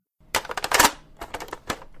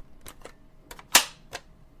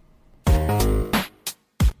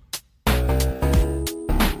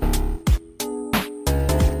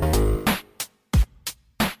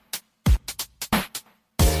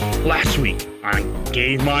On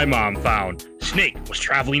Game My Mom Found, Snake was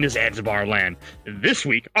traveling to Zanzibar land. This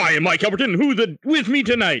week, I am Mike Alberton. Who's with me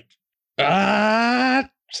tonight?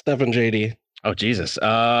 Stefan JD. Oh, Jesus.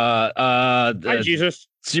 Hi, Jesus.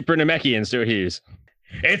 Super Namekian, Stuart Hughes.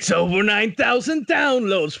 It's over 9,000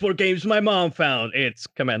 downloads for Games My Mom Found. It's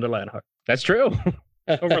Commander Lionheart. That's true.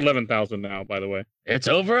 Over 11,000 now, by the way. It's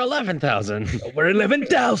over 11,000. Over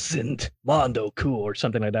 11,000. Mondo Cool or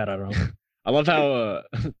something like that. I don't know. I love how,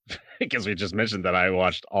 because we just mentioned that I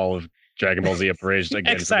watched all of Dragon Ball Z Abridged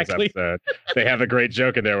again Exactly. for this episode. They have a great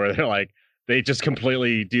joke in there where they're like, they just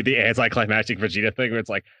completely do the anticlimactic Vegeta thing where it's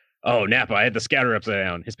like, oh, Nappa, I had the scatter upside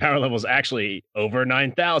down. His power level is actually over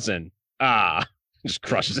 9,000. Just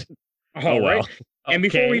crushes it. All right. And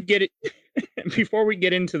before Okay. we get it, before we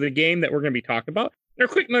get into the game that we're going to be talking about, there's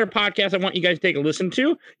a quick another podcast I want you guys to take a listen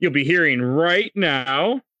to. You'll be hearing right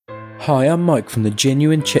now. Hi, I'm Mike from the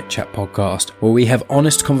Genuine Chit Chat podcast, where we have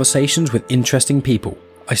honest conversations with interesting people.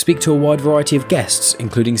 I speak to a wide variety of guests,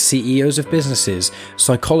 including CEOs of businesses,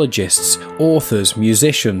 psychologists, authors,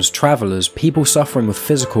 musicians, travellers, people suffering with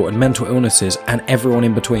physical and mental illnesses, and everyone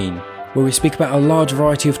in between. Where we speak about a large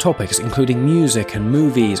variety of topics, including music and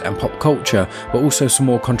movies and pop culture, but also some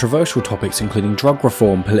more controversial topics, including drug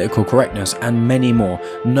reform, political correctness, and many more.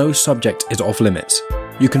 No subject is off limits.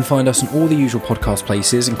 You can find us on all the usual podcast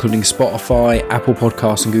places, including Spotify, Apple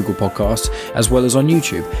Podcasts, and Google Podcasts, as well as on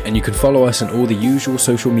YouTube, and you can follow us in all the usual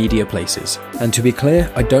social media places. And to be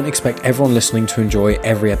clear, I don't expect everyone listening to enjoy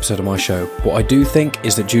every episode of my show. What I do think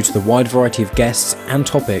is that due to the wide variety of guests and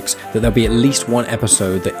topics, that there'll be at least one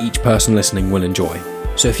episode that each person listening will enjoy.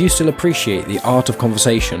 So if you still appreciate the art of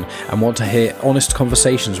conversation and want to hear honest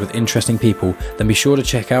conversations with interesting people, then be sure to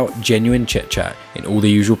check out Genuine Chit Chat in all the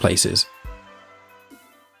usual places.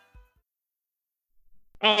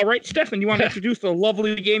 All right, Stefan, you want to introduce the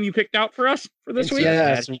lovely game you picked out for us for this week?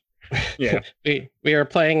 Yes. Yeah. We are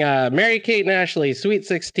playing Mary Kate and Ashley, Sweet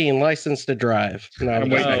 16, License to Drive. No, I'm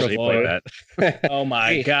We waiting can to actually play play that. Oh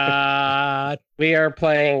my God. we are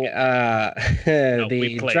playing we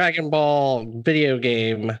the played. Dragon Ball video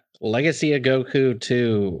game, Legacy of Goku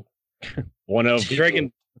 2. One of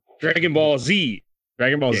Dragon Ball Z.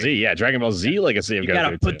 Dragon Ball Z. Yeah, Dragon Ball Z Legacy of You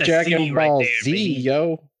gotta Goku. put the Dragon Z right Ball there, Z, baby.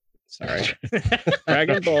 yo. Sorry.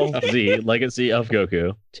 Dragon Ball Z Legacy of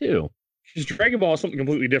Goku 2. Because Dragon Ball is something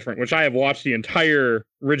completely different, which I have watched the entire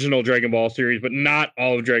original Dragon Ball series, but not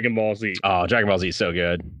all of Dragon Ball Z. Oh, Dragon Ball Z is so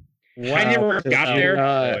good. I never got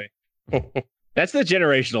there. That's the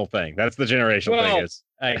generational thing. That's the generational Well, thing. Is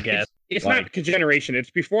I guess. It's Like- not generation. It's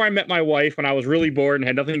before I met my wife when I was really bored and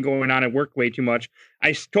had nothing going on and worked way too much.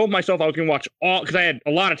 I told myself I was going to watch all, because I had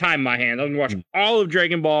a lot of time in my hands. I was going to watch all of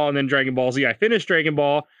Dragon Ball and then Dragon Ball Z. I finished Dragon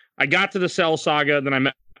Ball. I got to the Cell Saga. Then I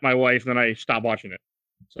met my wife. Then I stopped watching it.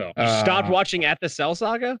 So, you stopped watching at the Cell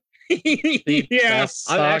Saga? yeah. best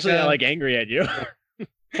I'm actually saga. like angry at you.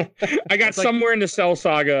 I got somewhere in the Cell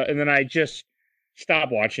Saga and then I just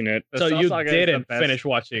stopped watching it. The So Cell you Saga is the didn't best. finish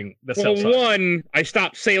watching the Well, Cell Saga. one, I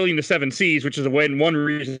stopped sailing the seven seas, which is one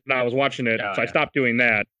reason I was watching it. Oh, so I yeah. stopped doing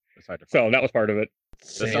that. It's hard to So that was part of it. The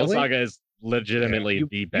Cell Sailing? Saga is legitimately You,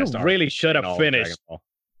 the you best. arc really should in have all of Dragon finished Ball.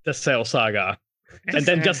 the Cell Saga. And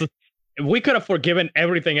then just we could have forgiven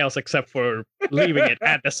everything else except for leaving it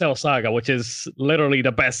at the Cell Saga, which is literally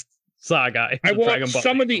the best saga in I the Dragon watched Ball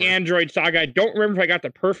some of the universe. Android Saga. I don't remember if I got the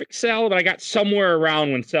perfect Cell, but I got somewhere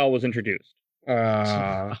around when Cell was introduced.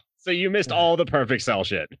 So you missed all the perfect Cell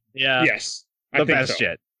shit. Yeah. Yes, I The think best so.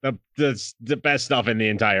 shit. The best stuff in the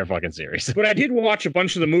entire fucking series. But I did watch a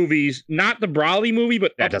bunch of the movies, not the Brawley movie,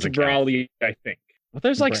 but That up to doesn't count. Brawley, I think. Well,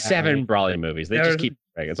 there's like Bradley. 7 Brawley movies. They There's- just keep.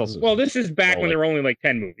 It's also Well, this is back when Brawley. there were only like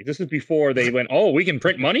 10 movies. This is before they went, oh, we can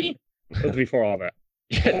print money? This was before all that.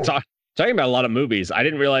 Yeah, talking about a lot of movies. I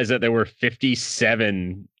didn't realize that there were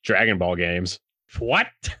 57 Dragon Ball games. What?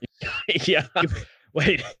 Yeah,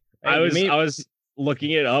 Wait. I you was mean- I was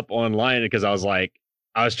looking it up online because I was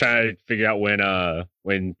trying to figure out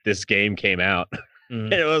when this game came out. Mm.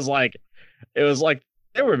 And it was like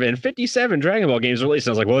there would have been 57 Dragon Ball games released.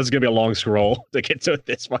 I was like, well, this is gonna be a long scroll to get to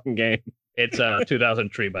this fucking game. It's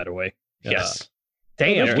 2003, by the way. Yes.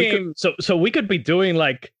 Damn. this we game- so we could be doing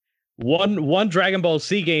like one Dragon Ball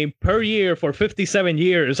Z game per year for 57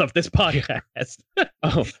 years of this podcast.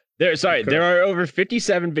 Oh, there are over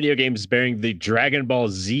 57 video games bearing the Dragon Ball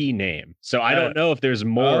Z name. So I don't know if there's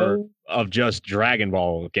more of just Dragon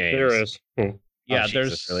Ball games. There is. Yeah,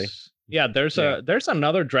 Jesus, really? there's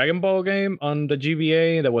another Dragon Ball game on the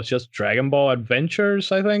GBA that was just Dragon Ball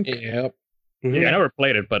Adventures, I think. Yep. I never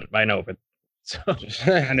played it, but I know of it. So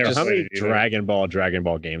I never how many played it either. Dragon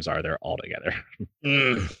Ball games are there altogether?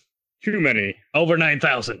 Too many. Over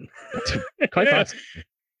 9,000. Quite possible.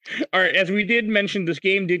 All right, as we did mention, this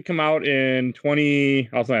game did come out in 20.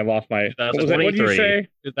 Also, I lost my. What was that? What did you say?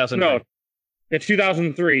 2003. No, it's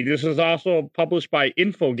 2003. This is also published by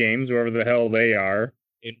Info Games, whoever the hell they are.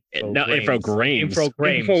 Infogrames.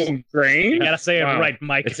 Infogrames? You gotta say it right,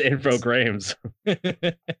 Mike. It's Infogrames,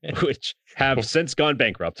 which have since gone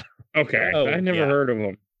bankrupt. Okay, Oh, I never heard of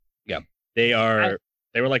them. They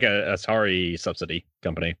were like a Atari subsidy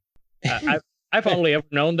company. I've only ever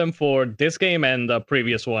known them for this game and the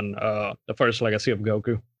previous one, the first Legacy of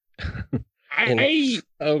Goku.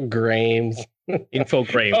 Infogrames.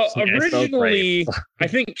 Infogrames. Originally, I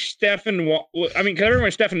think Stefan. Because every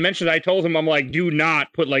time Stefan mentioned it, I told him, I'm like, do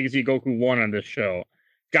not put Legacy of Goku 1 on this show.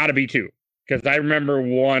 Got to be 2. Because I remember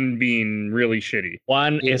 1 being really shitty.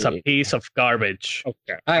 1 is a piece of garbage.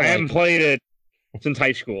 Okay. I haven't played it since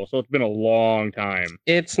high school, so it's been a long time.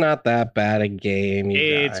 It's not that bad a game.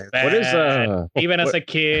 It's bad. What is Even as a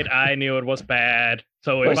kid, I knew it was bad.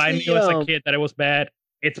 So if I knew as a kid that it was bad,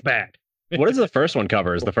 it's bad. What does the first one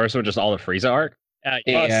cover? Is the first one just all the Frieza arc?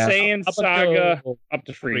 Saiyan Saga up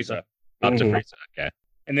to Frieza. Up to Frieza. Okay.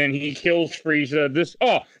 And then he kills Frieza.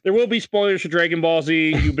 There will be spoilers for Dragon Ball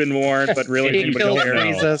Z. You've been warned, but really, he kills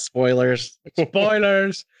Frieza. Spoilers.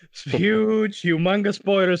 Spoilers. Huge, humongous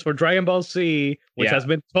spoilers for Dragon Ball Z, which has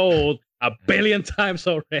been told a billion times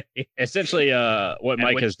already. Essentially, what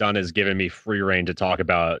Mike has done is given me free reign to talk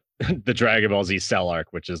about the Dragon Ball Z Cell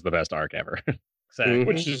arc, which is the best arc ever. Exactly.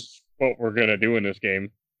 Which is what we're gonna do in this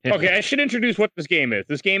game. Okay, I should introduce what this game is.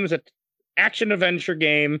 This game is a action adventure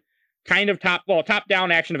game, kind of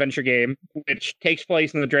top-down action adventure game, which takes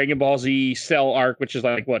place in the Dragon Ball Z Cell arc, which is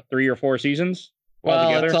like what, 3 or 4 seasons? Well,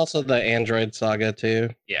 altogether? it's also the Android saga too.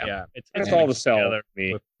 Yeah. It's all the Cell.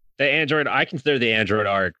 The Android, I consider the Android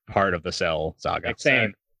arc part of the Cell saga.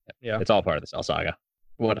 Same. Yeah. It's all part of the Cell saga.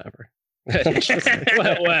 Whatever.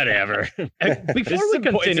 Whatever. Before we it's an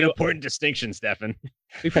continue, important distinction, Stefan.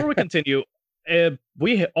 before we continue,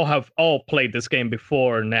 we all have played this game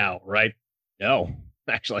before now, right? No,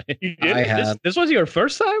 actually. I had. This was your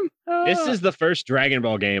first time? This is the first Dragon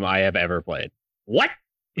Ball game I have ever played. What?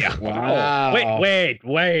 Yeah. Wow. Wait.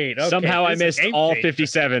 Okay, Somehow I this is missed game all changer.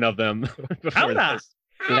 57 of them. How before not? this.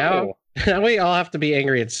 Now we all have to be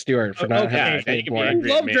angry at Stuart for not Okay, having you played can be more.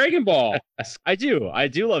 angry. I love Me. Dragon Ball. I do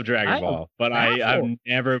love Dragon Ball, but I've Wow.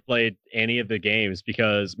 never played any of the games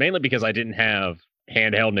mainly because I didn't have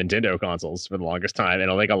handheld Nintendo consoles for the longest time,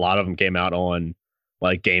 and I think a lot of them came out on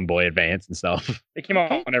like Game Boy Advance and stuff. It came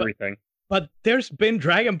out on everything. But there's been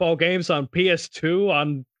Dragon Ball games on PS2,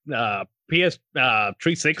 on PS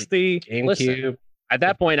 360. GameCube. Listen, at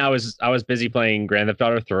that point, I was busy playing Grand Theft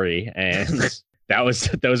Auto 3, and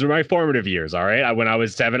those were my formative years. All right, when I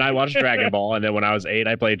was 7, I watched Dragon Ball, and then when I was 8,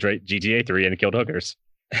 I played GTA 3 and killed hookers.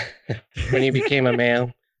 When you became a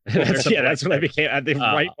man. That's when I became at the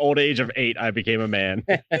ripe old age of 8. I became a man.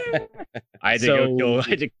 I had to I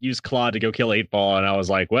had to use Claude to go kill 8-Ball, and I was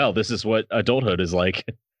like, well, this is what adulthood is like.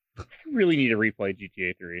 I really need to replay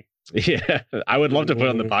GTA 3. Yeah, I would love to put it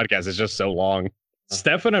on the podcast. It's just so long.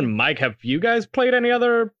 Stefan and Mike, have you guys played any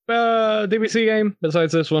other DBC game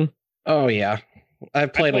besides this one? Oh yeah,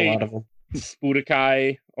 I've played a lot of them.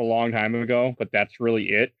 Budokai a long time ago, but that's really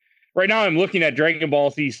it. Right now, I'm looking at Dragon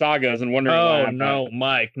Ball Z sagas and wondering. Oh why I'm no, not...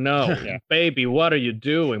 Mike, no, Yeah. Baby, what are you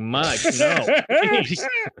doing, Mike? No.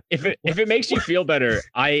 If it makes you feel better,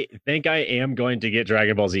 I think I am going to get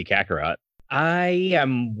Dragon Ball Z Kakarot. I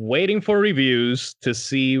am waiting for reviews to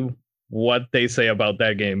see what they say about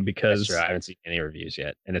that game because That's true. I haven't seen any reviews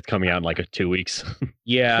yet, and it's coming out in like 2 weeks.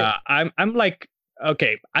 yeah, I'm like,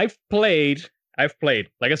 okay, I've played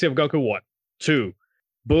Legacy of Goku 1, 2,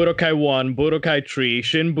 Budokai 1, Budokai 3,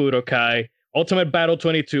 Shin Budokai, Ultimate Battle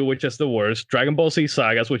 22, which is the worst, Dragon Ball Z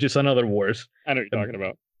Sagas, which is another worst, I know what you're talking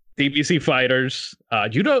about. DBC Fighters.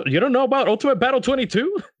 You don't know about Ultimate Battle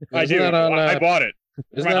 22? I do. That on, I bought it.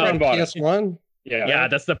 Isn't My that on friend bought it. PS1? Yeah. Yeah,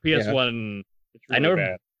 that's the PS1. It's really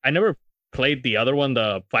bad. I never played the other one,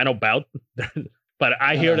 the Final Bout, but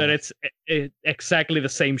I hear that it's exactly the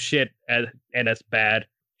same shit and it's bad.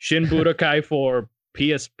 Shin Budokai for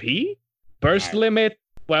PSP, Burst Limit,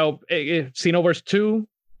 Xenoverse 2,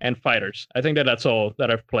 and Fighters. I think that's all that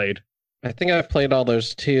I've played. I think I've played all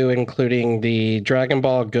those too, including the Dragon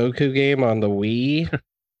Ball Goku game on the Wii.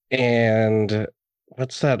 And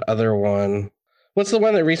what's that other one? What's the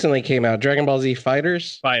one that recently came out? Dragon Ball Z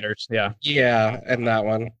Fighters? Fighters, yeah. Yeah, and that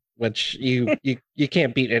one, which you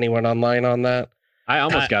can't beat anyone online on that. I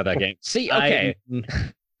almost got that game. See, okay.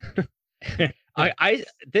 I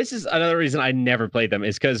this is another reason I never played them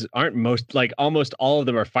is because almost all of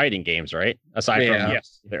them are fighting games, right? Aside from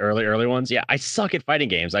Yes. the early ones. Yeah, I suck at fighting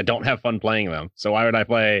games. I don't have fun playing them. So why would I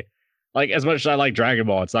play Like, as much as I like Dragon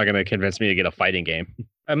Ball, it's not going to convince me to get a fighting game.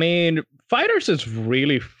 I mean, Fighters is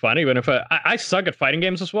really fun. Even if I suck at fighting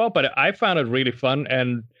games as well, but I found it really fun.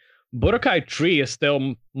 And Budokai 3 is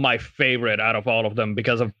still my favorite out of all of them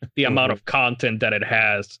because of the amount of content that it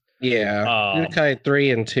has. Yeah, Budokai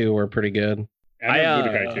 3 and 2 were pretty good.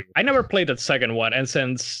 I never played the second one, and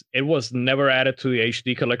since it was never added to the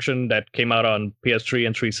HD collection that came out on PS3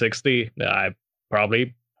 and 360, I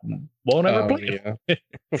probably won't ever play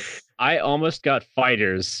it. I almost got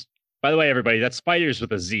Fighters. By the way, everybody, that's Fighters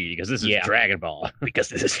with a Z, because this is Dragon Ball. Because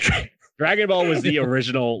this is Dragon Ball was the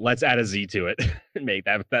original. Let's add a Z to it. Make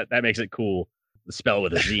that makes it cool. The spell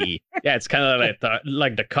with a Z. Yeah, it's kind of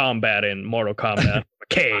like the combat in Mortal Kombat.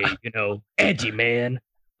 Okay, edgy man.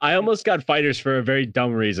 I almost got Fighters for a very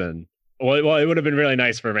dumb reason. Well, it would have been really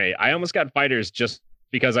nice for me. I almost got Fighters just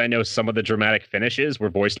because I know some of the dramatic finishes were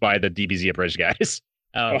voiced by the DBZ abridged guys.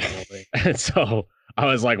 Oh, and so I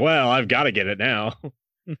was like, well, I've got to get it now.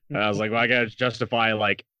 And I was like, well, I got to justify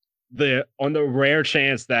on the rare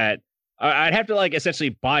chance that I'd have to essentially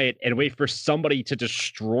buy it and wait for somebody to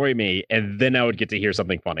destroy me, and then I would get to hear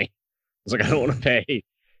something funny. I was like, I don't want to pay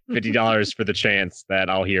 $50 for the chance that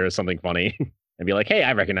I'll hear something funny and be like, hey,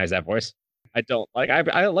 I recognize that voice. I don't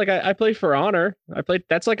I played For Honor.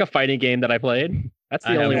 That's like a fighting game that I played. That's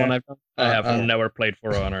the only one I've done. I have never played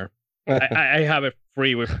For Honor. I have it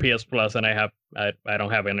free with PS Plus, and I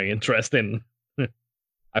don't have any interest in.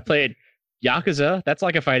 I played Yakuza. That's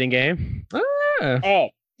like a fighting game. Oh,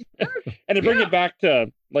 and to bring it back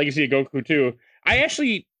to Legacy of Goku 2, I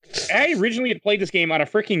originally had played this game on a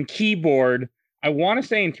freaking keyboard. I want to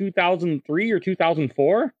say in 2003 or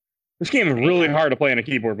 2004. This game is really hard to play on a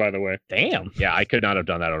keyboard, by the way. Damn. Yeah, I could not have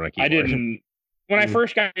done that on a keyboard. I didn't. When I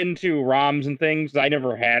first got into ROMs and things, I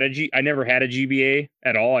never had a GBA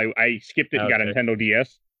at all. I skipped it and got a Nintendo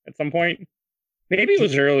DS at some point. Maybe it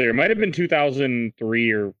was earlier. It might have been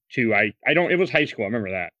 2003 or 2. I don't. It was high school. I remember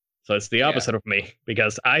that. So it's the opposite of me,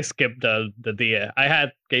 because I skipped the DS. I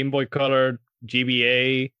had Game Boy Color,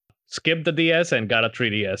 GBA, skipped the DS, and got a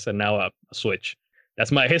 3DS, and now a Switch.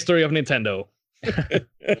 That's my history of Nintendo.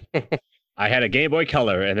 I had a Game Boy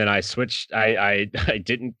Color, and then I switched. I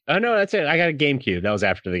didn't. Oh no, that's it. I got a GameCube. That was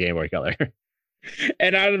after the Game Boy Color.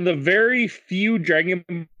 And out of the very few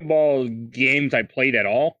Dragon Ball games I played at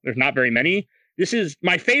all, there's not very many. This is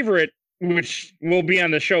my favorite, which will be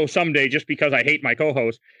on the show someday, just because I hate my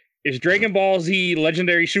co-host. Is Dragon Ball Z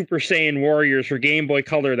Legendary Super Saiyan Warriors for Game Boy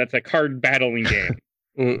Color. That's a card battling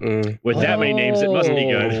game. With that many names, it must be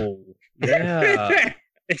good. Yeah.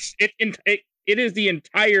 It is the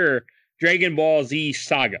entire Dragon Ball Z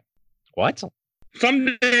saga. What?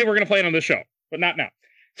 Someday we're gonna play it on this show, but not now.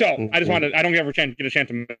 So I don't ever get a chance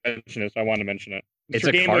to mention it, so I wanted to mention it. It's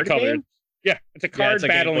a card game? Yeah, it's a card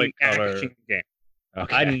battling action game.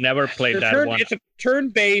 Okay. I never played that one. It's a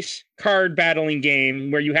turn-based card battling game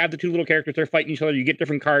where you have the two little characters, they're fighting each other, you get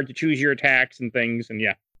different cards to choose your attacks and things, and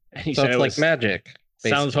yeah. So it's like Magic.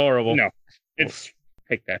 Basically. Sounds horrible. No.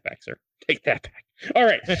 Take that back, sir. Take that back. All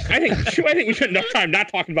right. I think we spent enough time not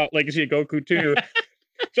talking about Legacy of Goku 2.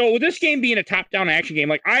 So with this game being a top-down action game,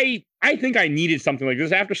 I think I needed something like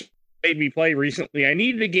this. After made me play recently, I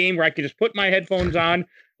needed a game where I could just put my headphones on,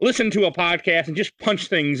 listen to a podcast, and just punch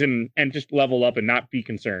things and just level up and not be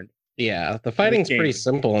concerned. Yeah, the fighting's pretty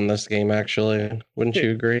simple in this game, actually. Wouldn't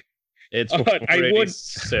you agree? It's pretty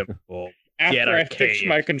simple. After I fixed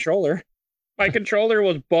my controller. My controller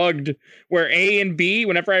was bugged where A and B,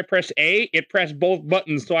 whenever I press A, it pressed both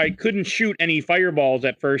buttons, so I couldn't shoot any fireballs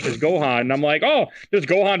at first as Gohan. And I'm like, oh, does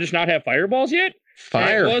Gohan just not have fireballs yet?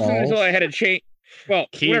 Fireballs? It wasn't until I had to change. Well,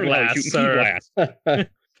 Key blast, sir.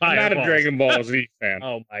 I'm not a Dragon Ball Z fan.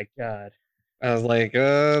 Oh my god. I was like,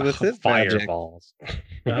 this is fireballs.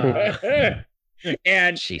 And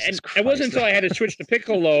it wasn't until I had to switch to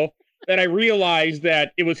Piccolo that I realized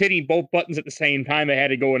that it was hitting both buttons at the same time. I had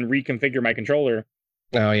to go and reconfigure my controller.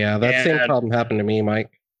 Oh yeah, that same problem happened to me, Mike.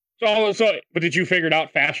 So, but did you figure it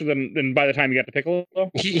out faster than by the time you got to Piccolo?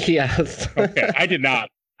 Yes. Okay, I did not.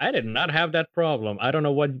 I did not have that problem. I don't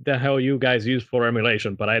know what the hell you guys use for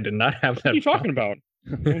emulation, but I did not have that. What are you talking about?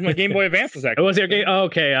 My Game Boy Advance was actually. It was your game. Oh,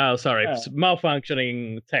 okay. Oh, sorry. Yeah.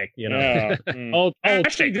 Malfunctioning tech. Yeah. Old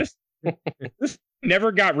actually, this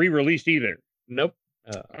never got re-released either. Nope.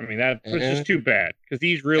 I mean, that was just too bad because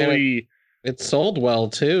these really. It sold well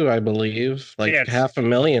too, I believe, like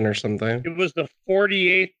 500,000 or something. It was the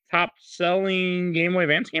 48th top-selling Game Boy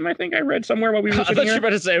Advance game. I think I read somewhere while we were. I thought you were about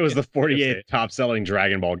to say it was the 48th top-selling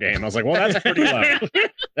Dragon Ball game. I was like, well, that's pretty low.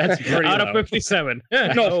 That's pretty out low. of 57.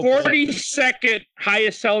 No, 42nd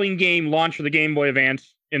highest-selling game launched for the Game Boy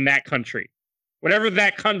Advance in that country. Whatever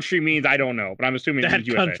that country means, I don't know, but I'm assuming it means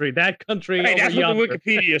USA. That country. Hey, over that's yonder. what the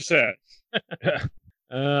Wikipedia says.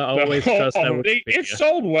 Always trust that Wikipedia. It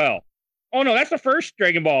sold well. Oh no, that's the first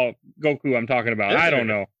Dragon Ball Goku I'm talking about. I don't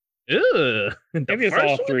know. Maybe it's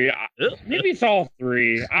all three. Maybe it's all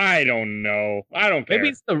three. I don't know. I don't care. Maybe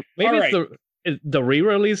it's the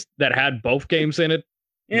re-release that had both games in it.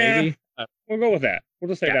 Yeah, maybe we'll go with that. We'll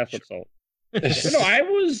just say that's what sold. No,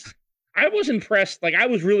 I was impressed. Like I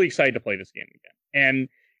was really excited to play this game again. And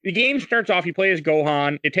the game starts off. You play as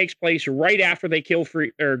Gohan. It takes place right after they kill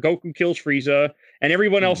Goku kills Frieza, and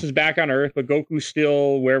everyone else is back on Earth, but Goku's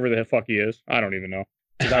still wherever the fuck he is. I don't even know.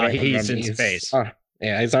 He's in space.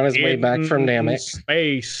 Yeah, he's on his way back from Namek.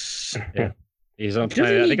 Space. Yeah. He's on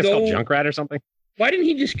planet. I think it's called Junkrat or something. Why didn't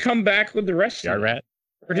he just come back with the rest of them? Rat?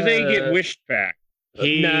 Or did they get wished back?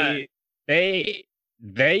 They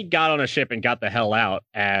got on a ship and got the hell out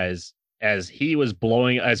as Frieza was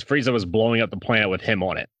blowing up the planet with him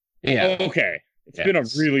on it. Yeah. Oh, okay. It's been a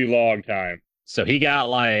really long time. So he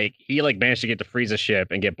managed to get to Frieza's ship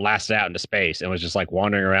and get blasted out into space and was just like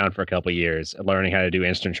wandering around for a couple of years, learning how to do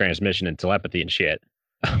instant transmission and telepathy and shit.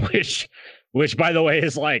 which by the way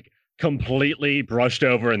is like completely brushed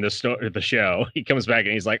over in the show. He comes back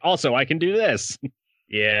and he's like, also I can do this.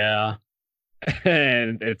 Yeah.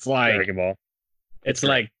 And it's like Dragon Ball. It's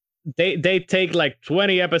like they take like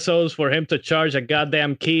 20 episodes for him to charge a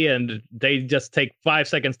goddamn key, and they just take 5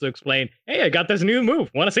 seconds to explain, hey, I got this new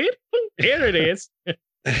move. Want to see it? Here it is. Want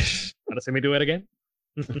to see me do it again?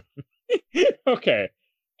 Okay.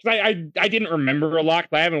 I didn't remember a lot.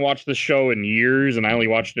 I haven't watched the show in years, and I only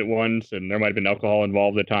watched it once, and there might have been alcohol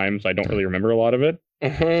involved at times. So I don't really remember a lot of it.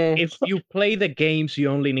 If you play the games, you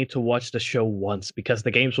only need to watch the show once, because the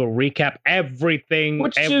games will recap everything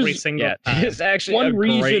every single time. It's actually one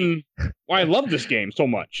reason why I love this game so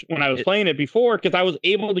much when I was playing it before, because I was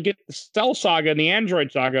able to get the Cell Saga and the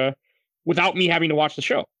Android Saga without me having to watch the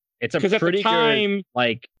show. It's a pretty good,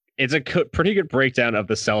 it's a pretty good breakdown of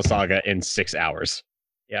the Cell Saga in 6 hours.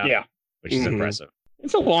 Yeah. Which is impressive.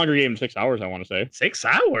 It's a longer game than 6 hours, I want to say. 6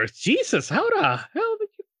 hours? Jesus, how the hell did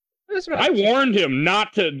you... I warned him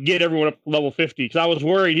not to get everyone up to level 50, because I was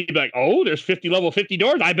worried he'd be like, oh, there's 50 level 50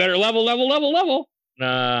 doors. I better level.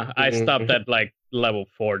 Nah, I stopped at like level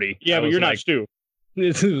 40. Yeah, but you're not Stu.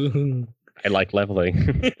 I like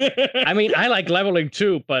leveling. I mean, I like leveling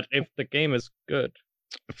too, but if the game is good.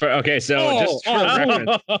 Just for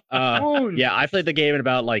reference, yeah, I played the game in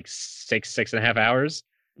about like 6.5 hours.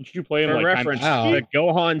 Did you play in for like reference? The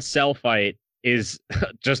Gohan cell fight is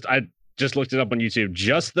I just looked it up on YouTube.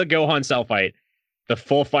 Just the Gohan cell fight, the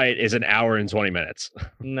full fight is 1 hour and 20 minutes.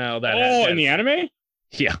 No, that. In the anime?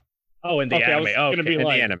 Yeah. Oh, in the anime. Oh, in the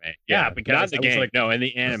anime. Yeah, because not the game. like, no, in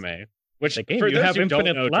the anime. Which the game, for you those have who don't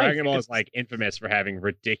infinite know, life. Dragon Ball is like infamous for having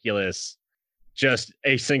ridiculous. Just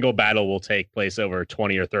a single battle will take place over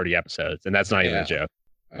 20 or 30 episodes, and that's not even a joke.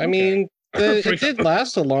 I mean, it did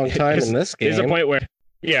last a long time in this game. There's a point where,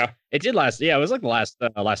 yeah, it did last. Yeah, it was like the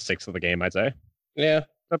last 6 of the game, I'd say. Yeah,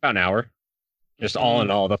 about an hour. Just all in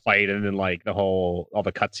all, the fight and then like all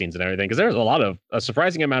the cutscenes and everything, because there's a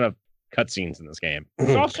surprising amount of cutscenes in this game.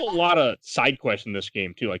 There's also a lot of side quests in this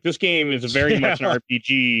game too. Like this game is very much an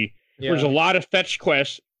RPG. Yeah. There's a lot of fetch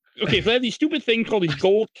quests. Okay, so they have these stupid things called these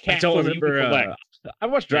gold capsules. I don't remember. I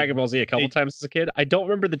watched Dragon Ball Z a couple times as a kid. I don't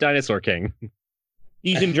remember the Dinosaur King.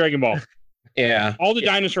 He's in Dragon Ball. Yeah, all the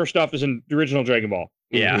dinosaur stuff is in the original Dragon Ball.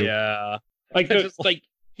 Yeah, yeah.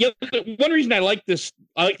 One reason I like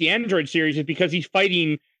the Android series is because he's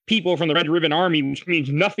fighting people from the Red Ribbon Army, which means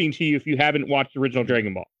nothing to you if you haven't watched the original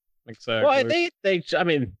Dragon Ball. Exactly. Well, I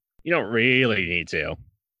mean, you don't really need to.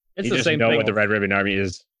 It's you the just same know thing. what the Red Ribbon Army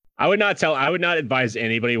is. I would not advise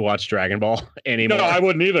anybody watch Dragon Ball anymore. No, I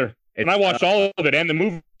wouldn't either. And I watched all of it and the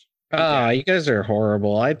movie. You guys are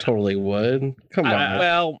horrible. I totally would. Come on.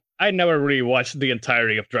 Well, I never really watched the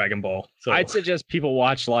entirety of Dragon Ball. So I'd suggest people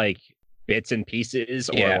watch like bits and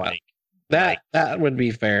pieces or like that would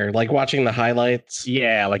be fair. Like watching the highlights.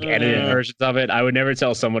 Yeah, like edited versions of it. I would never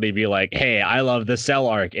tell somebody be like, "Hey, I love the Cell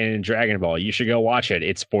arc in Dragon Ball. You should go watch it.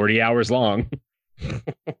 It's 40 hours long.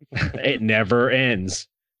 It never ends."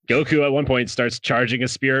 Goku at one point starts charging a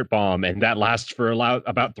spirit bomb, and that lasts for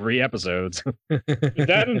about 3 episodes. Is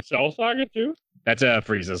that in Cell Saga too? That's a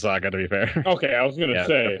Frieza Saga, to be fair. Okay, I was gonna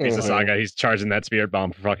say Frieza Saga. He's charging that spirit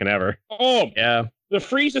bomb for fucking ever. Oh yeah, the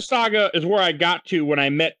Frieza Saga is where I got to when I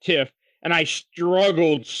met Tiff, and I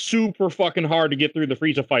struggled super fucking hard to get through the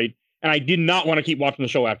Frieza fight, and I did not want to keep watching the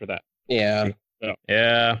show after that. Yeah,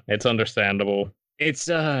 yeah, it's understandable. It's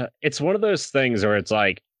one of those things where it's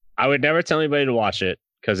like I would never tell anybody to watch it,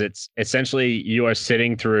 because it's essentially you are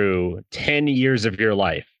sitting through 10 years of your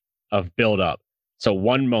life of build up So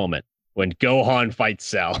one moment when Gohan fights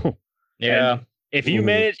Cell. Yeah. And if you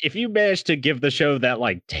manage to give the show that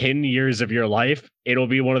like 10 years of your life, it'll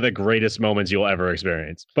be one of the greatest moments you'll ever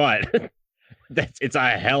experience. But it's a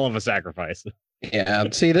hell of a sacrifice. Yeah.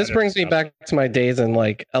 See, this brings me back to my days in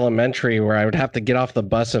like elementary where I would have to get off the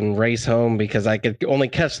bus and race home because I could only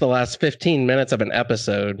catch the last 15 minutes of an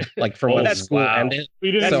episode, like from when school ended.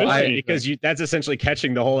 Because that's essentially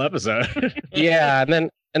catching the whole episode. Yeah,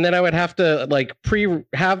 and then I would have to like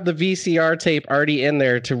have the VCR tape already in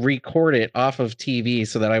there to record it off of TV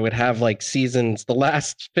so that I would have like the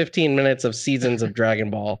last 15 minutes of seasons of Dragon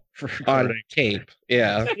Ball on tape.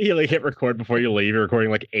 Yeah. You like hit record before you leave. You're recording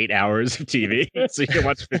like 8 hours of TV so you can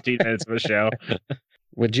watch 15 minutes of a show.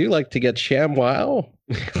 Would you like to get ShamWow?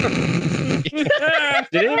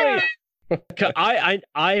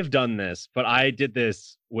 I've done this, but I did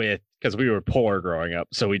this because we were poor growing up,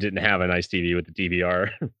 so we didn't have a nice TV with the DVR.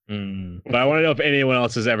 But I want to know if anyone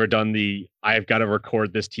else has ever done I've got to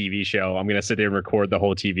record this TV show. I'm going to sit there and record the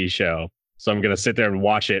whole TV show. So I'm going to sit there and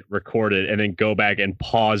watch it, record it, and then go back and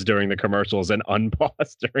pause during the commercials and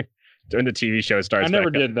unpause during the TV show starts. I never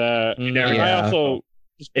did that. I also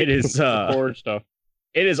record stuff.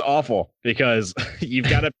 It is awful because you've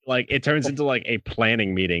got to it turns into like a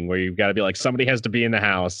planning meeting where you've got to be like, somebody has to be in the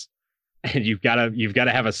house and you've got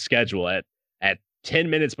to have a schedule at 10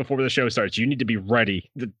 minutes before the show starts. You need to be ready.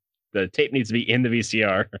 The tape needs to be in the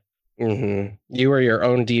VCR. Mm-hmm. You were your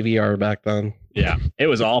own DVR back then. Yeah, it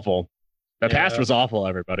was awful. The past was awful,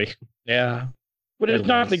 everybody. Yeah. But it's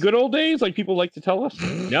not the good old days like people like to tell us.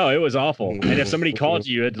 No, it was awful. And if somebody called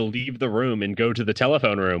you had to leave the room and go to the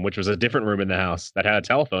telephone room, which was a different room in the house that had a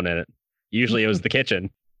telephone in it. Usually it was the kitchen.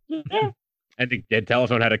 And the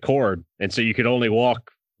telephone had a cord. And so you could only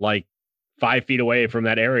walk like 5 feet away from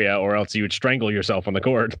that area or else you would strangle yourself on the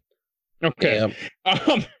cord. Okay.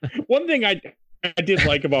 One thing I did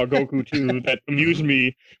like about Goku too that amused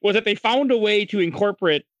me was that they found a way to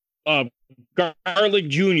incorporate Garlic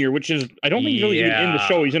Jr., which is I don't think he's really even in the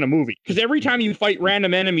show. He's in a movie because every time you fight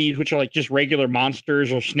random enemies, which are like just regular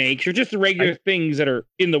monsters or snakes or just the regular things that are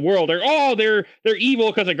in the world, they're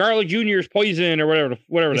evil because of Garlic Jr.'s poison or whatever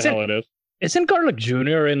the hell it is. Isn't Garlic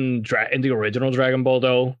Jr. in the original Dragon Ball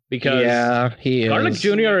though? Because he is. Garlic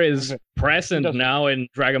Jr. is present now in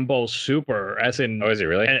Dragon Ball Super, as in. Oh, is he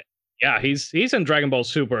really? He's in Dragon Ball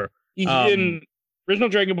Super. He's in original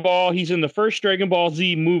Dragon Ball. He's in the first Dragon Ball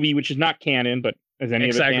Z movie, which is not canon, but is any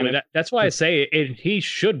of it canon? That's why I say he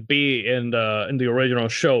should be in the original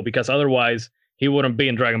show because otherwise he wouldn't be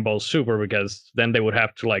in Dragon Ball Super because then they would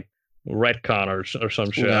have to like retcon or some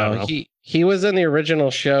shit. No, he was in the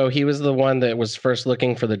original show. He was the one that was first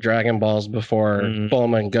looking for the Dragon Balls before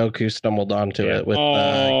Bulma and Goku stumbled onto it with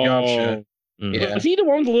Yamcha. Yeah. Was he the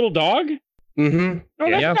one with the little dog? Mm-hmm.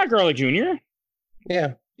 No, that's not Garlic Jr.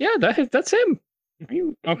 Yeah. Yeah, that's him.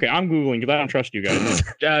 Okay, I'm Googling because I don't trust you guys.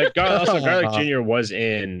 Garlic Jr. was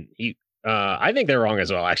in. I think they're wrong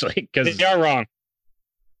as well, actually. Because they are wrong.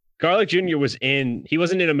 Garlic Jr. was in. He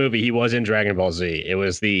wasn't in a movie. He was in Dragon Ball Z. It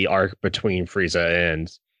was the arc between Frieza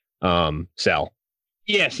and Cell.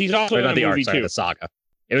 Yes, he's also in the movie too. The saga.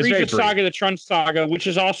 It was Frieza saga, the Trunks saga, which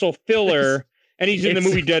is also filler, and he's in the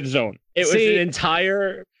movie Dead Zone. It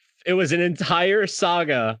was an entire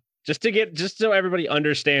saga. Just so everybody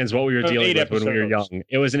understands what we were dealing with when we were young.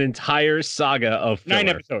 It was an entire saga of filler. 9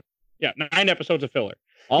 episodes. Yeah, 9 episodes of filler.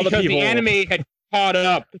 Because the anime had caught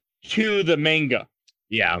up to the manga.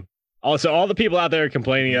 Yeah. Also, all the people out there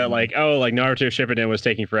complaining that Naruto Shippuden was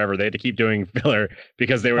taking forever. They had to keep doing filler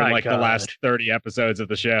because they were in the last 30 episodes of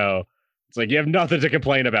the show. It's like you have nothing to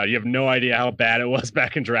complain about. You have no idea how bad it was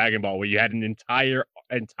back in Dragon Ball, where you had an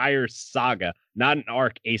entire saga, not an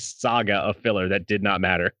arc, a saga of filler that did not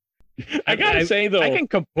matter. I gotta say though, I can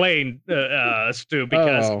complain, Stu,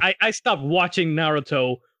 because I stopped watching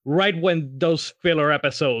Naruto right when those filler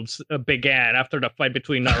episodes began after the fight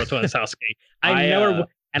between Naruto and Sasuke. I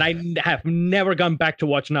have never gone back to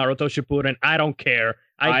watch Naruto Shippuden. I don't care.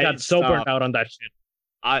 I got so burnt out on that shit.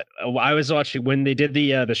 I was watching when they did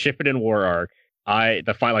the Shippuden War arc.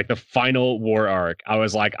 The final war arc. I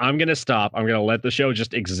was like, I'm gonna stop. I'm gonna let the show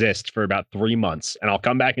just exist for about 3 months, and I'll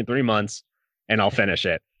come back in 3 months and I'll finish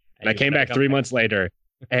it. And I came back 3 months later,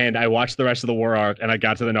 and I watched the rest of the war arc, and I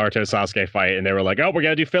got to the Naruto Sasuke fight, and they were like, "Oh, we're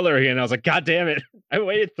gonna do filler again." And I was like, "God damn it! I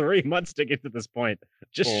waited 3 months to get to this point.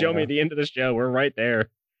 Just show me the end of the show. We're right there."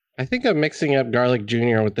 I think I'm mixing up Garlic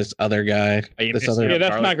Jr. with this other guy. That's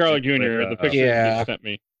not Garlic Jr. The picture you sent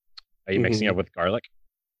me. Are you mixing up with Garlic?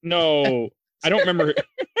 No, I don't remember.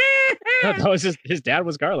 That was his dad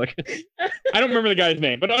was garlic. I don't remember the guy's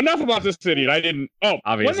name, but enough about this city. I didn't. Oh,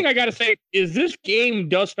 Obviously. One thing I got to say is this game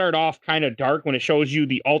does start off kind of dark when it shows you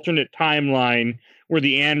the alternate timeline where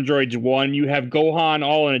the androids won. You have Gohan,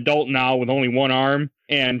 all an adult now with only one arm,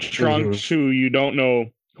 and Trunks, who you don't know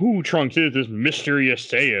who Trunks is, this mysterious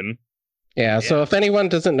Saiyan. Yeah, so if anyone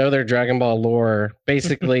doesn't know their Dragon Ball lore,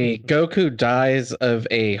 basically Goku dies of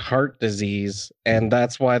a heart disease, and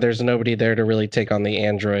that's why there's nobody there to really take on the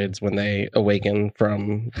androids when they awaken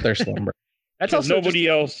from their slumber. That's also nobody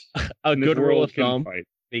else. a good rule of thumb.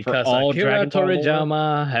 Because all Akira Dragon Ball lore.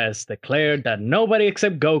 Toriyama has declared that nobody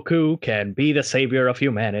except Goku can be the savior of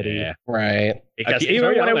humanity. Yeah. Right. Because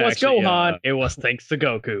Akira even when it Toriyama was actually, Gohan, it was thanks to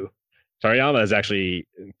Goku. Toriyama has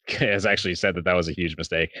actually said that was a huge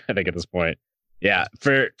mistake. I think at this point, yeah,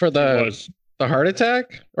 for the heart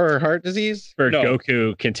attack or heart disease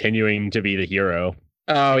Goku continuing to be the hero.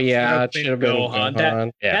 Oh yeah, it Should should have been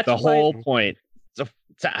Gohan. Yeah, the whole point. So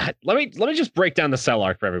let me just break down the Cell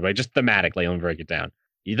arc for everybody, just thematically. Let me break it down.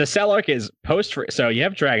 The Cell arc is so you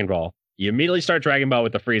have Dragon Ball. You immediately start Dragon Ball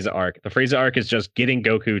with the Frieza arc. The Frieza arc is just getting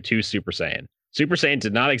Goku to Super Saiyan. Super Saiyan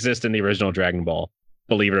did not exist in the original Dragon Ball,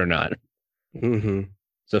 believe it or not. Mm-hmm.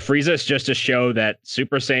 So Frieza is just to show that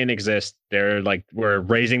Super Saiyan exists. They're like, we're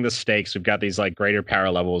raising the stakes. We've got these like greater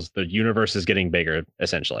power levels. The universe is getting bigger,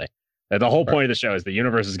 essentially. The whole point of the show is the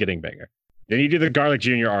universe is getting bigger. Then you do the Garlic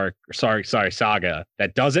Jr. arc, saga.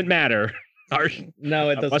 That doesn't matter. No,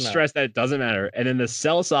 it doesn't. I must stress that it doesn't matter. And then the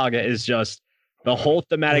Cell saga is just the whole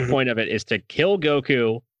thematic point of it is to kill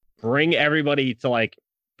Goku, bring everybody to like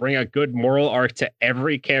bring a good moral arc to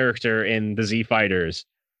every character in the Z Fighters,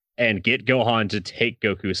 and get Gohan to take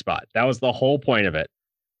Goku's spot. That was the whole point of it.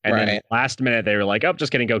 And then last minute they were like, "Oh,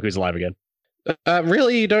 just kidding, Goku's alive again."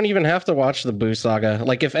 Really, you don't even have to watch the Buu saga.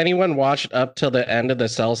 Like, if anyone watched up till the end of the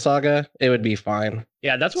Cell saga, it would be fine.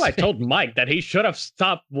 Yeah, that's why I told Mike that he should have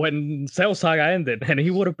stopped when Cell saga ended, and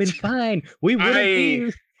he would have been fine. We would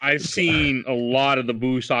have. I've seen a lot of the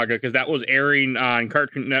Buu saga because that was airing on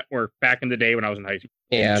Cartoon Network back in the day when I was in high school.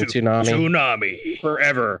 Yeah, Tsunami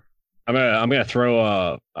forever. I'm gonna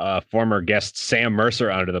throw a former guest Sam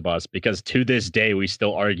Mercer under the bus because to this day we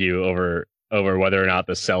still argue over whether or not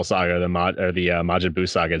the Cell saga or the Majin Buu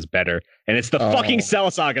saga is better, and it's the fucking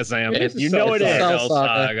Cell saga, Sam. You know it is. Cell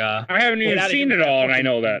saga. I haven't even seen it all, and I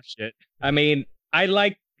know that shit. I mean, I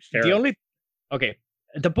like the only. Okay,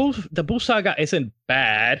 the Buu saga isn't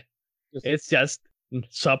bad. It's just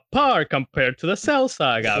subpar compared to the Cell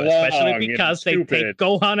saga, especially because they take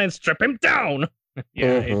Gohan and strip him down.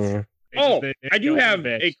 Yeah. I do have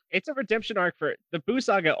it's a redemption arc for the Buu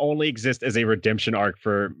saga. Only exists as a redemption arc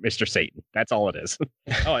for Mr. Satan. That's all it is.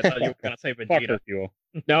 Oh, I thought you were gonna say Vegeta.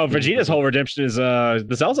 No, Vegeta's whole redemption is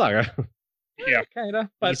the Cell saga. Yeah, kinda.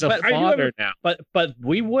 He's a father now. But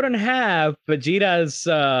we wouldn't have Vegeta's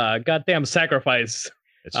goddamn sacrifice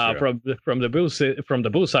from the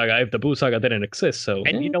Buu saga if the Buu saga didn't exist. So,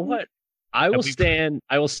 and you know what? I will stand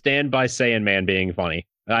by Saiyan Man being funny.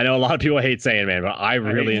 I know a lot of people hate Saiyan Man, but I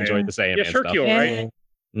really enjoyed the Saiyan Man stuff. Right?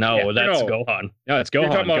 No, that's Gohan. No, it's Gohan.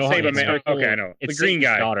 You're talking about Gohan. Man. Okay, I know. It's the green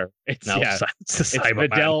guy. Daughter. It's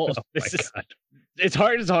Videl. It's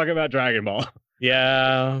hard to talk about Dragon Ball.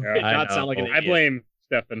 Yeah, it not sound like an idiot. I blame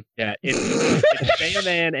Stefan. Yeah, it's Saiyan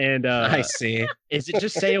Man and I see. Is it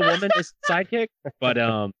just Say a Woman is sidekick? But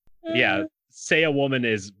yeah, Say a Woman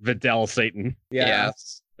is Videl Satan.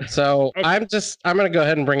 Yes. So I'm gonna go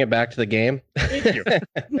ahead and bring it back to the game. Thank you.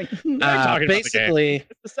 Basically,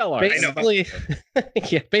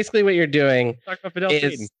 basically what you're doing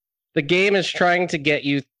is the game is trying to get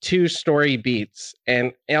you 2 story beats,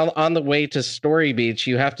 and on the way to story beats,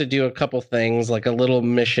 you have to do a couple things like a little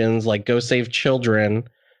missions, like go save children,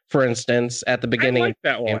 for instance, at the beginning. I like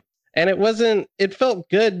that one. And it felt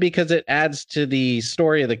good because it adds to the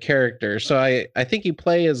story of the character. So I think you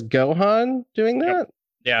play as Gohan doing that.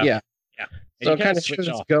 Yeah. So it kind of shows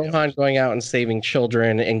Gohan going out and saving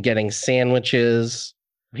children and getting sandwiches.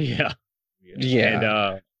 Yeah.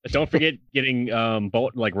 And don't forget getting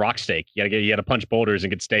like rock steak. You gotta punch boulders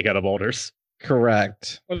and get steak out of boulders.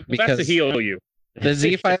 Correct. Well, that's to heal you. The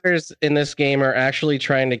Z Fighters in this game are actually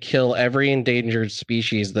trying to kill every endangered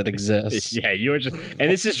species that exists. Yeah, you are just,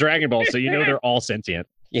 and this is Dragon Ball, so you know they're all sentient.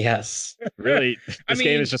 Yes. Really, this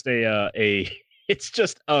game is just it's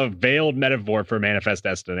just a veiled metaphor for Manifest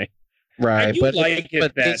Destiny. Right, but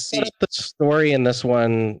they set up the story in this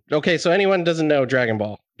one. Okay, so anyone doesn't know Dragon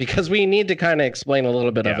Ball, because we need to kind of explain a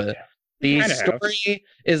little bit of it. The story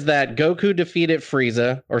is that Goku defeated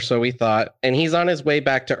Frieza, or so we thought, and he's on his way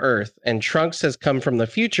back to Earth, and Trunks has come from the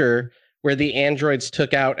future where the androids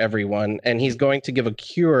took out everyone, and he's going to give a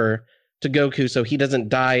cure to Goku so he doesn't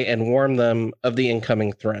die and warn them of the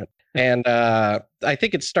incoming threat. And I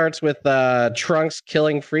think it starts with Trunks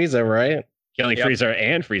killing Frieza, right? Killing Frieza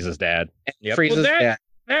and Frieza's dad. Yep. Frieza's dad.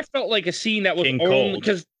 That felt like a scene that was King only Cold.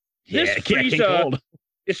 because this King Frieza Cold.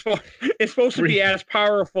 is supposed to be as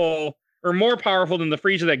powerful or more powerful than the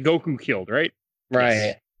Frieza that Goku killed, right?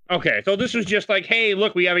 Right. Okay, so this was just like, hey,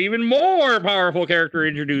 look, we have an even more powerful character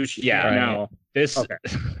introduced. Now This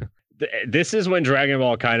this is when Dragon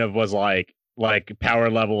Ball kind of was like power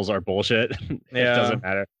levels are bullshit. It doesn't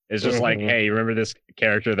matter. It's just like, hey, you remember this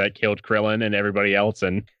character that killed Krillin and everybody else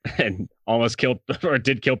and almost killed or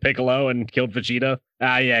did kill Piccolo and killed Vegeta?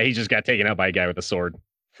 Yeah, he just got taken out by a guy with a sword.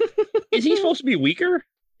 Is he supposed to be weaker?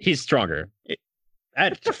 He's stronger.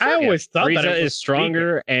 I always thought Frieza that it was is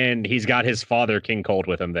stronger, and he's got his father King Cold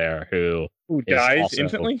with him there, who is dies also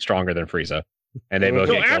instantly, stronger than Frieza, and they both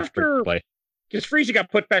So get killed after- play. because Frieza got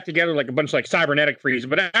put back together like a bunch of like cybernetic Frieza.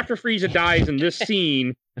 But after Frieza dies in this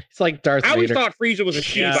scene, It's like Darth I always Vader. thought Frieza was a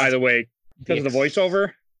she, Yeah. by the way, because of the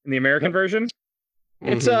voiceover in the American version.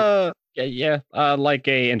 It's Mhm. like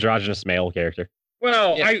a androgynous male character.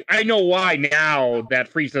 Well, Yeah. I know why now that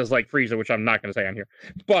Frieza's like Frieza, which I'm not going to say on here,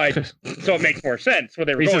 but so it makes more sense what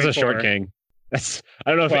they were Frieza's going a short for. king. That's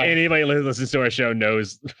I don't know if Well- anybody who listens to our show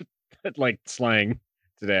knows like slang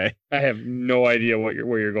today. I have no idea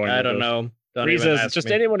where you're going. I with don't this. know. Don't even Frieza's ask just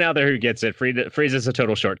me. anyone out there who gets it. Frieza's a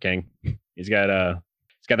total short king. He's got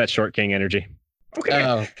that short king energy. Okay,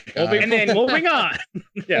 Oh, Moving, And then- moving on.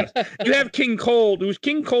 yes, you have King Cold. Who's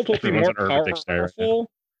King Cold supposed to be more Everyone's on Urban Dictionary right now.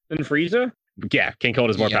 powerful than Frieza? Yeah, King Cold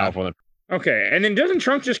is more Yeah. powerful than. Okay, and then doesn't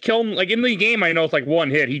Trunks just kill him? Like in the game, I know it's like one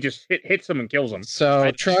hit. He just hits him and kills him. So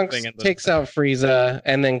I Trunks think it was- takes out Frieza,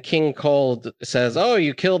 and then King Cold says, "Oh,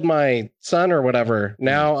 you killed my son or whatever.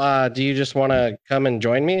 Now, do you just want to come and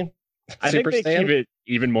join me?" I think they Saiyan? keep it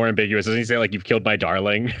even more ambiguous. Doesn't he say like you've killed my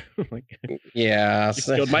darling? Like, Yeah,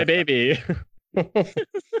 you killed my baby,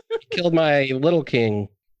 killed my little king.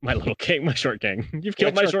 my little king, my short king. You've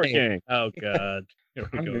killed my short king. Oh god. Here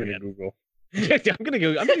we I'm go gonna again. Google. I'm gonna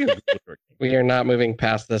go Google short king. We are not moving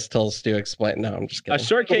past this till Stu explain. No, I'm just A kidding.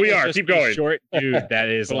 short king We is are. just Keep a going. short dude that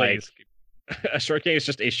is like Please. a short king is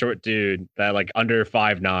just a short dude that like under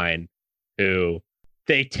 5'9", who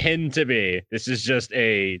they tend to be. This is just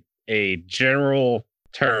a general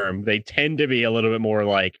term. They tend to be a little bit more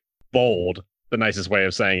like bold, the nicest way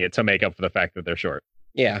of saying it, to make up for the fact that they're short.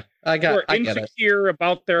 Yeah, I Who are get it. insecure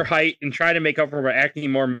about their height and try to make up for it by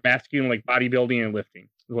acting more masculine, like bodybuilding and lifting.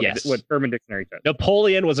 Is what, Yes. what Urban Dictionary said.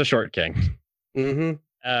 Napoleon was a short king.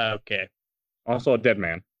 Mm-hmm. Okay. Also a dead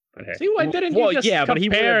man. But hey, See, why didn't Well, you just yeah, but he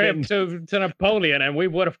compare would've him to Napoleon, and we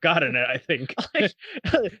would have gotten it? I think.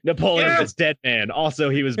 Napoleon Yeah. was dead man. Also,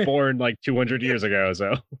 he was born like 200 years ago,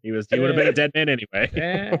 so he would have been a dead man anyway.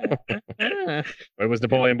 When was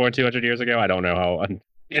Napoleon born 200 years ago? I don't know how. it's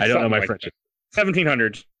I don't know something my like French. that.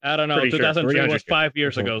 1700s. I don't know. Pretty sure. 2003 300 was 5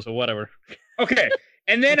 years ago, so whatever. Okay.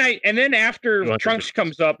 And then after 200. Trunks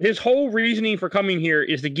comes up, his whole reasoning for coming here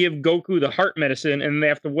is to give Goku the heart medicine, and they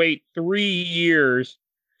have to wait 3 years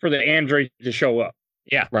for the android to show up,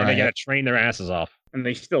 Yeah, and they gotta train their asses off. and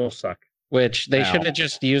they still suck. Which they Ow. should have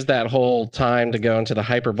just used that whole time to go into the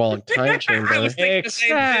hyperbolic time chamber. was thinking the same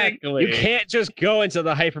thing. Exactly. You can't just go into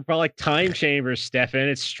the hyperbolic time chamber, Stefan.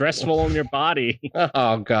 It's stressful on your body.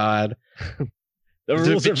 Oh God, The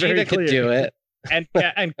rules are Vegeta very could clear. do it. And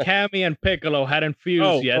Cammy and Piccolo hadn't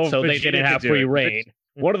fused yet, so they Vegeta didn't could have do free it. reign.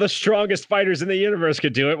 One of the strongest fighters in the universe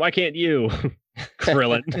could do it. Why can't you,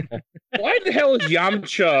 Krillin? Why the hell is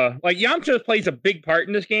Yamcha? Like Yamcha plays a big part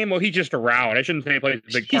in this game. Well, he's just around. I shouldn't say he plays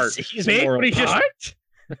a big part. He's Big, more but he's just.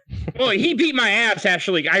 Well, he beat my ass.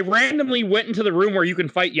 Actually, I randomly went into the room where you can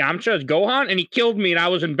fight Yamcha as Gohan, and he killed me, and I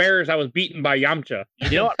was embarrassed. I was beaten by Yamcha. You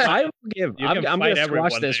know what? I will give. You I'm can going fight to everyone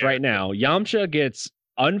squash this there. right now. Yamcha gets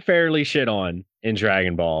unfairly shit on in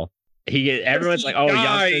Dragon Ball. Everyone's he like, "Oh,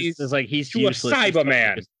 dies Yamcha is like he's to a useless." He's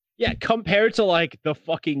Cyberman. Yeah, compared to like the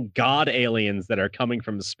fucking god aliens that are coming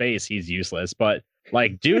from space, he's useless. But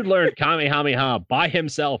like, dude learned Kamehameha by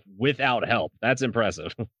himself without help. That's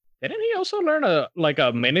impressive. Didn't he also learn a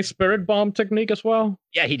mini spirit bomb technique as well?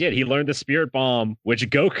 Yeah, he did. He learned the spirit bomb, which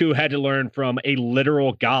Goku had to learn from a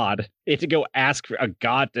literal god. He had to go ask for a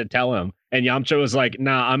god to tell him. And Yamcha was like,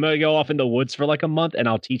 "Nah, I'm gonna go off in the woods for like a month and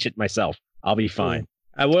I'll teach it myself. I'll be fine."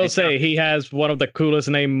 I will say he has one of the coolest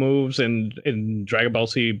name moves in Dragon Ball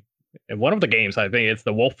Z. In one of the games, I think it's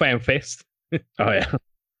the Wolfman Fist. Oh yeah,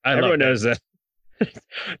 I everyone love that. knows that.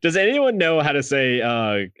 Does anyone know how to say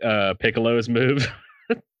Piccolo's move?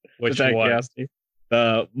 Which Is that one? Gasti?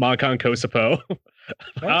 The Mankan Kosapo.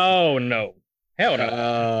 Oh no! Hell no!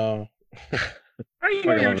 Oh, I don't even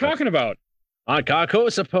know what you're talking about.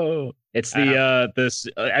 Akakosapo. It's the this.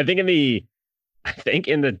 I think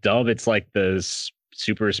in the dub, it's like the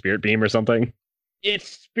super spirit beam or something. It's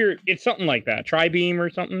spirit. It's something like that. Tri-beam or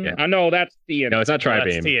something. Yeah. I know that's Tien. No, it's not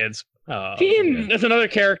tri-beam. Tien's. Tien is another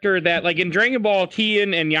character that, like in Dragon Ball,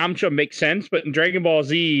 Tien and Yamcha make sense, but in Dragon Ball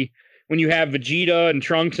Z, when you have Vegeta and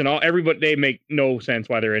Trunks and everybody, they make no sense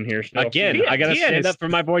why they're in here. Still. Again, I gotta stand up for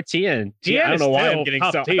my boy Tien. I don't know why I'm getting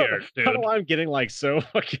so. Tier, I don't know why I'm getting like so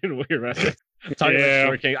fucking weird. Right? Talking about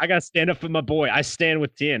Short King. I gotta stand up for my boy. I stand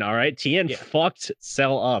with Tien. All right, Tien fucked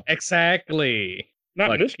Cell up. Exactly.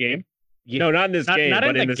 Not in this game. No, not in this game. Not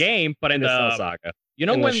but in the game, but in the Cell Saga. You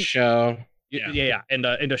know in when the show. Yeah, in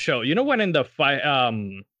the show. You know when in the fight,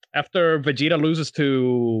 after Vegeta loses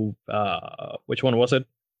to which one was it?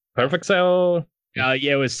 Perfect Cell. Yeah,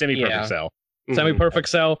 it was semi-perfect Cell. Semi-perfect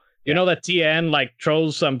Cell. You know that Tien like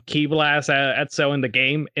throws some key blast at Cell in the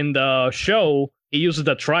game. In the show, he uses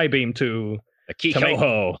the tri-beam to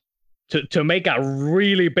make a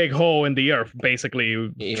really big hole in the earth,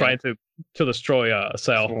 basically trying to destroy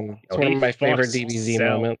Cell. It's one of my favorite DBZ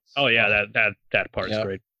moments. Oh yeah, that part's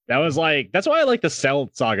great. That was that's why I like the Cell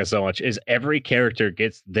Saga so much. Is every character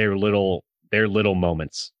gets their little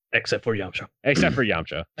moments, except for Yamcha.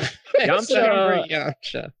 Yamcha.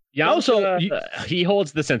 Also, he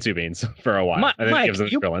holds the sensu beans for a while. And then gives him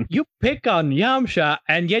the you pick on Yamcha,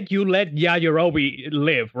 and yet you let Yajirobe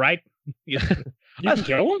live, right? You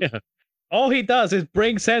kill him? Yeah. All he does is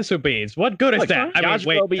bring sensu beans. What good is that?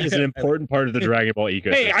 Yajirobe is an important part of the Dragon Ball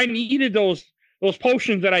ecosystem. Hey, I needed those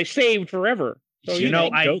potions that I saved forever. So I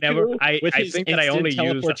think that I only use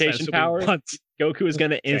teleportation power. Goku is going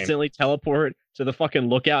to instantly teleport to the fucking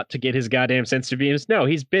lookout to get his goddamn sensu beams. No,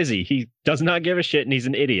 he's busy. He does not give a shit, and he's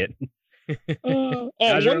an idiot.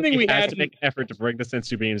 One thing we had to make an effort to bring the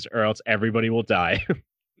sensu beams, or else everybody will die.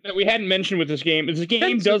 That we hadn't mentioned with this game is the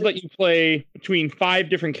game does let you play between 5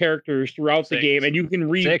 different characters throughout the game, and you can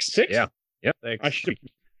read 6. Yeah. Yep. I should.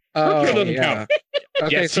 Doesn't count.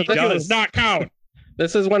 Okay, yes, so he does not count.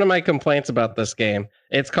 This is one of my complaints about this game.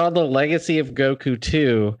 It's called The Legacy of Goku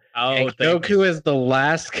 2. And Goku is the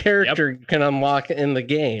last character you can unlock in the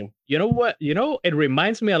game. You know what? It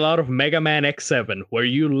reminds me a lot of Mega Man X7, where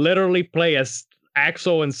you literally play as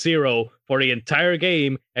Axel and Zero for the entire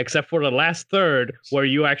game, except for the last third, where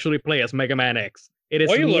you actually play as Mega Man X. It is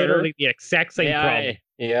literally the exact same problem.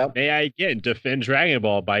 May I again defend Dragon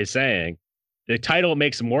Ball by saying the title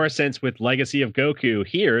makes more sense with Legacy of Goku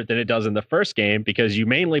here than it does in the first game, because you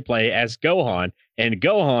mainly play as Gohan, and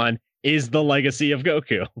Gohan is the Legacy of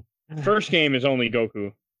Goku. First game is only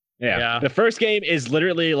Goku. Yeah. The first game is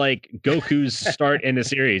literally like Goku's start in the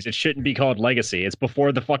series. It shouldn't be called Legacy. It's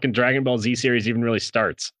before the fucking Dragon Ball Z series even really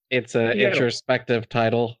starts. It's an introspective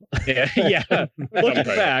title. Yeah. Looking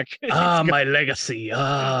back. My legacy.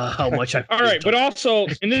 How much I. All right, but also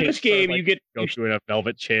in this game, you get Goku in a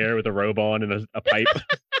velvet chair with a robe on and a pipe.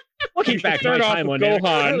 Looking back, start my off time with on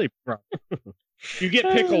Gohan. You get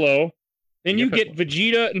Piccolo, then you get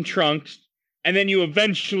Vegeta and Trunks, and then you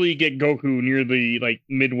eventually get Goku near the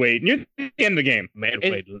midway, near the end of the game.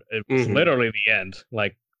 Midway, it's literally the end.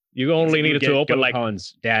 Like you only needed to open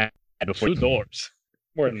Gohan's dad before 2 doors.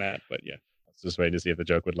 More than that, but yeah. I was just waiting to see if the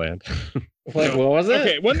joke would land. What was it?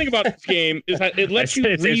 Okay, one thing about this game is that it lets you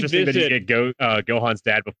revisit. That you get Gohan's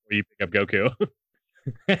dad before you pick up Goku.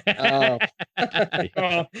 That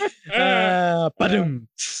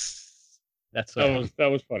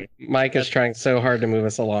was funny. Mike is trying so hard to move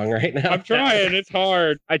us along right now. I'm trying. It's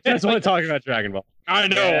hard. I just want to talk about Dragon Ball. I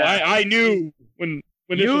know. Yeah. I knew when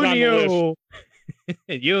this was on the list.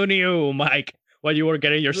 You knew, Mike, what you were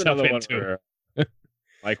getting yourself into.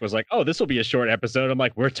 Mike was like, "Oh, this will be a short episode." I'm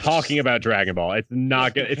like, "We're talking about Dragon Ball. It's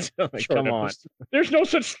not good. It's like, come on." There's no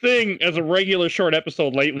such thing as a regular short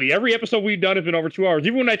episode lately. Every episode we've done has been over 2 hours.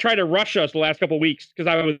 Even when I tried to rush us the last couple of weeks because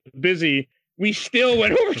I was busy, we still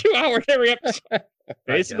went over 2 hours every episode.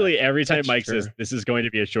 Basically, every time Mike says this is going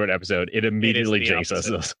to be a short episode, it immediately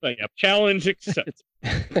jinxes us. Challenge accepted.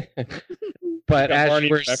 But as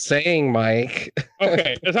we're saying, Mike.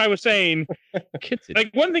 Okay, as I was saying, like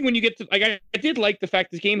one thing when you get to I did like the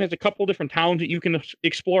fact this game has a couple different towns that you can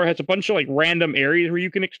explore. It has a bunch of random areas where you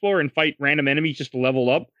can explore and fight random enemies just to level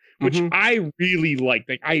up, which I really like.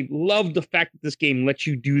 Like I love the fact that this game lets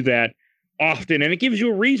you do that often, and it gives you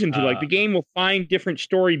a reason to. The game will find different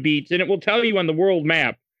story beats, and it will tell you on the world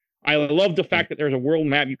map. I love the fact that there's a world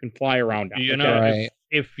map you can fly around on.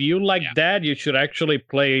 If you like that, you should actually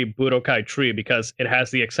play Budokai 3 because it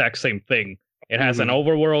has the exact same thing. It has an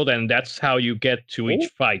overworld, and that's how you get to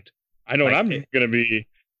each fight. I know what I'm going to be.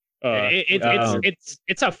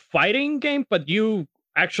 It's a fighting game, but you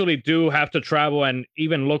actually do have to travel and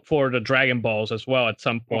even look for the Dragon Balls as well at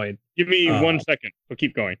some point. Give me 1 second. We'll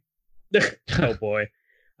keep going. Oh boy.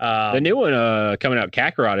 The new one coming out,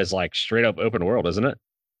 Kakarot, is like straight up open world, isn't it?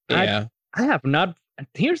 Yeah. I have not.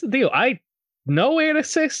 Here's the deal. I know it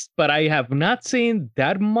exists, but I have not seen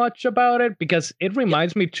that much about it because it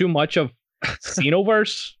reminds me too much of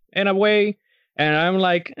Xenoverse in a way. And I'm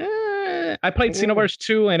like, I played Xenoverse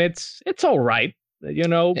 2 and it's all right, but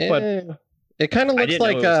it kind of looks didn't know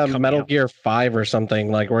like it was coming Metal out. Gear 5 or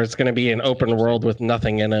something, like where it's going to be an open world with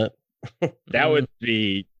nothing in it. That would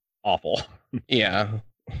be awful. Yeah.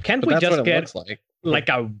 can't But we that's just what it get looks like. like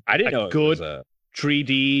a I didn't know it good was a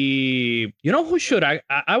 3D? You know who should?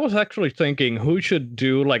 I was actually thinking who should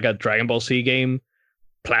do like a Dragon Ball Z game,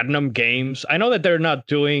 Platinum Games. I know that they're not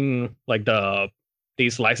doing like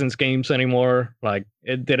these licensed games anymore. Like,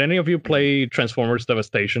 did any of you play Transformers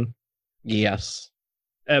Devastation? Yes.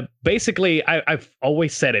 Basically, I've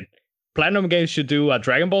always said it. Platinum Games should do a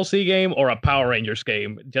Dragon Ball Z game or a Power Rangers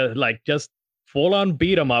game. Just full on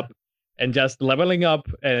beat 'em up and just leveling up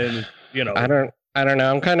and I don't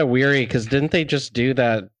know. I'm kind of weary because didn't they just do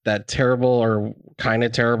that terrible or kind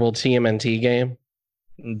of terrible TMNT game?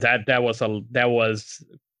 that was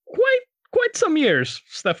quite some years,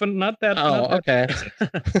 Stefan. Not that. Oh, not that,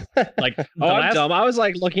 okay. like the I'm last. dumb. I was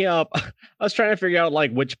like looking up. I was trying to figure out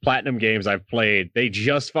like which Platinum games I've played. They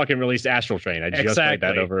just fucking released Astral Train. I just played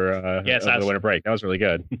that Exactly. over the winter break. That was really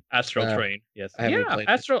good. Astral Train. Yes. I haven't Yeah. played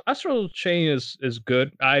it. Astral Chain is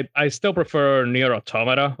good. I still prefer Nier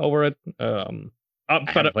Automata over it. I But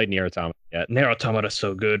haven't played Nier Automata yet. Nier Automata is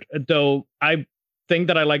so good. Though I think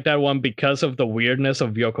that I like that one because of the weirdness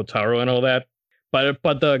of Yoko Taro and all that. But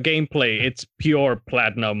the gameplay, it's pure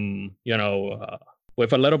Platinum,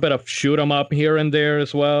 with a little bit of shoot 'em up here and there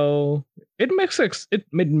as well. It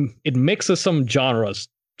mixes some genres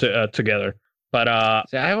together. But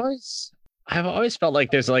See, I've always felt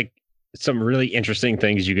like there's like some really interesting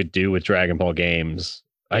things you could do with Dragon Ball games.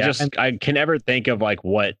 Yeah, I can never think of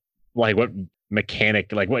what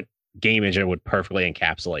mechanic, like what game engine would perfectly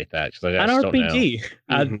encapsulate that. 'Cause I an just don't know. RPG,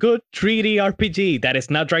 a Mhm. good 3D RPG that is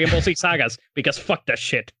not Dragon Ball Z Sagas, because fuck that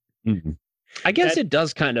shit. Mhm. I guess it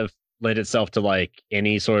does kind of lend itself to like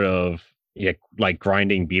any sort of like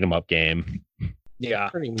grinding beat 'em up game. Yeah.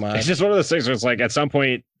 Pretty It's much. just one of those things where it's like at some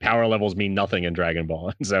point power levels mean nothing in Dragon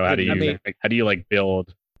Ball. So how do you build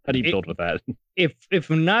with that? If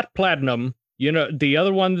not Platinum, the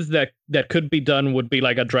other ones that could be done would be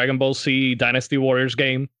like a Dragon Ball Z Dynasty Warriors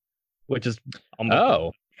game, which is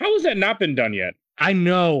Oh, How has that not been done yet? I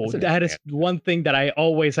know That's an that is one thing that I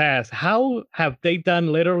always ask. How have they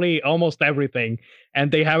done literally almost everything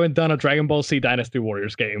and they haven't done a Dragon Ball Z Dynasty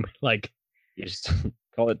Warriors game? Like, you just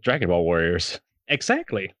call it Dragon Ball Warriors.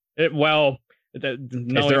 exactly. Is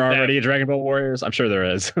there already a Dragon Ball Warriors? I'm sure there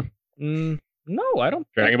is. No, I don't.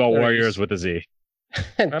 Dragon think Ball there Warriors is. with a Z.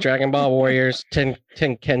 Dragon Ball Warriors,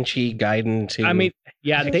 Tenkenchi Gaiden 2. I mean,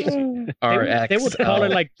 yeah, they RX. would call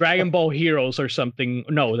it like Dragon Ball Heroes or something.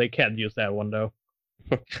 No, they can't use that one though.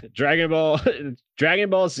 Dragon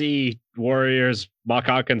Ball Z Warriors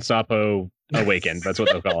Macaque and Sapo Awakened. That's what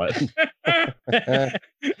they'll call it.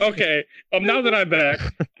 Okay. Now that I'm back,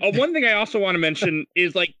 one thing I also want to mention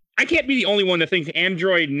is like I can't be the only one that thinks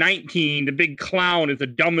Android 19, the big clown, is the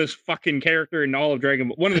dumbest fucking character in all of Dragon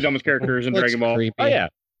Ball. One of the dumbest characters in Looks Dragon Ball. creepy. Oh yeah.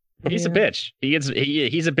 He's a bitch. He's a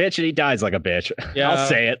bitch and he dies like a bitch. Yeah. I'll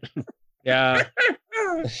say it. Yeah.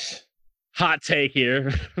 Hot take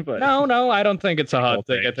here. But No, I don't think it's a hot cold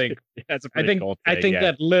take. I take. think That's a pretty cold I take, think yeah.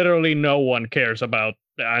 that literally no one cares about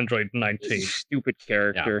the Android 19. Stupid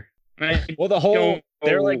character. Well, the whole Don't-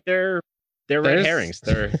 they're red There's- herrings.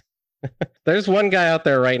 They're There's one guy out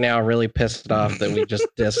there right now really pissed off that we just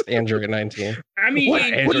dissed Android 19. I mean,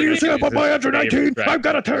 What do you say about my Android 19? I've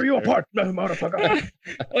gotta tear you apart, motherfucker.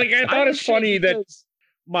 Like I thought it's funny that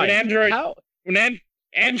Mike, when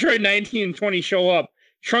Android 19 and 20 show up,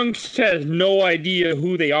 Trunks has no idea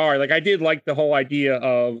who they are. Like I did like the whole idea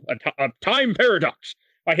of a time paradox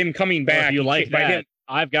by him coming well, back. if you like by that, him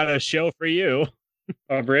I've got a show for you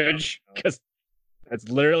a bridge. because that's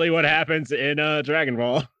literally what happens in Dragon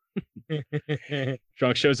Ball.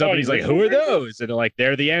 Trunks shows up and he's like, "Who are those?" And they're like,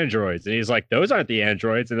 "They're the androids." And he's like, "Those aren't the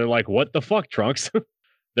androids." And they're like, "What the fuck, Trunks?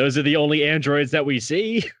 Those are the only androids that we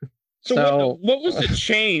see." So what was the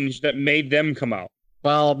change that made them come out?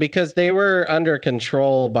 Well, because they were under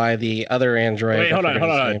control by the other android. Wait, I hold forget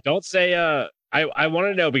his on. name. Don't say. I want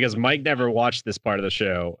to know because Mike never watched this part of the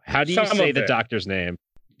show. How do you Some say of the it. doctor's name?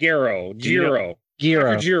 Jiro. Giro.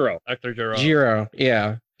 Jiro. Dr. Jiro. Giro.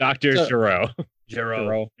 Yeah. Dr. So- Giro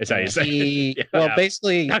Jiro. is how you say it. He, Yeah. well,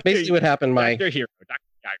 basically Dr. what happened, Mike. Dr. Hero.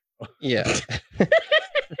 Dr. Yeah.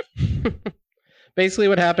 Basically,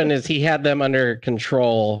 what happened is he had them under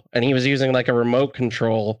control, and he was using like a remote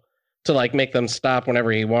control to like make them stop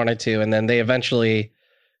whenever he wanted to, and then they eventually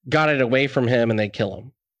got it away from him, and they kill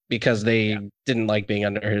him because they didn't like being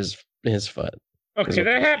under his foot. Okay,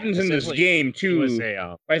 that happens in this game too.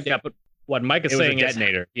 Yeah, but what Mike is it was saying a is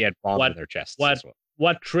detonator. He had bombs in their chests.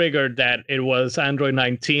 What triggered that? It was Android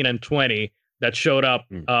 19 and 20 that showed up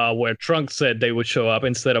where Trunks said they would show up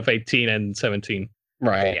instead of 18 and 17.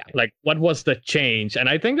 Right. Yeah. Like, what was the change? And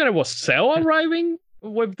I think that it was Cell arriving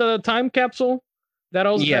with the time capsule that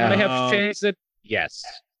also that may have changed it. Yes.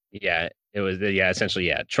 Yeah. It was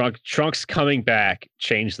essentially Trunks coming back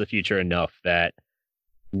changed the future enough that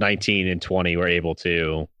 19 and 20 were able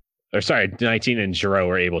to, 19 and Zero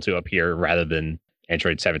were able to appear rather than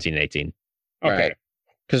Android 17 and 18. Okay.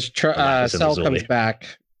 Because Cell comes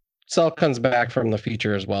back. Cell comes back from the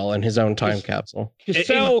future as well in his own time capsule.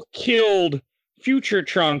 Cell killed future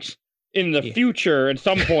Trunks in the future at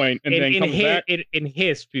some point, and then comes back in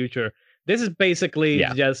his future. This is basically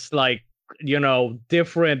just like, you know,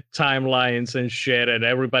 different timelines and shit, and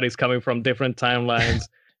everybody's coming from different timelines.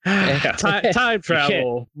 Time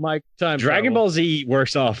travel, Mike. Dragon Ball Z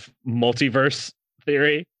works off multiverse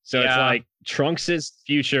theory, so it's like Trunks's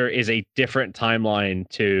future is a different timeline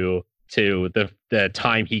to the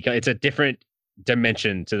time it's a different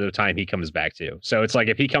dimension to the time he comes back to. So it's like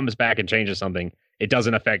if he comes back and changes something, it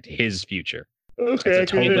doesn't affect his future. Okay,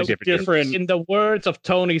 it's totally different. In the words of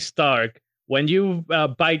Tony Stark, when you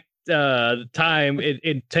bite time,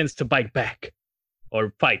 it tends to bite back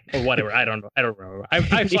or fight or whatever. I don't know. I don't remember.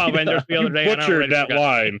 I saw Avengers the other day. You butchered that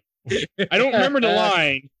line. I don't remember the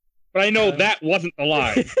line, but I know that wasn't the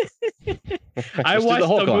line. I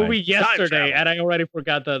watched the movie yesterday, and I already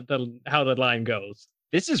forgot how the line goes.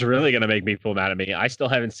 This is really gonna make people mad at me. I still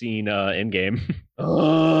haven't seen Endgame.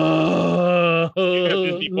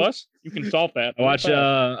 Disney Plus, you can solve that.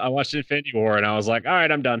 I watched Infinity War, and I was like, all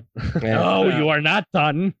right, I'm done. No, you are not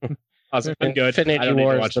done. I was good. Infinity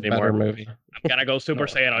War is the better movie. I'm gonna go Super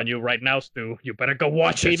Saiyan on you right now, Stu. You better go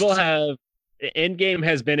watch it. Endgame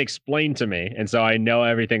has been explained to me, and so I know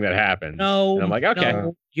everything that happened. No, and I'm like, okay.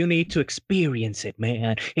 No, you need to experience it,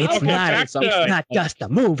 man. It's not just a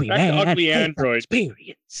movie, man. Ugly Android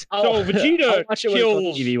experience. So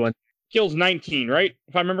Vegeta kills 19, right?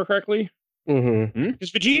 If I remember correctly. Mm-hmm.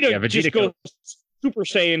 Because Vegeta just goes Super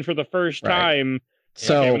Saiyan for the first time.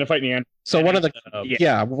 So when they're fighting the Android. So one of the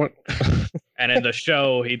and in the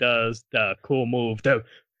show he does the cool move, the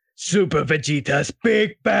Super Vegeta's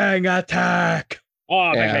Big Bang Attack.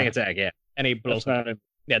 Oh, Big Bang Attack, yeah. And he blows up.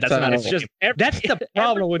 Yeah, that's that's the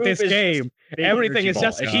problem with this game. Everything is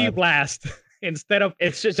just Ki Blast instead of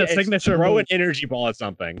it's a signature. Throw an energy ball at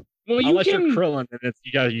something. Well, unless you're Krillin,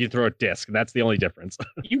 and you throw a disc. That's the only difference.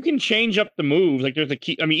 You can change up the moves. Like there's a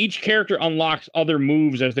key. I mean, each character unlocks other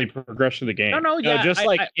moves as they progress through the game. No,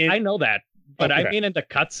 I know that, but I mean in the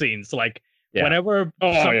cutscenes, like. Yeah. Whenever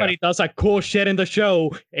somebody does a cool shit in the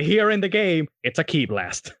show, here in the game, it's a Ki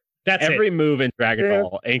Blast. That's every move in Dragon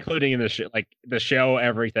Ball, including in the show,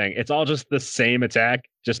 everything. It's all just the same attack,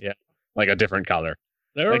 just like a different color.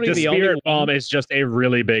 Like the Spirit Bomb is just a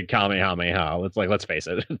really big Kamehameha. Let's face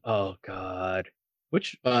it. Oh God.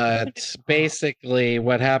 But basically,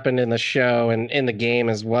 what happened in the show and in the game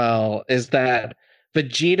as well is that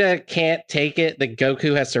Vegeta can't take it that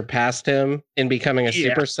Goku has surpassed him in becoming a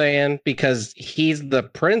Super Saiyan because he's the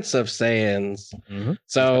Prince of Saiyans. Mm-hmm.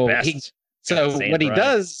 So what he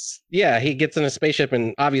does, he gets in a spaceship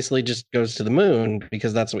and obviously just goes to the moon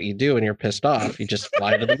because that's what you do when you're pissed off. You just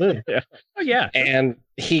fly to the moon. And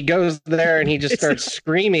he goes there and he just starts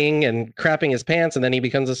screaming and crapping his pants, and then he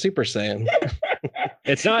becomes a Super Saiyan.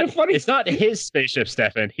 It's not his spaceship,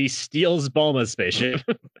 Stefan. He steals Bulma's spaceship.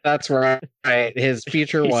 That's right. His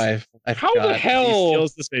future wife. How the hell he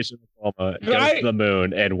steals the spaceship with Bulma, goes to the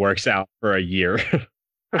moon, and works out for a year.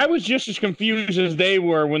 I was just as confused as they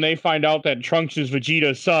were when they find out that Trunks is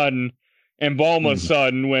Vegeta's son and Bulma's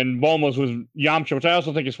son when Bulma's was Yamcha, which I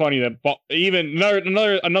also think is funny that even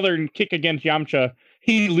another kick against Yamcha,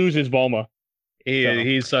 he loses Bulma. He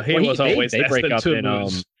was always they break up in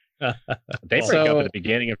they break up at the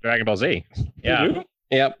beginning of Dragon Ball Z. Yeah.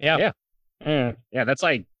 Yeah. That's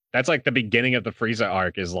like the beginning of the Frieza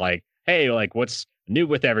arc is like, hey, like what's new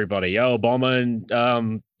with everybody? Oh, Bulma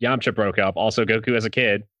and Yamcha broke up. Also, Goku as a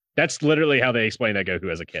kid. That's literally how they explain that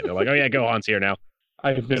Goku as a kid. They're like, oh yeah, Gohan's here now.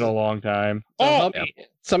 It's been a long time.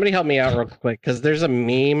 Somebody help me out real quick, because there's a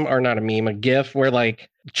meme, or not a meme, a GIF where like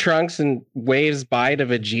Trunks and waves bye to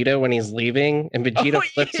Vegeta when he's leaving, and Vegeta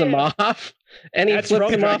flips him off, and he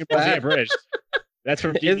flips him off back. That's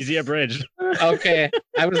from DBZ Abridged. Okay,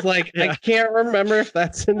 I was like, I can't remember if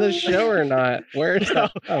that's in the show or not. Where is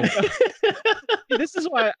that? Oh. This is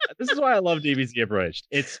why I love DBZ Abridged.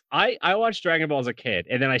 I watched Dragon Ball as a kid,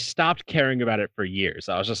 and then I stopped caring about it for years.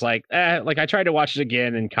 I was just like, like I tried to watch it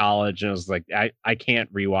again in college, and I was like, I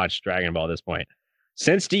can't rewatch Dragon Ball at this point.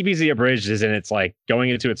 Since DBZ Abridged is in its like going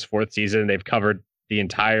into its 4th season, they've covered the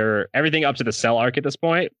entire everything up to the Cell arc at this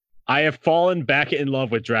point. I have fallen back in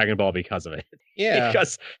love with Dragon Ball because of it. Yeah,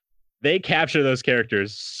 because they capture those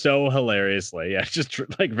characters so hilariously. Yeah, just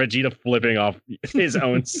like Vegeta flipping off his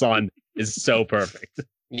own son is so perfect.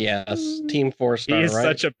 Yes, Team 4-star. He is right?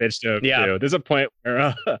 such a bitch to him, too. There's a point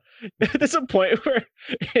where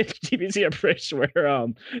in DBZ Abridged where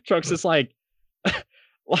Trunks is like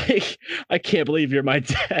I can't believe you're my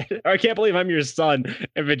dad, or I can't believe I'm your son,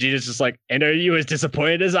 and Vegeta's just like, and are you as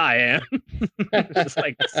disappointed as I am? Just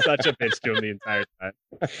like such a bitch to him the entire time.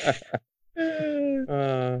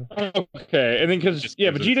 Okay, and then because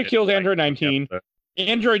Vegeta kills Android 19.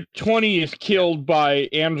 Android 20 is killed by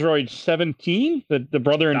Android 17, the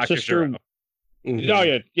brother and Dr. sister. Gero.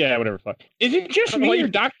 Oh yeah, whatever. Fuck. Is it just me or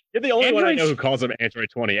Doc? You're the only one I know who Android's- calls him Android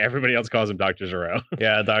 20. Everybody else calls him Dr. Gero.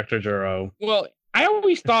 Yeah, Dr. Gero. Well, I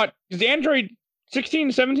always thought because Android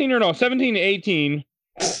 16, 17, or no, 17 to 18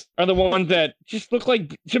 are the ones that just look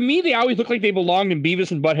like. To me, they always look like they belonged in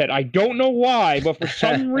Beavis and Butthead. I don't know why, but for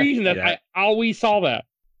some reason that Yeah. I always saw that.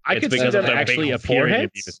 I It's could see because them of their actually big appearing in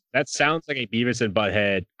foreheads? Beavis. That sounds like a Beavis and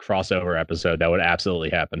Butthead crossover episode. That would absolutely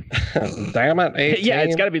happen. Damn it! 18. Yeah,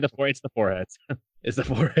 it's got to be the foreheads. It's the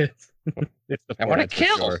foreheads. It's the I want to foreheads for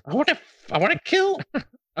kill. sure. I want to kill.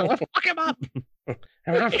 I want to fuck him up.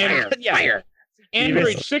 I want to fire. Yeah. Fire.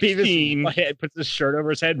 Android Beavis 16. Butthead puts his shirt over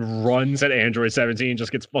his head, runs at Android 17,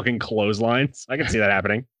 just gets fucking clotheslines. I can see that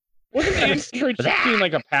happening. Wasn't Android 16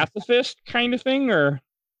 like a pacifist kind of thing, or?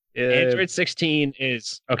 Android 16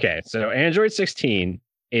 is okay. So Android 16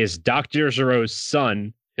 is Dr. Zero's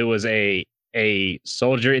son, who was a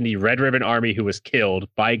soldier in the Red Ribbon Army who was killed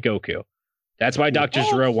by Goku. That's why Dr.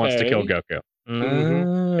 Zero wants to kill Goku.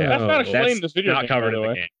 Mm-hmm. Yeah. That's not explained That's in this video. not game, covered by in the the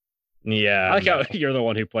way. game. Yeah. I like how you're the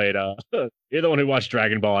one who played. You're the one who watched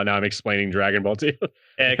Dragon Ball, and now I'm explaining Dragon Ball to you. It's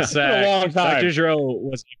been a Exactly. long time. Dr. Zero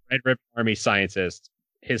was a Red Ribbon Army scientist.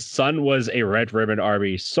 His son was a Red Ribbon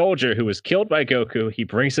Army soldier who was killed by Goku. He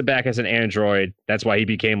brings him back as an android. That's why he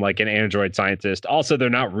became like an android scientist. Also, they're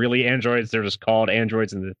not really androids; they're just called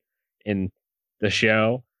androids in the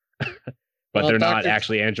show. But Well, they're not Dr.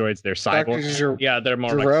 actually androids; they're Dr. cyborgs. Yeah, they're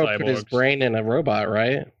more Gero like put his cyborgs. brain in a robot,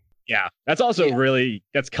 right? Yeah, that's also Yeah.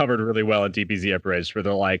 that's covered really well in DBZ Abridged, where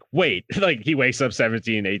they're like, wait, like he wakes up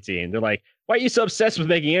 17, 18. They're like, why are you so obsessed with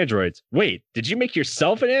making androids? Wait, did you make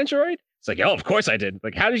yourself an android? It's like, oh, of course I did.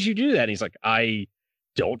 Like, how did you do that? And he's like, I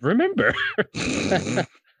don't remember.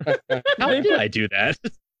 How did I do that?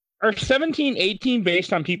 Are 17, 18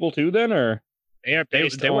 based on people too, then, or? They are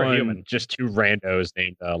based they were on human. just two randos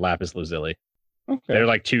named Lapis Lazuli. Okay. They're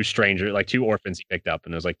like two strangers, like two orphans he picked up,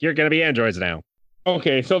 and it was like, you're gonna be androids now.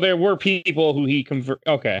 Okay, so there were people who he convert.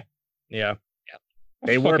 Okay, Yeah.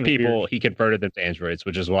 They That's were fucking people. weird. He converted them to androids,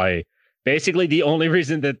 which is why basically the only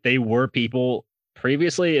reason that they were people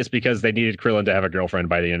previously is because they needed Krillin to have a girlfriend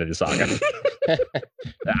by the end of the saga.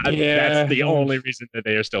 Yeah. That's the only reason that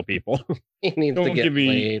they are still people. He needs to Don't get give me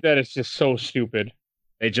laid. that. Is just so stupid.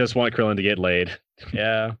 They just want Krillin to get laid.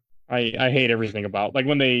 Yeah. I hate everything about like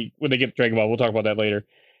when they get Dragon Ball. We'll talk about that later.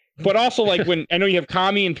 But also like when I know you have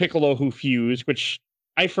Kami and Piccolo who fuse, which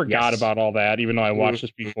I forgot Yes. about all that, even though I watched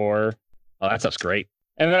this before. Oh, that stuff's great.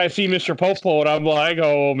 And then I see Mr. Popo, and I'm like,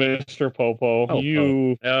 "Oh, Mr. Popo, Popo.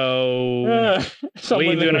 you." No,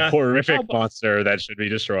 Someone do that- not- Horrific How about- monster that should be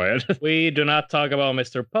destroyed. we do not talk about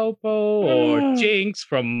Mr. Popo or Jinx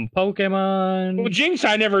from Pokemon. Well, Jinx,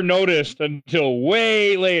 I never noticed until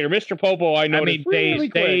way later. Mr. Popo, I I noticed. mean, really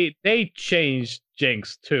quick. they changed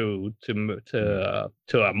Jinx too to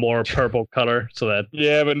a more purple color so that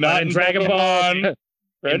Yeah, but not in Dragon Ball. Pokemon.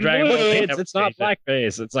 Red and Dragon Ball, blue. they It's, never it's not changed it.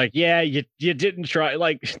 blackface. It's like, yeah, you didn't try.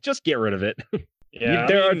 Like, just get rid of it. Yeah,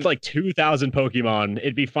 There I are mean, like 2,000 Pokemon.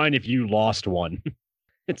 It'd be fine if you lost one.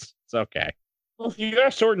 It's okay. well, you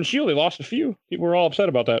got Sword and Shield. They lost a few. People were all upset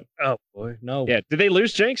about that. Oh boy, no. Yeah. Did they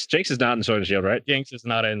lose Jinx? Jinx is not in Sword and Shield, right? Jinx is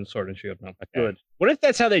not in Sword and Shield. No. Good. What if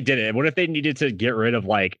that's how they did it? What if they needed to get rid of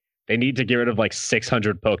like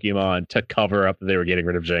 600 Pokemon to cover up that they were getting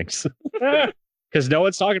rid of Jinx? Because no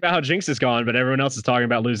one's talking about how Jinx is gone, but everyone else is talking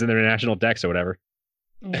about losing their national dex or whatever.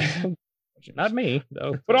 Not me.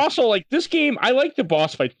 No. But also, like this game, I like the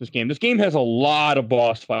boss fights. In this game, has a lot of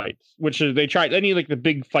boss fights, which is they try any like the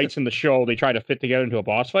big fights in the show. They try to fit together into a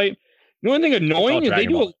boss fight. The only thing annoying is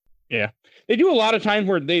Dragon Ball. They do a lot of times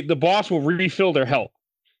where the boss will refill their health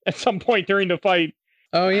at some point during the fight.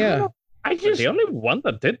 Oh yeah. The only one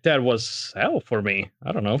that did that was Cell for me.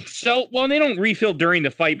 I don't know. So, well, they don't refill during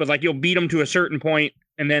the fight, but like you'll beat them to a certain point,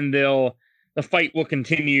 and then the fight will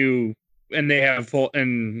continue, and they have full,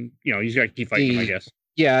 and you know, you just gotta keep fighting them, I guess.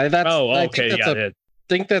 Yeah, that's. Oh, okay, I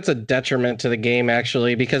think that's a detriment to the game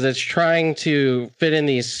actually, because it's trying to fit in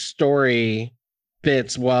these story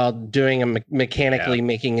bits while doing a mechanically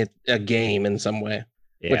making it a game in some way,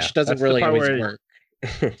 which doesn't really always work.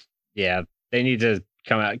 Yeah, they need to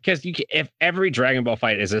come out because if every Dragon Ball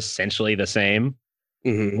fight is essentially the same,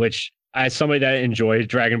 which as somebody that enjoyed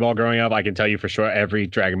Dragon Ball growing up, I can tell you for sure every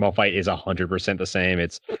Dragon Ball fight is 100% the same.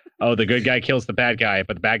 It's the good guy kills the bad guy,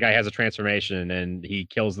 but the bad guy has a transformation and he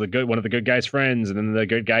kills one of the good guy's friends, and then the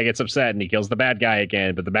good guy gets upset and he kills the bad guy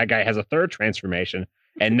again, but the bad guy has a third transformation,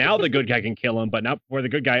 and now the good guy can kill him, but not before the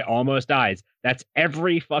good guy almost dies. That's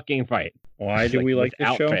every fucking fight. Why do we like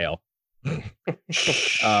this show? Fail.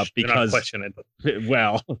 Because question it.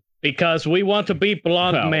 Well, because we want to be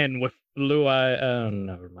blonde men with blue eye. Oh,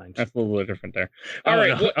 never mind. That's a little bit different there. All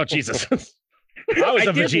right. No. Oh Jesus! I was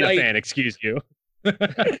a Vegeta fan. Excuse you.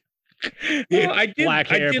 Black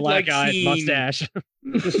hair, black eyes, mustache.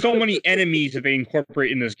 There's so many enemies that they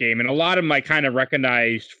incorporate in this game, and a lot of them I kind of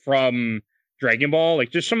recognized from Dragon Ball,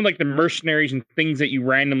 like just some of like the mercenaries and things that you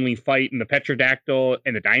randomly fight, and the Petrodactyl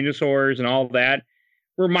and the dinosaurs and all that.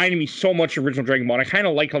 Reminded me so much of original Dragon Ball. And I kind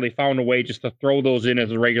of like how they found a way just to throw those in as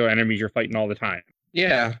the regular enemies you're fighting all the time.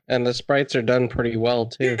 Yeah, and the sprites are done pretty well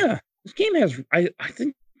too. Yeah, this game has. I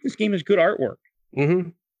think this game has good artwork.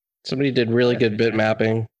 Somebody did really good bit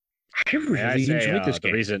mapping. I really enjoyed this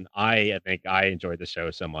game. The reason I think I enjoyed the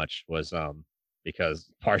show so much was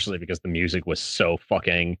partially because the music was so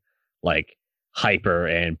fucking like hyper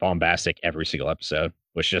and bombastic every single episode,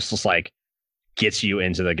 which just like gets you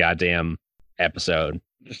into the goddamn episode.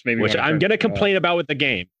 Which I'm gonna complain about with the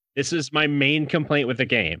game. This is my main complaint with the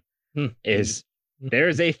game. Is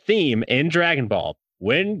there's a theme in Dragon Ball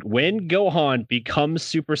when Gohan becomes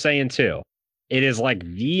Super Saiyan 2. It is like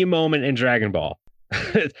the moment in Dragon Ball.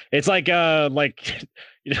 It's like you know,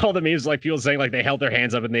 all the memes like people saying like they held their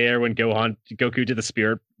hands up in the air when Goku did the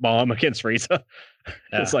spirit bomb against Frieza.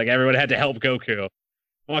 It's like everyone had to help Goku.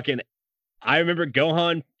 I remember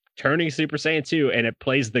Gohan turning Super Saiyan 2 and it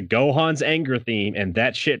plays the Gohan's anger theme, and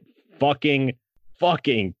that shit fucking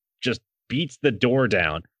just beats the door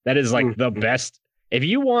down. That is like the best. If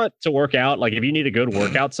you want to work out, like if you need a good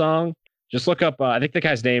workout song, just look up I think the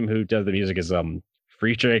guy's name who does the music is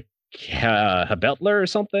Friedrich Habetler or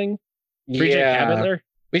something. Friedrich Habetler.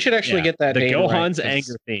 We should actually get that the name Gohan's right,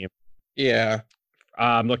 anger theme. Yeah.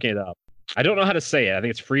 I'm looking it up. I don't know how to say it. I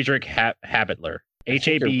think it's Friedrich Habetler.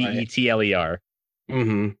 Habetler.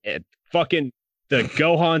 It fucking the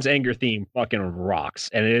Gohan's anger theme fucking rocks,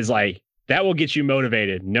 and it is like that will get you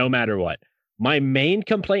motivated no matter what. My main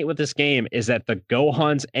complaint with this game is that the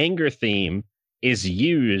Gohan's anger theme is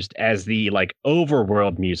used as the like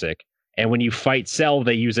overworld music, and when you fight Cell,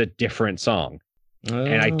 they use a different song,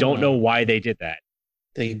 and I don't know why they did that.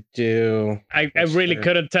 They do. I really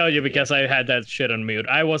couldn't tell you because I had that shit on mute.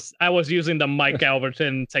 I was using the Mike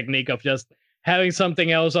Albertson technique of just having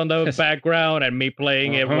something else on the background and me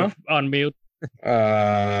playing it on mute. See,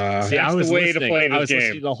 I was way to play this game.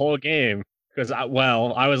 Listening the whole game because I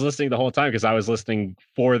was listening the whole time because I was listening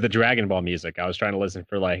for the Dragon Ball music. I was trying to listen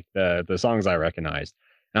for like the songs I recognized,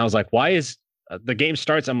 and I was like, why is the game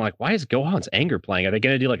starts? I'm like, why is Gohan's anger playing? Are they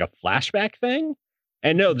going to do like a flashback thing?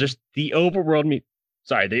 And no, just the overworld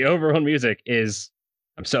music is.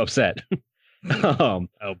 I'm so upset. The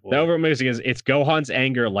overall music it's Gohan's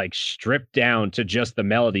anger like stripped down to just the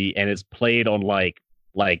melody, and it's played on like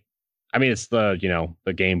I mean it's the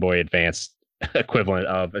the Game Boy Advance equivalent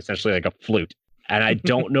of essentially like a flute, and I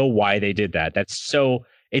don't know why they did that.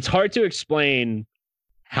 It's hard to explain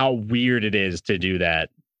how weird it is to do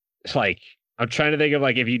that. It's like I'm trying to think of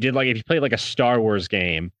like if you played like a Star Wars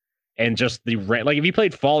game and just if you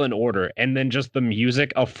played Fallen Order and then just the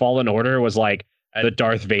music of Fallen Order was like the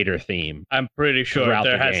Darth Vader theme. I'm pretty sure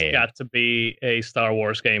there has got to be a Star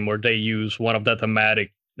Wars game where they use one of the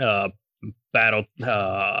thematic battle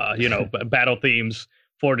battle themes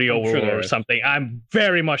for the overworld or something. I'm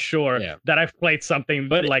very much sure that I've played something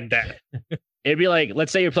like that. It'd be like,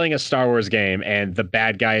 let's say you're playing a Star Wars game and the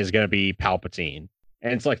bad guy is going to be Palpatine.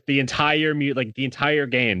 And it's like the entire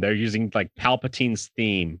game, they're using like Palpatine's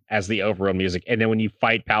theme as the overall music. And then when you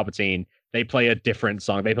fight Palpatine, they play a different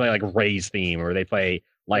song. They play like Rey's theme, or they play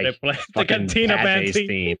like the Cantina Band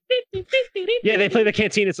theme. Yeah, they play the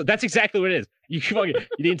Cantina. So that's exactly what it is.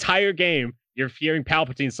 The entire game you're hearing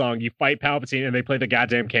Palpatine's song, you fight Palpatine, and they play the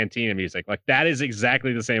goddamn Cantina music. Like, that is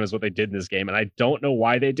exactly the same as what they did in this game, and I don't know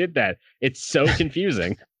why they did that. It's so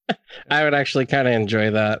confusing. I would actually kind of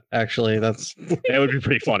enjoy that. Actually, that would be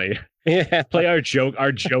pretty funny. Yeah. Play our joke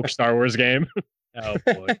Star Wars game. Oh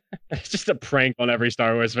boy. It's just a prank on every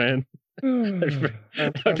Star Wars fan.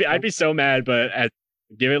 I'd be so mad, but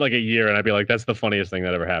give it like a year, and I'd be like, that's the funniest thing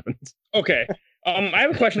that ever happened. Okay. I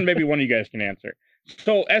have a question maybe one of you guys can answer.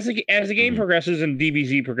 So as the game progresses and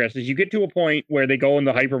DBZ progresses, you get to a point where they go in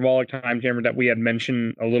the hyperbolic time chamber that we had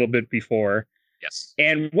mentioned a little bit before. Yes.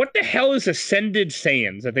 And what the hell is Ascended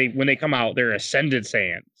Saiyans? That when they come out, they're Ascended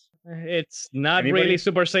Saiyans. It's not Anybody? really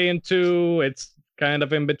Super Saiyan 2. It's kind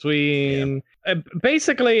of in between.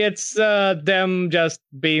 Basically, it's them just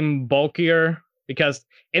being bulkier, because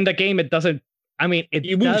in the game it doesn't. I mean,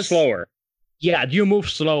 You move slower. Yeah, you move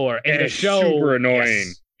slower. In And the it's show, super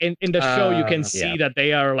annoying. yes. In the show, you can see that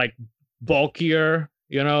they are like bulkier.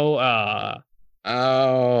 You know.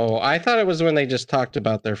 Oh, I thought it was when they just talked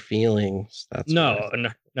about their feelings. That's No.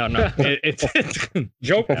 It's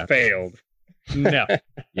Joke failed. no.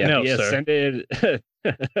 Yeah, No, the sir. Ascended.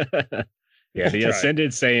 Yeah, the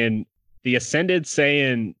Ascended Saiyan. The Ascended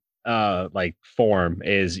Saiyan, like form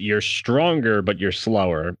is you're stronger but you're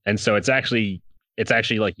slower, and so it's actually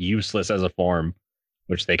like useless as a form,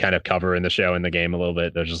 which they kind of cover in the show and the game a little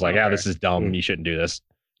bit. They're just like, this is dumb. You shouldn't do this.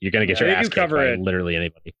 You're gonna get your They ass do kicked cover by it. literally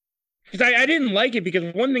anybody. Because I didn't like it, because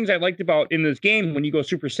one of the things I liked about in this game, when you go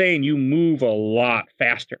Super Saiyan, you move a lot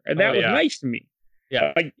faster, and that was nice to me.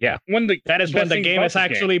 Yeah. Like, Yeah. That is when the game is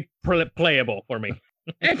actually game. playable for me.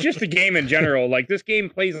 It's just the game in general. Like, this game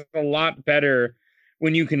plays a lot better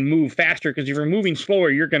when you can move faster, because if you're moving slower,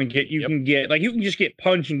 you're going to you can just get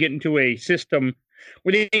punched and get into a system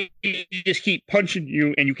where they just keep punching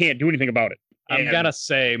you and you can't do anything about it. I'm And- gonna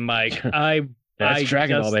say, Mike, That's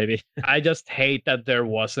Dragon Ball, baby. I just hate that there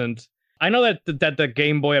wasn't. I know that the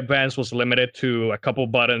Game Boy Advance was limited to a couple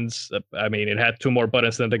buttons. I mean, it had 2 more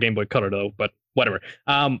buttons than the Game Boy Color, though. But whatever.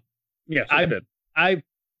 Yes, I it did.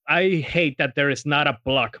 I hate that there is not a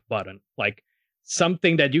block button, like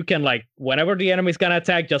something that you can, like, whenever the enemy's gonna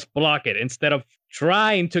attack, just block it instead of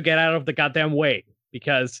trying to get out of the goddamn way.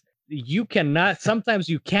 Because you cannot. Sometimes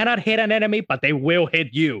you cannot hit an enemy, but they will hit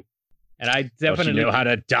you. And I definitely Don't you know how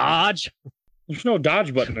to dodge. There's no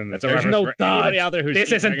dodge button in this. That's a There's reference no for dodge. anybody out there who's This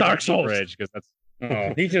seen isn't Dragon Ball Dark Z Souls. Bridge, because that's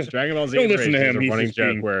Oh, he just Dragon Ball Z Don't Bridge listen to is him. a He's running just joke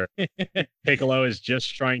being- where Piccolo is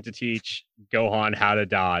just trying to teach Gohan how to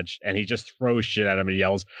dodge, and he just throws shit at him and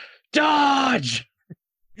yells, "Dodge!"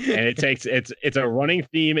 And it's a running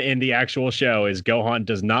theme in the actual show is Gohan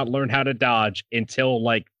does not learn how to dodge until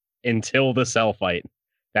the Cell fight.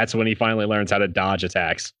 That's when he finally learns how to dodge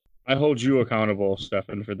attacks. I hold you accountable,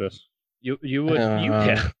 Stefan, for this. you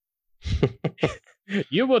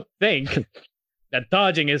would think that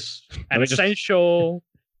dodging is an essential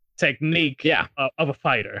technique of a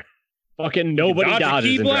fighter. Fucking nobody dodge a dodges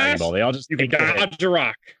key in Dragon blast, Ball. They all just You can take the hit. dodge a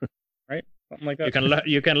rock, right? Something like that.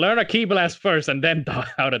 You can learn a key blast first and then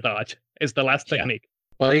how to dodge. Is the last technique.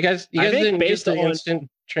 Well, you guys I think didn't use based the on- instant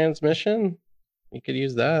transmission. You could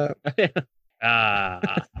use that.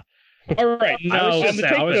 All right. No,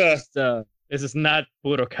 This this is not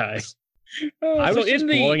Budokai. I was in just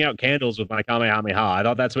the blowing out candles with my Kamehameha. I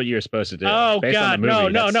thought that's what you were supposed to do. Oh Based on God, the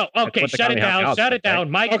movie, no. that's Okay, what the shut it Kamehameha down. is, Shut it right?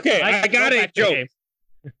 down, Mike. Okay, Mike, I got go it, back to the Joe. game.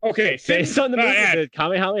 Okay, Based on the movie, the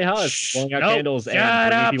Kamehameha is blowing out candles and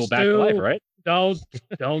bringing people back to life, right?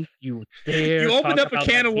 Don't you dare! You opened talk up a about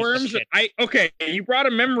can that of piece worms. shit. You brought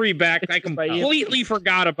a memory back that I completely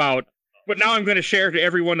forgot about, but now I'm going to share to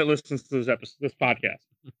everyone that listens to this podcast.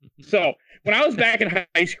 So when I was back in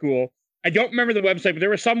high school, I don't remember the website, but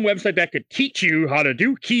there was some website that could teach you how to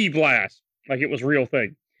do key blast, like it was a real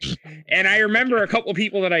thing. And I remember a couple of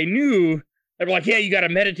people that I knew that were like, "Yeah, you got to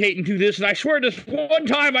meditate and do this." And I swear, this one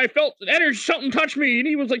time I felt energy, something touched me, and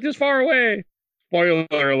he was like this far away. Spoiler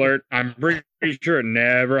alert! I'm pretty sure it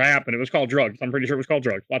never happened. It was called drugs. I'm pretty sure it was called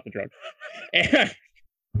drugs. Lots of drugs.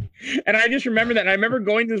 And I just remember that. And I remember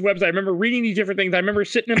going to this website. I remember reading these different things. I remember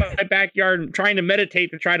sitting in my backyard and trying to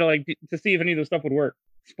meditate to try to to see if any of this stuff would work.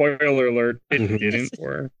 Spoiler alert, it didn't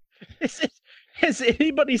work. Has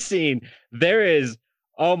anybody seen? There is,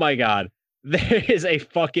 oh my God, there is a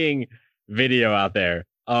fucking video out there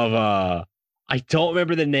of I don't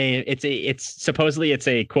remember the name. It's supposedly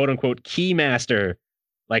a quote unquote keymaster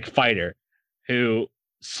like fighter who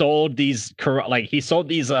sold these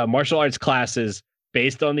martial arts classes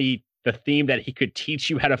based on the theme that he could teach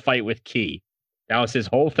you how to fight with ki. That was his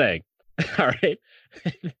whole thing. All right.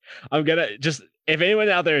 I'm gonna if anyone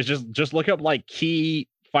out there is just look up like ki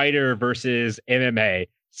fighter versus MMA.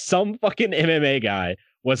 Some fucking MMA guy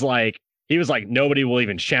was like, He was like, nobody will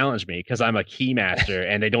even challenge me because I'm a keymaster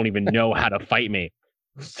and they don't even know how to fight me.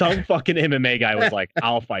 Some fucking MMA guy was like,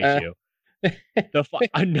 I'll fight you.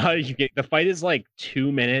 I'm not even kidding. The fight is like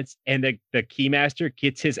 2 minutes and the keymaster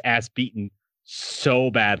gets his ass beaten so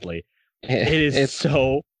badly. It is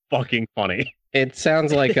so fucking funny. It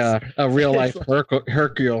sounds like a real life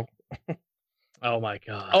Hercule. Oh my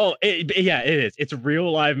god. Oh, yeah, it is. It's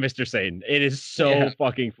real live Mr. Satan. It is so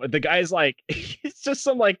fucking fun. The guy's like, he's just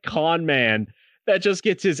some like con man that just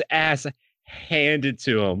gets his ass handed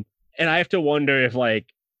to him. And I have to wonder if like,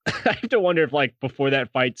 before that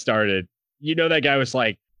fight started, you know, that guy was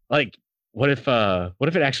like, what if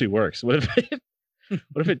it actually works? What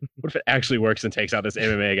if it actually works and takes out this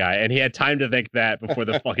MMA guy? And he had time to think that before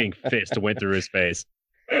the fucking fist went through his face.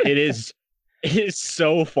 It is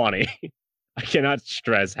so funny. I cannot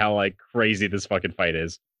stress how like crazy this fucking fight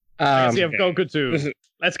is. I see Goku too.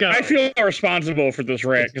 Let's go. I feel responsible for this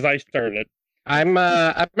rant because I started it. I'm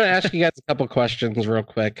gonna ask you guys a couple questions real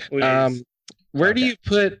quick. Please. Where do you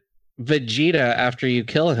put Vegeta after you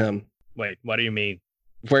kill him? Wait, what do you mean?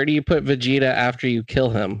 Where do you put Vegeta after you kill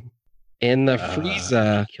him? In the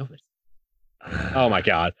Frieza. Oh my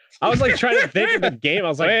god. I was like trying to think of the game. I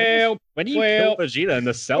was like, when do you kill Vegeta in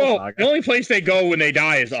the Cell Saga? The only place they go when they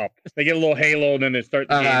die is up. They get a little halo and then they start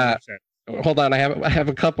the game. Hold on, I have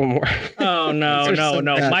a couple more. Oh no.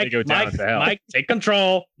 Mike, take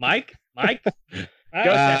control. Mike.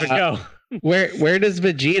 Go. Where does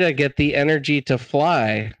Vegeta get the energy to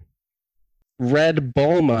fly? Red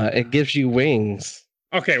Bulma. It gives you wings.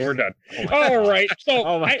 Okay, we're done. All right.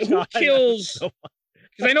 So who kills?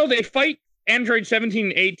 Because I know they fight Android 17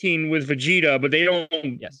 and 18 with Vegeta, but they don't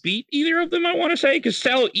beat either of them, I want to say, because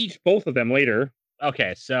Cell eats both of them later.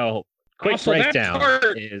 Okay, so quick also, breakdown that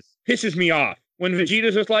part pisses me off. When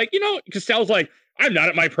Vegeta's just like, because Cell's like, I'm not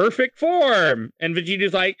at my perfect form. And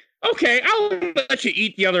Vegeta's like, okay, I'll let you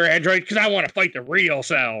eat the other android because I want to fight the real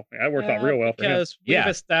Cell. Yeah, that worked out real well for him. Because we've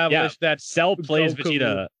established that Cell plays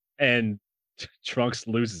Vegeta and Trunks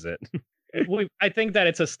loses it. I think that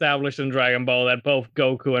it's established in Dragon Ball that both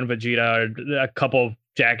Goku and Vegeta are a couple of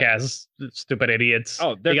jackass, stupid idiots.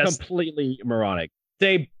 Oh, they're completely moronic.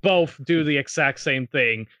 They both do the exact same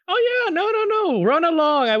thing. Oh yeah, no, run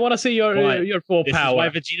along. I want to see your full power. Is why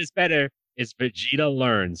Vegeta's better. Is Vegeta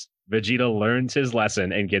learns. Vegeta learns his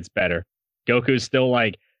lesson and gets better. Goku's still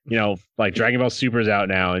like Dragon Ball Super's out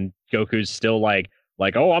now, and Goku's still like,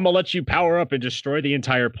 oh, I'm gonna let you power up and destroy the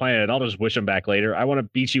entire planet. I'll just wish him back later. I want to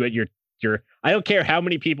beat you at your. I don't care how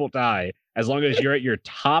many people die, as long as you're at your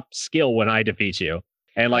top skill when I defeat you.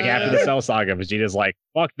 And like after the Cell Saga, Vegeta's like,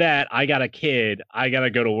 fuck that. I got a kid. I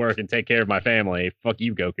gotta go to work and take care of my family. Fuck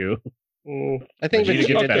you, Goku. I think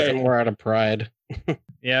Vegeta did it more out of pride.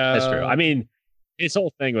 Yeah, that's true. I mean, his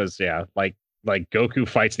whole thing was like Goku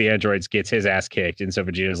fights the androids, gets his ass kicked, and so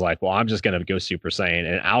Vegeta's like, well, I'm just gonna go Super Saiyan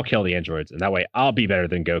and I'll kill the androids, and that way I'll be better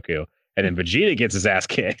than Goku. And then Vegeta gets his ass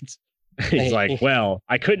kicked. He's like, well,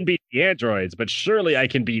 I couldn't beat the androids, but surely I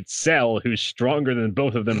can beat Cell, who's stronger than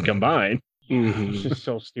both of them combined. It's just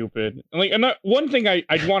so stupid. And one thing I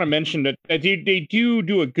want to mention that they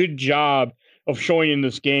do a good job of showing in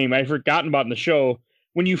this game. I've forgotten about in the show.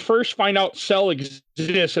 When you first find out Cell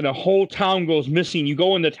exists and a whole town goes missing, you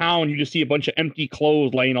go in the town, you just see a bunch of empty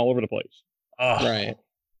clothes laying all over the place. Oh, right.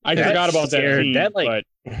 I forgot about that scene.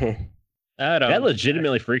 That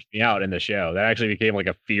legitimately freaked me out in the show. That actually became like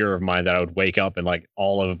a fear of mine that I would wake up and like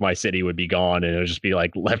all of my city would be gone and it would just be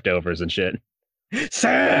like leftovers and shit.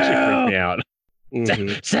 Cell actually freaked me out.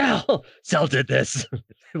 Mm-hmm. Cell did this.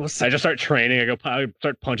 I just start training. I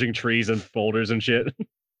start punching trees and boulders and shit.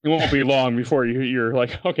 It won't be long before you're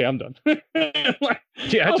like, okay, I'm done.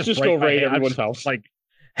 I'll just go raid everyone's house. Like,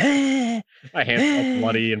 my hand's all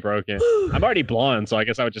bloody and broken. I'm already blonde, so I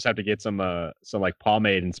guess I would just have to get some like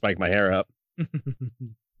pomade and spike my hair up.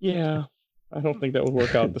 Yeah, I don't think that would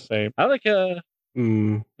work out the same. I like there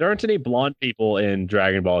aren't any blonde people in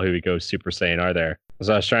Dragon Ball who would go Super Saiyan, are there?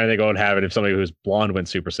 So I was trying to think what would happen if somebody who's blonde went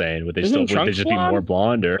Super Saiyan. Would they just be more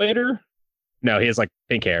blonde or later? No, he has like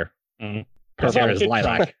pink hair. His hair is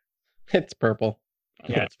lilac. It's purple.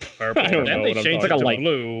 Yeah, it's purple. Then they changed like a light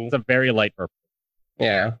blue. It's a very light purple.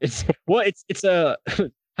 Yeah. It's a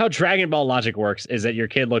how Dragon Ball logic works is that your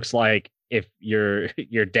kid looks like if your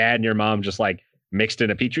dad and your mom just like mixed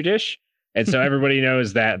in a petri dish. And so everybody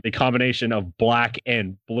knows that the combination of black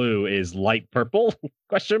and blue is light purple?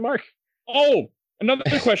 Question mark. Oh, another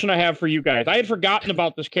question I have for you guys. I had forgotten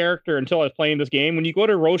about this character until I was playing this game. When you go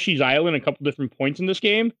to Roshi's Island, a couple different points in this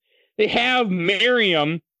game, they have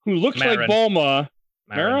Miriam, who looks like Bulma.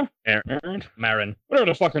 Marin. Marin? Marin.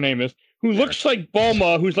 Whatever the fuck her name is. who looks like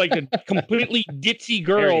Bulma, who's like a completely ditzy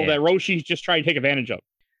girl that Roshi's just trying to take advantage of,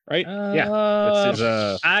 right? That's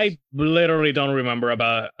his, I literally don't remember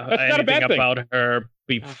about anything about her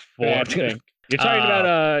before. You're talking about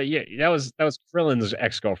that was Krillin's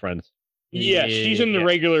ex-girlfriend. Yeah, she's in the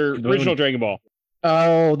original Dragon Ball.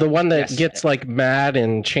 Oh, the one that gets like mad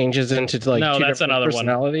and changes into like no, two that's different another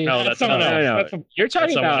personalities. One. No, that's another. No. You're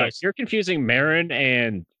talking about you're confusing Marin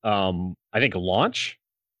and I think Launch.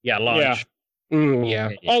 Yeah, Launch. Yeah.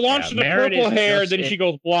 Oh, Launch the purple hair, then she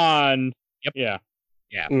goes blonde. Yep. Yeah.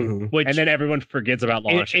 Yeah. Mm-hmm. And then everyone forgets about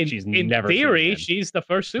Launch. She's never. In theory, she's the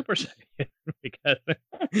first Super Saiyan because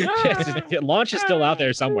Launch is still out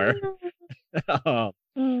there somewhere.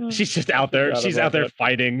 She's just out there. She's out there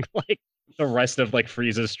fighting like the rest of like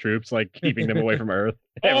Frieza's troops, like keeping them away from Earth.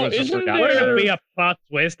 Isn't there gonna be a plot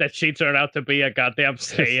twist that she turned out to be a goddamn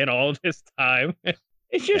Saiyan all this time?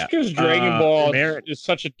 It's just because Dragon Ball is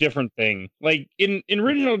such a different thing. Like in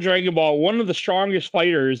original Dragon Ball, one of the strongest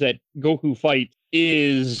fighters that Goku fights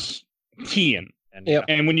is Tien.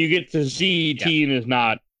 And when you get to Z, Tien is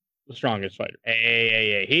not the strongest fighter.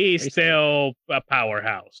 Hey. He's still a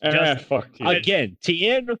powerhouse. Again,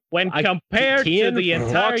 Tien, when compared to the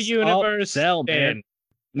entire universe, man.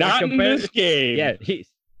 Not in this game. Yeah,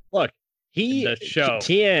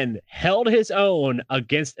 Tien held his own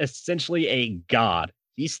against essentially a god.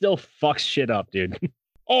 He still fucks shit up, dude.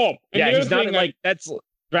 Oh, yeah, he's not like that's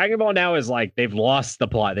Dragon Ball now is like they've lost the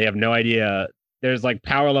plot. They have no idea. There's like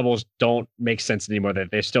power levels don't make sense anymore.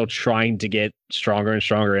 That they're still trying to get stronger and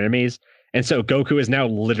stronger enemies. And so Goku is now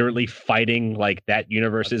literally fighting like that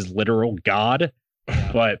universe's literal god.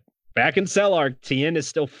 But back in Cell Arc, Tien is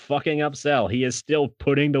still fucking up Cell. He is still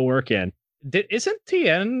putting the work in. Didn't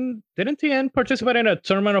Tien participate in a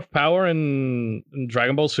tournament of power in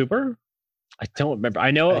Dragon Ball Super? I don't remember.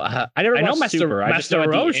 I know Master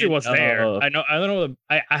Roshi was there. I don't know.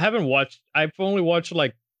 I haven't watched. I've only watched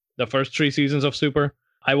like the first 3 seasons of Super.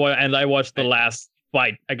 I watched the last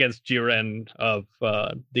fight against Jiren of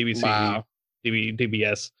DBZ. Wow.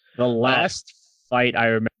 DBS. The last fight I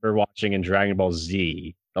remember watching in Dragon Ball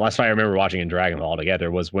Z. The last fight I remember watching in Dragon Ball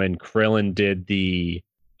altogether was when Krillin did the.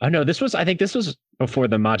 Oh no, I think this was before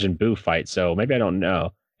the Majin Buu fight. So maybe I don't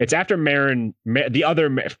know. It's after Marin,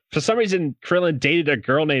 for some reason, Krillin dated a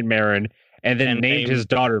girl named Marin and then named his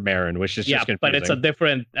daughter Marin, which is just confusing. But it's a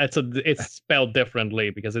different. It's spelled differently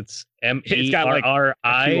because it's M-E-R-R-I. It's got like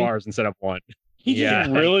 2 R's instead of 1. He just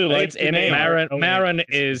really likes the name. Marin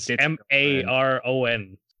is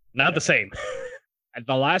M-A-R-O-N. Not the same.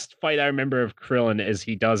 The last fight I remember of Krillin is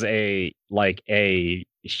he does a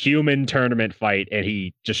human tournament fight and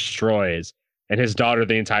he destroys. And his daughter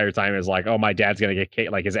the entire time is like, "Oh, my dad's gonna get kicked,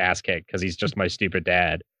 like his ass kicked because he's just my stupid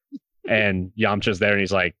dad." And Yamcha's there, and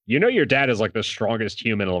he's like, "You know, your dad is like the strongest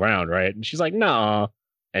human around, right?" And she's like, "No,"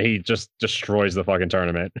 and he just destroys the fucking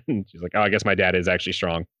tournament. And she's like, "Oh, I guess my dad is actually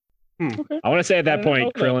strong." Okay. I want to say at that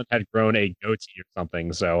point, Krillin had grown a goatee or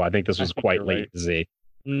something, so I think this was quite late to Z.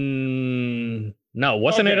 No,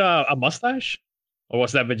 wasn't it a mustache, or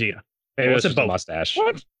was that Vegeta? It was just a mustache.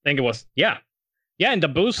 What? I think it was. Yeah, in the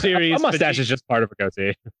Buu series, a mustache is just part of a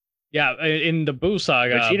goatee. Yeah, in the Buu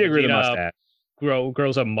saga, Vegeta grew the mustache.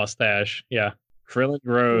 Grows a mustache. Yeah, Krillin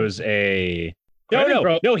grows a.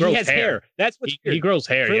 No, he has hair. That's what he grows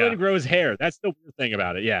hair. Krillin grows hair. That's the weird thing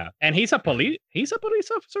about it. Yeah, and he's a police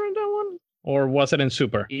officer in that one, or was it in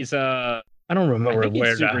Super? He's I don't remember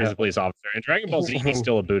where Super is a police officer. In Dragon Ball Z, he's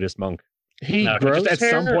still a Buddhist monk. He grows at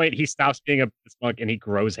hair? some point he stops being a Buddhist monk and he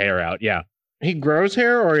grows hair out. Yeah. He grows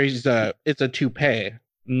hair, or it's a toupee.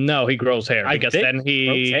 No, he grows hair because then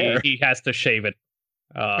he has to shave it.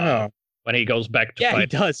 When he goes back to fight. He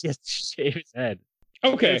does. He has to shave his head.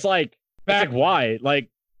 Okay, it's like why?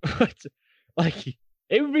 Like, like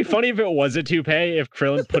it would be funny if it was a toupee. If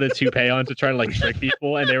Krillin put a toupee on to try to like trick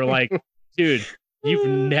people, and they were like, "Dude, you've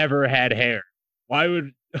never had hair. Why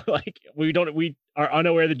would we are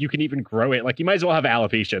unaware that you can even grow it? Like, you might as well have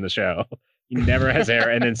alopecia in the show." He never has hair,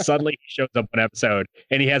 and then suddenly he shows up one episode,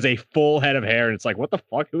 and he has a full head of hair, and it's like, what the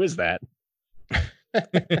fuck? Who is that?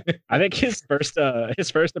 I think his first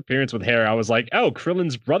appearance with hair, I was like, oh,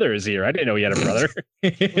 Krillin's brother is here. I didn't know he had a brother.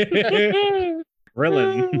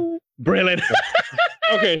 Brilliant.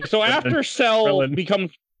 Okay, so after Cell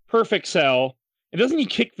becomes Perfect Cell, doesn't he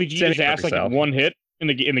kick Vegeta's ass like in one hit in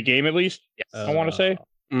the game at least? Yes. I want to say.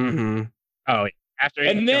 Mm-hmm. Oh, after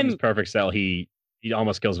he becomes Perfect Cell, he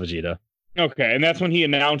almost kills Vegeta. Okay, and that's when he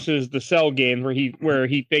announces the Cell game where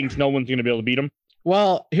he thinks no one's going to be able to beat him.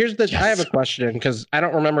 Well, I have a question because I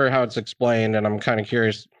don't remember how it's explained, and I'm kind of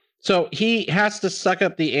curious. So he has to suck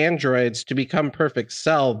up the androids to become Perfect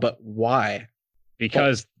Cell, but why?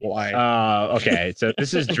 Because Why? okay, so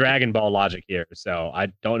this is Dragon Ball logic here. So I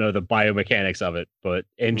don't know the biomechanics of it, but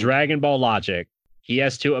in Dragon Ball logic, he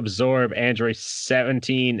has to absorb androids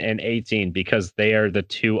 17 and 18 because they are the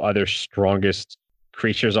two other strongest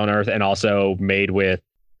creatures on Earth, and also made with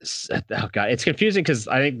oh god, it's confusing because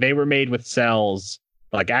I think they were made with cells,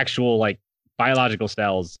 like actual like biological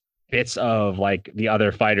cells, bits of like the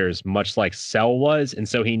other fighters, much like Cell was, and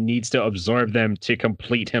so he needs to absorb them to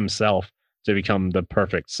complete himself to become the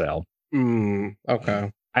perfect Cell.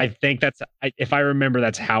 Okay. I think if I remember,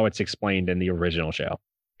 that's how it's explained in the original show.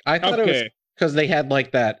 I thought it was because they had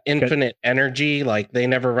like that infinite energy, like they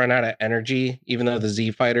never run out of energy, even though the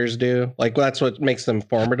Z fighters do. Like that's what makes them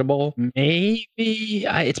formidable. Maybe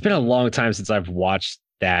it's been a long time since I've watched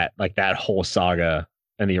that whole saga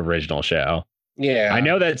in the original show. Yeah, I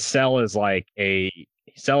know that Cell is like a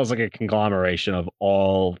conglomeration of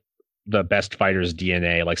all the best fighters'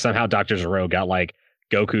 DNA. Like somehow Dr. Zero got like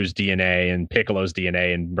Goku's DNA and Piccolo's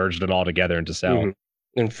DNA and merged it all together into Cell.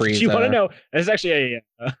 And Frieza. You want to know? There's actually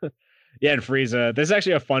yeah, and Frieza. There's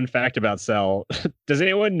actually a fun fact about Cell. Does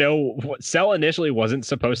anyone know what Cell initially wasn't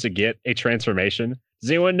supposed to get a transformation? Does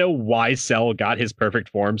anyone know why Cell got his perfect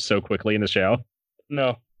form so quickly in the show?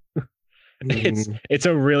 No. It's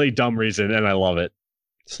a really dumb reason, and I love it.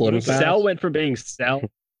 Slim fast. Cell went from being Cell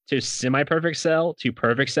to semi-perfect Cell to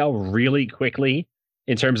perfect Cell really quickly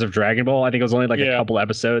in terms of Dragon Ball. I think it was only like a couple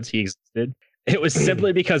episodes he existed. It was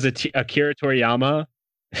simply because Akira Toriyama,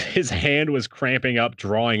 his hand was cramping up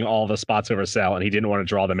drawing all the spots over Cell, and he didn't want to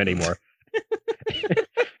draw them anymore.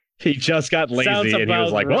 He just got lazy, and he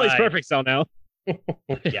was like, well, he's perfect Cell now.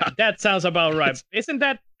 Yeah, that sounds about right. Isn't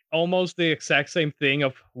that almost the exact same thing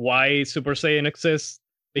of why Super Saiyan exists?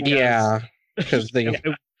 Because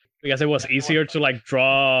because it was easier to like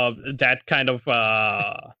draw that kind of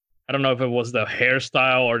I don't know if it was the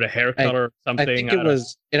hairstyle or the hair color or something. I think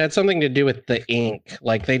it had something to do with the ink.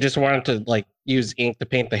 Like they just wanted to like use ink to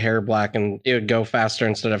paint the hair black, and it would go faster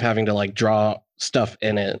instead of having to like draw stuff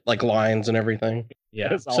in it, like lines and everything.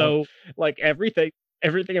 Yeah. So like everything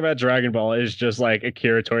about Dragon Ball is just like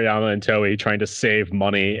Akira Toriyama and Toei trying to save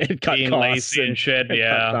money and cut being costs lazy and shit. and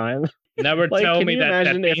Yeah. cut time. Never Like, tell can me you that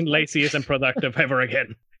imagine being lazy isn't productive ever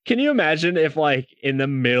again. Can you imagine if, like, in the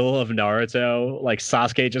middle of Naruto, like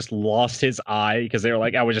Sasuke just lost his eye because they were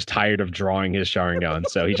like, "I was just tired of drawing his Sharingan,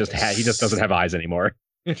 so he just doesn't have eyes anymore."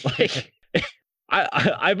 Like,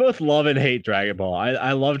 I both love and hate Dragon Ball.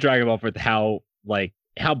 I love Dragon Ball for how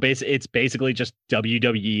basic it's basically just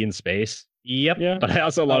WWE in space. Yep. Yeah. But I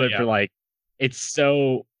also love it for like it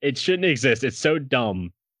shouldn't exist. It's so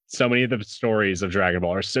dumb. So many of the stories of Dragon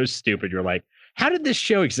Ball are so stupid. You're like, how did this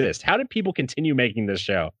show exist? How did people continue making this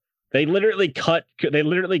show? They literally cut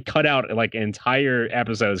out like entire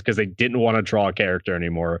episodes because they didn't want to draw a character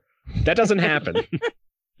anymore. That doesn't happen.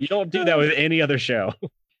 You don't do that with any other show.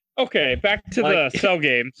 Okay, back to the Cell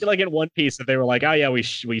games. Like in One Piece, if they were like, "Oh yeah, we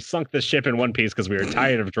sunk the ship in One Piece because we were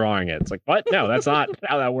tired of drawing it." It's like, what? No, that's not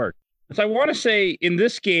how that works. So I want to say in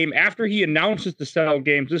this game, after he announces the Cell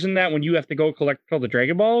games, isn't that when you have to go collect all the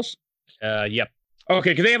Dragon Balls? Yep.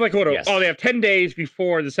 Okay, because they have like Yes. they have 10 days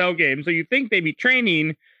before the Cell game, so you think they'd be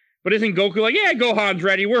training, but isn't Goku like, yeah, Gohan's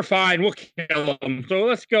ready, we're fine, we'll kill him, so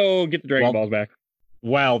let's go get the Dragon Balls back.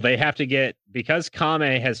 Well, they have to get because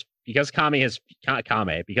Kami has fused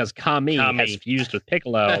with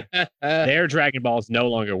Piccolo. Their Dragon Balls no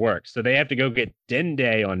longer work, so they have to go get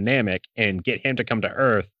Dende on Namek and get him to come to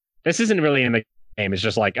Earth. This isn't really in the game. It's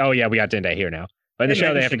just like, oh yeah, we got Dende here now. But in the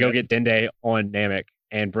show, they have to go get Dende on Namek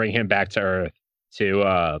and bring him back to Earth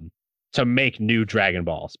to make new Dragon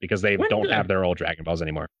Balls because they don't have their old Dragon Balls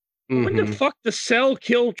anymore. When the fuck does Cell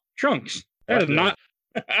kill Trunks? That is not.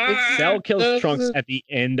 Cell kills Trunks at the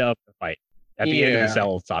end of the fight. At the end of the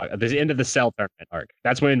Cell saga, at the end of the Cell tournament arc.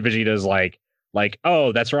 That's when Vegeta's like,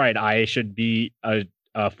 oh, that's right. I should be a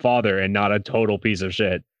father and not a total piece of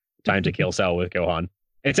shit. Time to kill Cell with Gohan.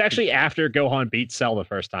 It's actually after Gohan beats Cell the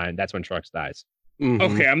first time. That's when Trunks dies.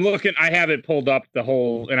 Okay, I'm looking. I have it pulled up the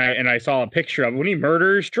whole, and I saw a picture of when he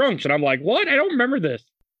murders Trunks, and I'm like, what? I don't remember this.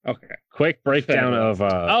 Okay, quick breakdown of.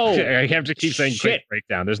 I have to keep saying quick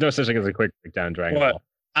breakdown. There's no such thing as a quick breakdown in Dragon Ball.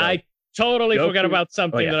 So, I totally Goku, forgot about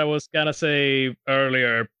something that I was gonna say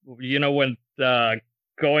earlier. You know, when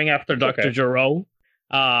going after Dr. Gero,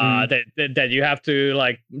 that you have to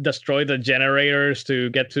like destroy the generators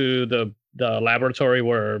to get to the laboratory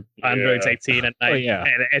where androids 18 and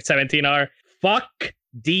 17 are. Fuck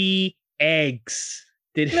the eggs.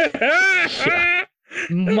 That's a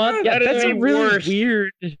really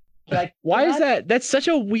weird. Like, why is that? That's such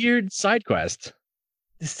a weird side quest.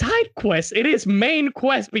 Side quest. It is main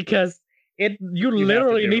quest because You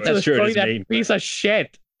literally need to That's true, it destroy is that made, piece of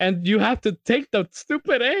shit, and you have to take the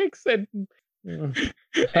stupid eggs and. I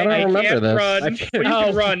don't remember this. Run, but you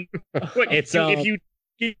can run. Look, It's, if you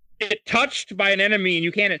get touched by an enemy and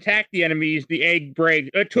you can't attack the enemies, the egg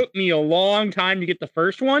breaks. It took me a long time to get the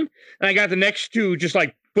first one, and I got the next two just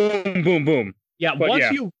like boom, boom, boom. Yeah, But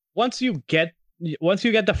once you get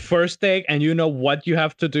the first egg and you know what you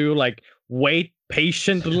have to do, like wait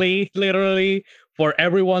patiently, literally, for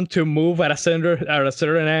everyone to move at a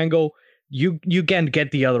certain angle. You can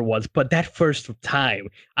get the other ones, but that first time,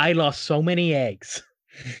 I lost so many eggs.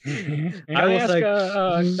 Can I ask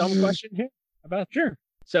a dumb question here about Sure.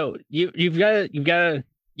 So you've got to go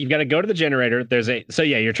to the generator.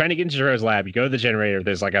 You're trying to get into Jiro's lab. You go to the generator.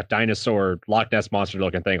 There's like a dinosaur Loch Ness monster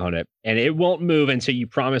looking thing on it, and it won't move until you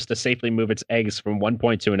promise to safely move its eggs from one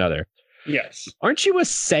point to another. Yes. Aren't you a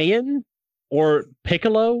Saiyan or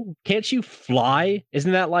Piccolo? Can't you fly?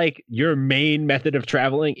 Isn't that like your main method of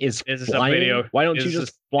traveling? Is flying? Why don't you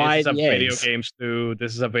just fly the eggs? This is a video game, Stu.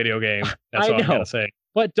 This is a video game. That's I all I'm know. gonna say.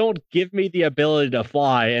 But don't give me the ability to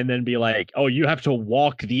fly and then be like, oh, you have to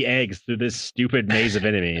walk the eggs through this stupid maze of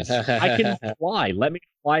enemies. I can fly. Let me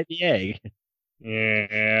fly the egg.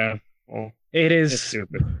 Yeah. Well, It it's is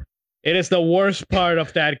stupid. It is the worst part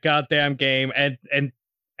of that goddamn game, and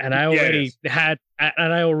I already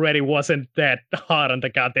wasn't that hot on the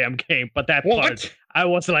goddamn game, but that part I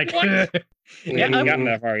was like, yeah, Mm. I haven't gotten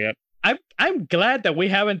that far yet. I'm glad that we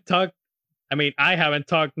haven't talked. I mean, I haven't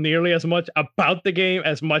talked nearly as much about the game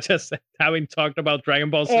as much as having talked about Dragon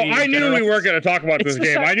Ball Z. Oh, I knew we weren't going to talk about this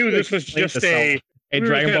game. I knew this was Explain just this a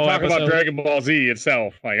Dragon Ball talk episode. about Dragon Ball Z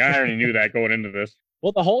itself. Like I already knew that going into this.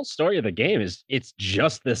 Well, the whole story of the game is it's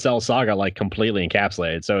just the Cell Saga, like completely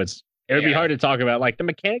encapsulated. So it would be hard to talk about. Like the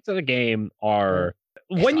mechanics of the game are.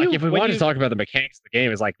 If we wanted to talk about the mechanics of the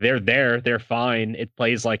game, is like they're fine. It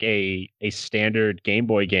plays like a standard Game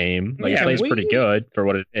Boy game. Like it plays pretty good for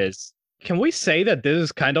what it is. Can we say that this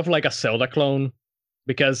is kind of like a Zelda clone?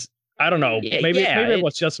 Because I don't know, maybe it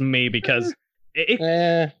was just me because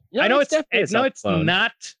I know it's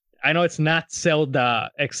not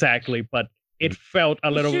Zelda exactly, but it felt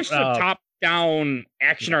a little. It's just a top-down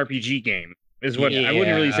action RPG game. Is what I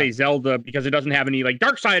wouldn't really say Zelda because it doesn't have any like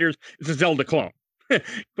Darksiders. It's a Zelda clone, but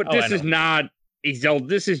this is not a Zelda.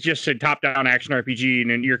 This is just a top-down action RPG,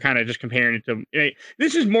 and then you're kind of just comparing it to.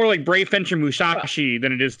 This is more like Brave Fencer Musashi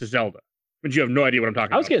than it is to Zelda. But you have no idea what I'm talking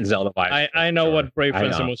about. I was getting Zelda vibes. I know what Brave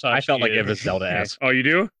Fencer Musashi. I felt like it was Zelda-esque. Oh, you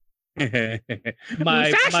do?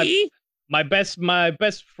 My best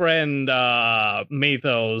friend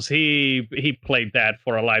Mythos, he played that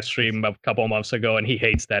for a live stream a couple of months ago, and he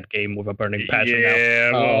hates that game with a burning passion.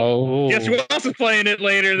 Yeah. Well, guess who else is playing it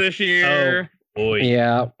later this year? Oh boy.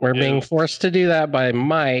 Yeah, we're being forced to do that by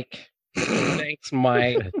Mike. Thanks,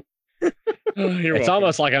 Mike. It's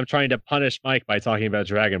almost like I'm trying to punish Mike by talking about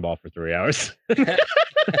Dragon Ball for 3 hours.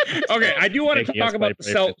 Okay, I do want to talk about the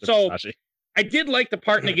Cell. So I did like the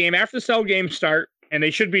part in the game after the Cell games start, and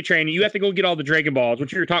they should be training. You have to go get all the Dragon Balls,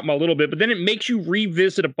 which you were talking about a little bit, but then it makes you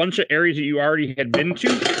revisit a bunch of areas that you already had been to.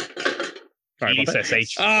 Sorry about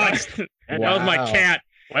that. That was my cat.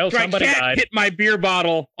 Well, somebody died. Hit my beer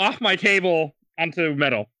bottle off my table onto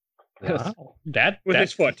metal. Wow. With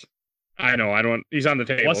his foot. I know. I don't. He's on the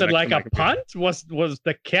table. Was it like a punt? Was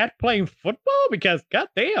the cat playing football? Because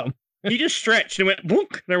goddamn, he just stretched and went.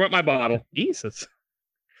 Book. There went my bottle. Jesus,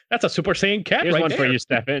 that's a Super Saiyan cat. Here's right one there. for you,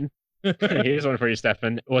 Stefan. Here's one for you,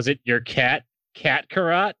 Stefan. Was it your cat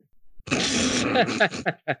Karat?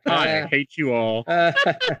 I hate you all. That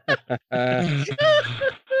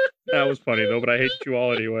was funny though, but I hate you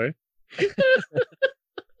all anyway.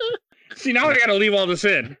 See, now I gotta leave all this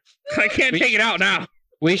in. I can't take it out now.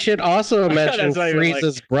 We should also mention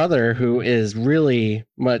Frieza's brother, who is really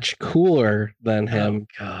much cooler than him.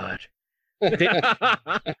 Oh,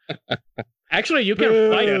 God. Actually, you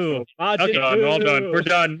can fight him. Okay, all done. We're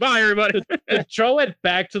done. Bye, everybody. To throw it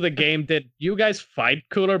back to the game, did you guys fight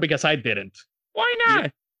cooler? Because I didn't. Why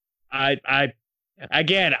not? I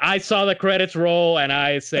saw the credits roll and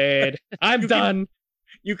I said, I'm done.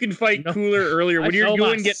 You can fight cooler earlier when you're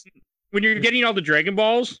getting all the Dragon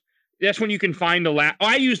Balls. That's when you can find the last. Oh,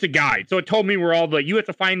 I used a guide, so it told me where all the. You have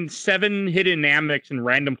to find 7 hidden Namecs in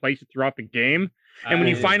random places throughout the game, and when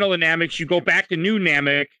you find all the Namecs, you go back to New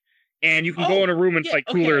Namek, and you can go in a room and fight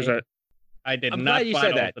cooler as a. I'm glad you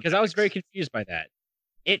said that because I was very confused by that.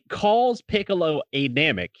 It calls Piccolo a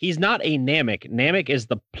Namek. He's not a Namek. Namek is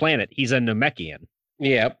the planet. He's a Namekian.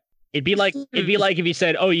 Yep. It'd be like if he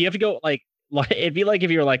said, "Oh, you have to go like." It'd be like if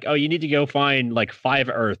you were like, "Oh, you need to go find like 5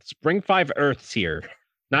 Earths. Bring 5 Earths here."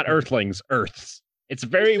 Not Earthlings, Earths. It's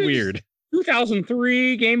very weird.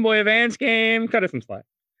 2003 Game Boy Advance game. Cut it some slack.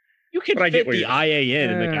 You can But I get fit what the you're IA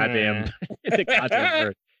in the goddamn in the goddamn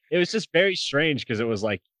word. It was just very strange because it was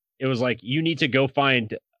like you need to go find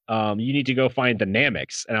the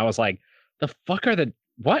Namex, and I was like, the fuck are the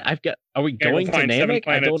what? Are we going to Namek?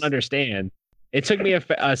 I don't understand. It took me you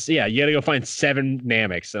gotta go find 7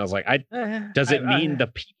 Namex, and I was like, does it mean the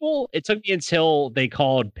people? It took me until they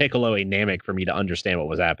called Piccolo a Namek for me to understand what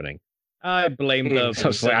was happening. I blame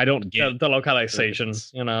I don't get the localization.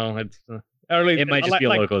 You know, it's early. It might just be a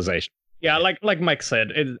localization. Yeah, like Mike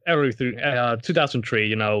said, early through 2003.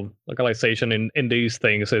 You know, localization in these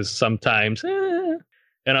things is sometimes. You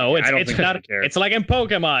know, it's not. It's like in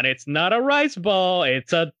Pokemon. It's not a rice ball.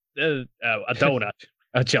 It's a donut.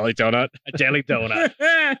 A jelly donut. A jelly donut.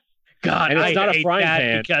 God, and it's not a frying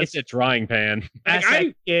pan. It's a drying pan. As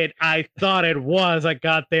a kid, I thought it was a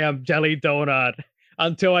goddamn jelly donut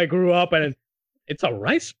until I grew up, and it's a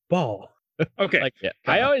rice ball. Okay. Like, yeah.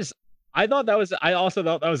 I also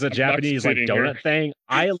thought that was a Japanese like donut thing.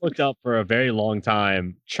 I looked up for a very long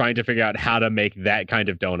time trying to figure out how to make that kind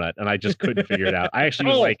of donut, and I just couldn't figure it out. I actually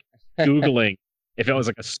was like Googling if it was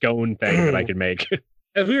like a scone thing that I could make.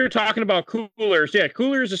 As we were talking about coolers,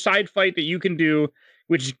 cooler is a side fight that you can do,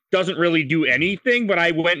 which doesn't really do anything, but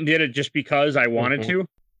I went and did it just because I wanted to.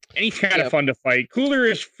 And he's kind of fun to fight. Cooler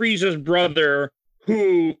is Frieza's brother,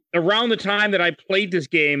 who, around the time that I played this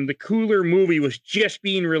game, the Cooler movie was just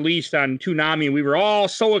being released on Toonami, and we were all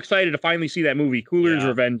so excited to finally see that movie, Cooler's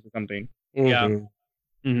Revenge or something. Yeah.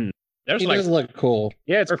 Mm-hmm. He does look cool.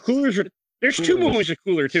 Yeah, there's 2 movies of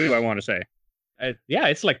Cooler, too, I want to say.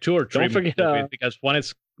 It's like 2 or 3. Don't forget, because one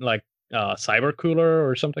is like Cyber Cooler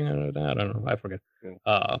or something like that. I don't know. I forget.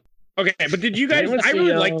 Okay, but did you guys? I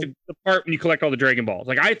really liked the part when you collect all the Dragon Balls.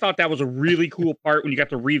 Like, I thought that was a really cool part when you got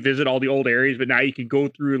to revisit all the old areas, but now you can go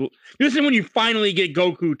through. This is when you finally get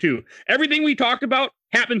Goku too. Everything we talked about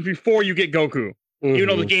happens before you get Goku, even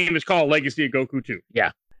though the game is called Legacy of Goku 2.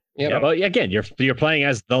 Yeah. But again, you're playing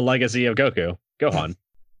as the Legacy of Goku. Gohan.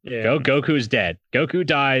 Yeah. Goku's dead. Goku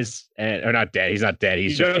dies, or not dead. He's not dead.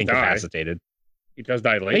 He's just incapacitated. He does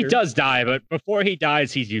die later. He does die, but before he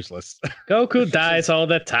dies, he's useless. Goku dies all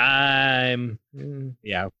the time.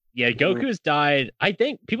 Yeah. Goku's died. I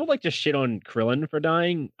think people like to shit on Krillin for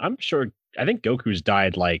dying. I think Goku's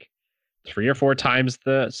died like 3 or 4 times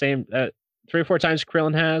the same. 3 or 4 times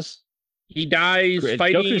Krillin has. He dies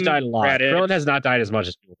fighting. Goku's died a lot. Raditz. Krillin has not died as much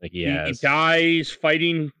as people think he has. He dies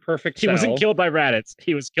fighting Perfect Cell. He wasn't killed by Raditz.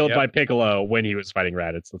 He was killed by Piccolo when he was fighting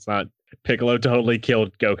Raditz. It's not Piccolo totally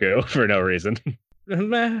killed Goku for no reason.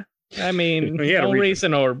 I mean, no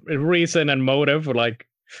reason and motive. Like,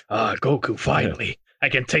 Goku finally, I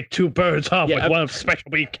can take 2 birds off with one special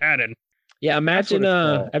beam cannon. Yeah,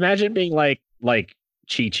 imagine being like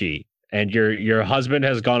Chi-Chi, and your husband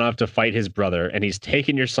has gone off to fight his brother, and he's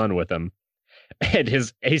taken your son with him. And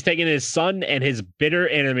he's taken his son and his bitter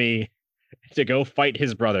enemy to go fight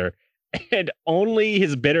his brother. And only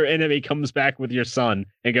his bitter enemy comes back with your son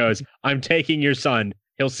and goes, I'm taking your son.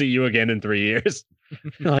 He'll see you again in 3 years.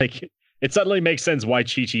 Like, it suddenly makes sense why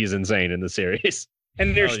Chi-Chi is insane in the series.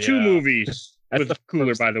 And there's 2 movies with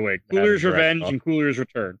Cooler, by the way. Cooler's Revenge and Cooler's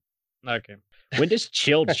Return. Okay. When does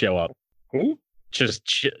Chilled show up? Who? Just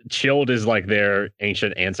Chilled is like their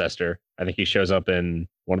ancient ancestor. I think he shows up in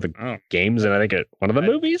one of the games, and I think one of the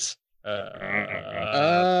movies. Hell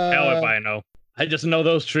if I know. I just know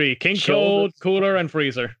those 3: King Cold, Cooler, and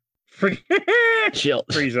Freezer. Chilled.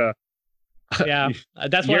 Frieza. Yeah,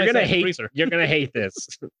 that's why you're gonna hate. Freezer. You're gonna hate this.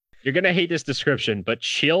 You're gonna hate this description. But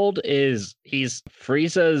Chilled he's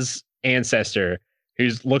Frieza's ancestor, who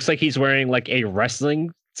looks like he's wearing like a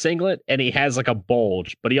wrestling singlet, and he has like a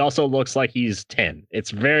bulge, but he also looks like he's 10.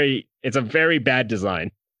 It's a very bad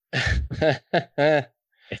design.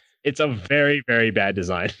 It's a very, very bad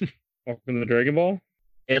design. From the Dragon Ball?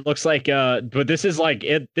 It looks like but this is like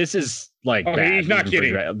bad. He's not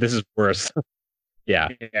kidding. This is worse. Yeah.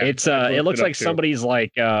 It's it looks like somebody's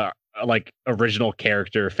like original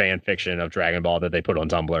character fan fiction of Dragon Ball that they put on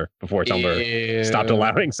Tumblr before Tumblr stopped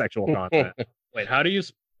allowing sexual content. Wait, how do you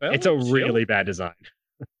spell It's a really bad design.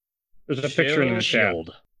 There's a picture in the chat.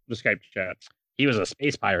 The Skype chat. He was a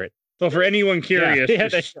space pirate. So for anyone curious,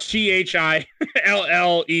 CHILLED,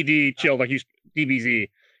 Chilled, like DBZ.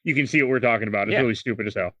 You can see what we're talking about. It's really stupid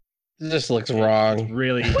as hell. This looks wrong.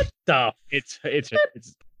 Really? What the? It's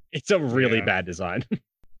a really bad design.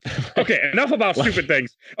 Okay, enough about stupid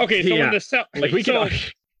things. Okay, so when the cell,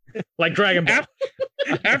 like Dragon Ball.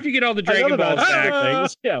 After you get all the Dragon Balls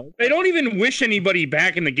back, they don't even wish anybody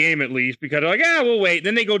back in the game, at least, because they're like, we'll wait.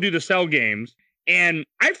 Then they go do the Cell games. And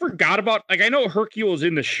I forgot about, I know Hercule is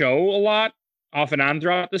in the show a lot, off and on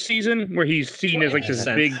throughout the season, where he's seen as like this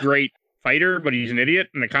big, great fighter, but he's an idiot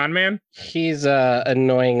and a con man. He's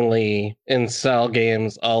annoyingly in Cell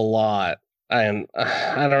games a lot, and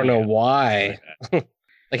I don't know why.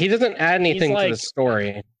 Like he doesn't add anything to the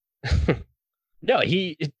story. No,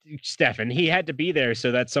 Stefan, he had to be there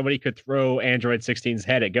so that somebody could throw Android 16's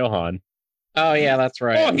head at Gohan. Oh yeah, that's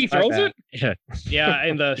right. Oh, he throws it? Yeah,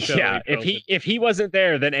 in the show. Yeah, if he wasn't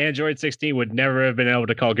there, then Android 16 would never have been able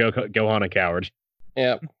to call Gohan a coward.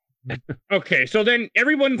 Yep. Okay, so then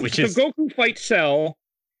Goku fights Cell,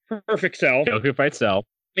 Perfect Cell. Goku fights Cell.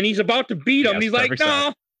 And he's about to beat him. And he's like,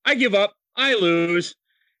 no, I give up. I lose.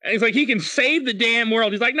 And he's like, he can save the damn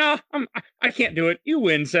world. He's like, no, I can't do it. You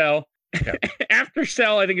win, Cell. Okay. After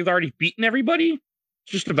Cell, I think, has already beaten everybody.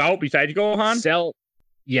 Just about, besides Gohan. Cell.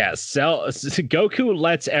 Goku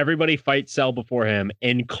lets everybody fight Cell before him,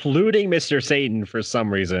 including Mr. Satan for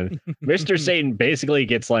some reason. Mr. Satan basically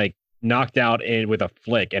gets like knocked out with a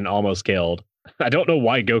flick and almost killed. I don't know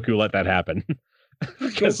why Goku let that happen.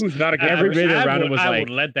 Goku's not a good everybody around him was I would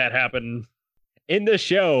let that happen. In the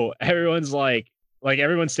show, everyone's like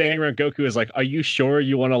everyone's standing around Goku is like, are you sure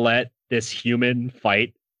you want to let this human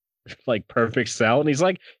fight like Perfect Cell? And he's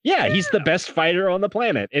like, yeah, he's the best fighter on the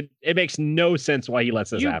planet. It makes no sense why he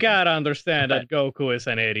lets this happen. You gotta understand that Goku is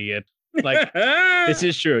an idiot. Like this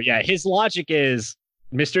is true. Yeah, his logic is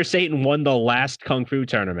Mr. Satan won the last Kung Fu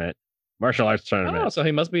tournament, martial arts tournament. Oh, so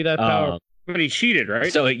he must be that powerful. But he cheated,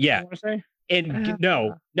 right? So yeah. And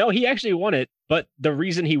no, he actually won it. But the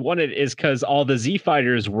reason he won it is because all the Z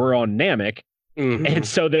fighters were on Namek. Mm-hmm. And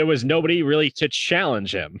so there was nobody really to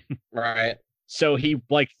challenge him. Right. So he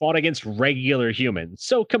like fought against regular humans.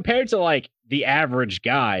 So compared to like the average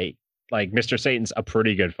guy, like Mr. Satan's a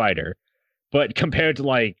pretty good fighter. But compared to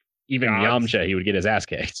like even Yamcha, he would get his ass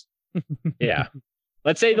kicked. Yeah.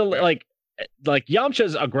 Let's say like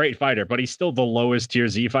Yamcha's a great fighter, but he's still the lowest tier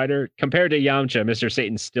Z fighter. Compared to Yamcha, Mr.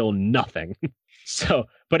 Satan's still nothing. So,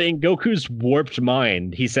 but in Goku's warped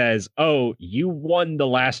mind, he says, oh, you won the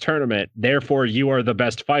last tournament, therefore you are the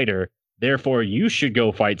best fighter. Therefore, you should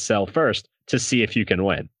go fight Cell first to see if you can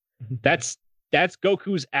win. That's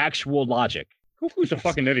Goku's actual logic. Goku's a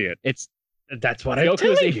fucking idiot. That's what I'm telling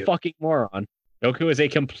you. Goku is a fucking moron. Goku is a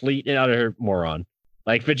complete and utter moron.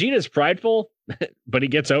 Like Vegeta's prideful, but he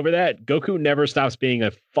gets over that. Goku never stops being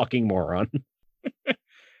a fucking moron.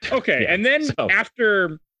 Okay, yeah, and then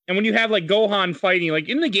after, and when you have like Gohan fighting, like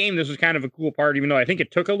in the game, this was kind of a cool part, even though I think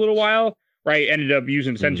it took a little while. Right, ended up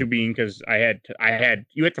using Senzu Bean because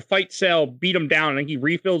you had to fight Cell, beat him down. I think he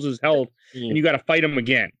refills his health, and you got to fight him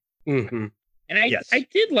again. Mm-hmm. And I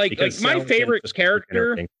did like my favorite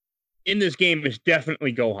character in this game is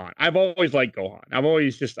definitely Gohan. I've always liked Gohan. I've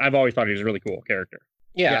always thought he was a really cool character.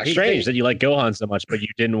 Yeah, strange that you like Gohan so much, but you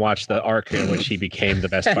didn't watch the arc in which he became the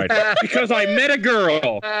best fighter. Because I met a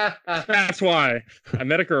girl. That's why I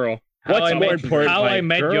met a girl. What's more important, how I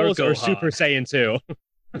met girls your or Gohan? Super Saiyan 2?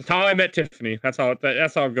 That's how I met Tiffany. That's how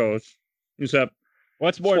it goes. Except,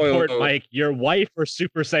 what's more important, Mike? Your wife or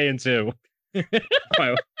Super Saiyan 2? You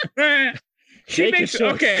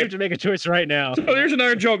have to make a choice right now. So there's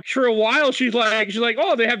another joke. For a while, she's like,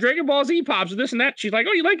 oh, they have Dragon Ball Z pops and this and that. She's like,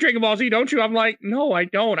 oh, you like Dragon Ball Z, don't you? I'm like, no, I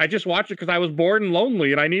don't. I just watched it because I was bored and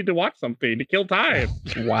lonely, and I needed to watch something to kill time.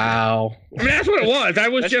 Wow. I mean, that's what it was. I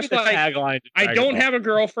was just like, I don't have a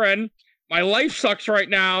girlfriend. My life sucks right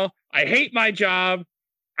now. I hate my job.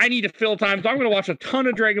 I need to fill time, so I'm going to watch a ton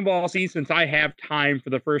of Dragon Ball Z since I have time for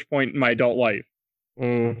the first point in my adult life.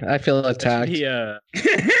 I feel attacked. That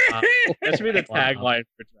should be the tagline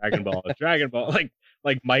for Dragon Ball. Dragon Ball,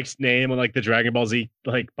 like Mike's name on like the Dragon Ball Z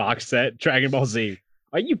like box set. Dragon Ball Z.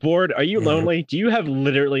 Are you bored? Are you lonely? Do you have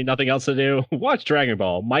literally nothing else to do? Watch Dragon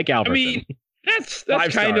Ball. Mike Albertson. I mean, that's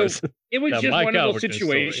kind of. It was just one of those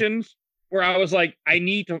situations where I was like, I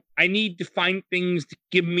need to find things to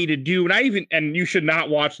give me to do, and you should not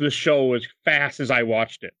watch this show as fast as I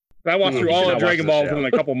watched it. I watched through all the Dragon Balls in a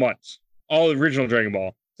couple months. All the original Dragon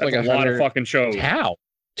Ball. That's like a lot of fucking shows. How?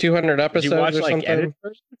 200 episodes Did you watch, or like, something?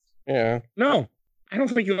 Yeah. No, I don't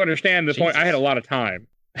think you understand the point. I had a lot of time.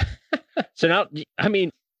 So now, I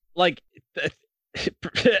mean, like, for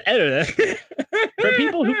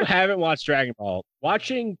people who haven't watched Dragon Ball,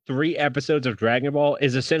 watching 3 episodes of Dragon Ball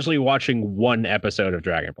is essentially watching 1 episode of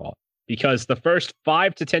Dragon Ball, because the first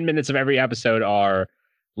 5 to 10 minutes of every episode are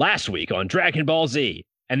last week on Dragon Ball Z.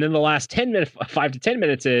 And then the last 5 to 10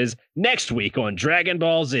 minutes is next week on Dragon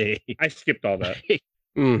Ball Z. I skipped all that.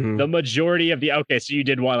 The majority of so you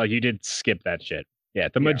did skip that shit. Yeah,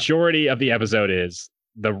 the majority of the episode is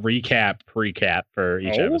the pre-cap for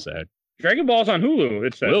each episode. Dragon Ball's on Hulu.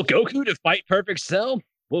 It says. Will Goku to fight Perfect Cell?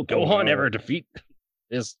 Will Gohan ever defeat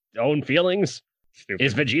his own feelings. Stupid.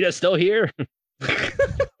 Is Vegeta still here?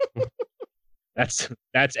 that's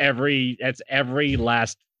every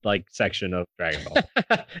last like section of Dragon Ball.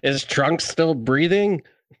 Is Trunks still breathing?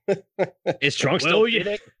 Is Trunks Well, still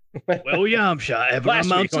breathing? Well, Yamcha, ever Last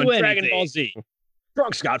amount week to on Dragon anything. Ball Z,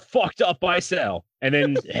 Trunks got fucked up by Cell, and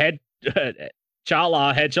then head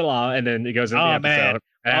Chala, and then it goes into the episode. Man.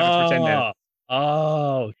 And happens for 10 minutes.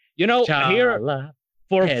 Oh, you know, here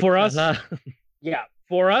for us, yeah,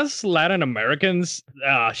 for us Latin Americans,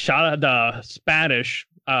 Chala, the Spanish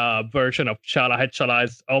version of Chala Head Chala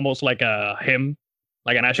is almost like a hymn,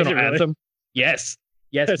 like a national really? anthem. Yes,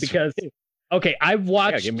 That's because okay, I've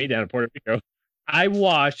watched. Get me down to Puerto Rico. I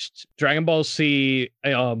watched Dragon Ball Z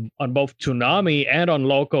on both Toonami and on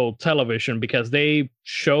local television because they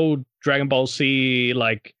showed Dragon Ball Z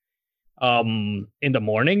like in the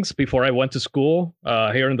mornings before I went to school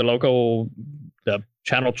here in the local, the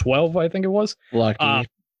channel 12, I think it was. Lucky.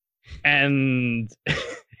 And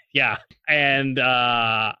yeah, and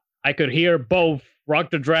I could hear both Rock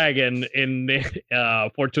the Dragon in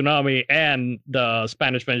for Toonami and the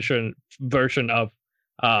Spanish version of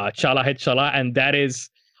Chala Head Chala, and that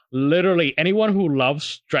is literally anyone who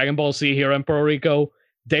loves Dragon Ball Z here in Puerto Rico,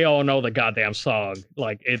 they all know the goddamn song.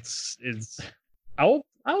 Like it's I'll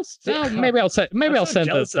send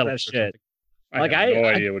jealous of that shit. Like I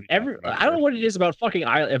don't know what it is about fucking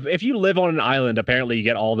island. If you live on an island, apparently you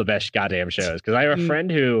get all the best goddamn shows. Because I have a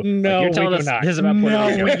friend who no, you're telling us this is about Puerto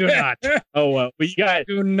Rico. we do not. Oh well, but you got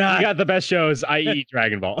the best shows, i.e.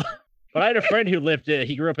 Dragon Ball. But I had a friend who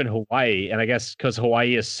he grew up in Hawaii, and I guess because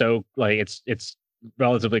Hawaii is so like it's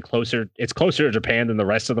relatively closer. It's closer to Japan than the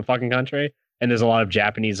rest of the fucking country, and there's a lot of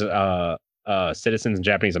Japanese citizens and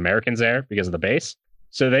Japanese Americans there because of the base.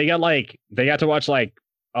 So they got to watch like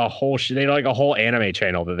a whole they had like a whole anime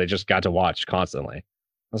channel that they just got to watch constantly. I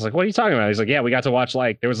was like, "What are you talking about?" He's like, "Yeah, we got to watch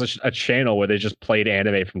like there was a channel where they just played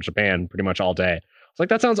anime from Japan pretty much all day." I was like,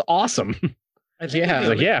 "That sounds awesome." Yeah. I was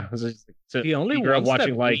like, yeah. So The only he grew up ones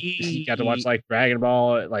that watching like he got to watch like Dragon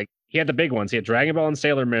Ball. Like he had the big ones. He had Dragon Ball and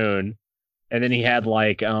Sailor Moon, and then he had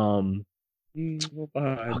like oh god,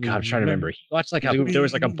 I'm trying to remember. He watched like there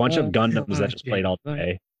was like a bunch of Gundams that just played all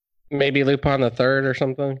day. Maybe Lupin the Third or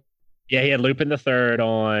something. Yeah, he had Lupin the Third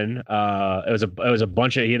on. It was a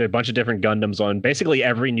bunch of he had a bunch of different Gundams on. Basically,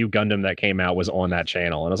 every new Gundam that came out was on that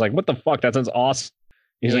channel, and I was like, "What the fuck? That sounds awesome."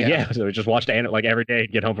 He's like, yeah. So we just watched like every day.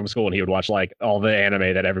 He'd get home from school and he would watch like all the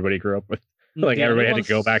anime that everybody grew up with. Like everybody had to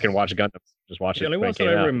go back and watch Gundam. Just watch it. The only ones that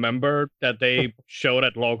I remember that they showed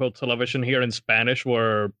at local television here in Spanish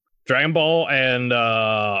were Dragon Ball and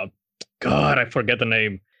God, I forget the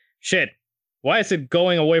name. Shit, why is it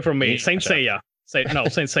going away from me? Saint Seiya. Saint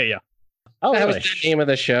Seiya. Oh, that was the name of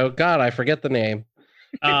the show. God, I forget the name.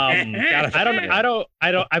 I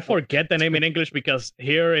forget the name in English because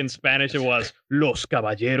here in Spanish it was Los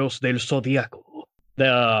Caballeros del Zodiaco.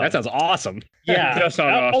 That sounds awesome. Yeah, that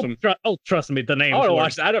sounds awesome. Trust me, the name. I want to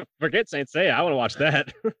watch that. I don't forget Saint Seiya. I want to watch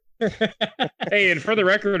that. Hey, and for the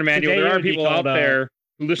record, Emmanuel, there are people out there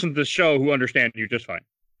who listen to the show who understand you just fine.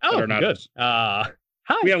 Oh, good. Hi.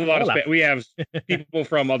 We have a lot of we have people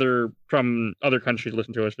from other countries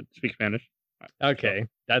listen to us that speak Spanish. Okay,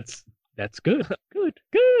 that's good.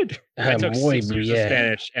 Good. I took 6 years of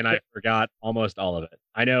Spanish and I forgot almost all of it.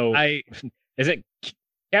 I know. Is it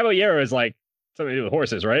Caballero is like something to do with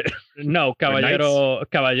horses, right? No,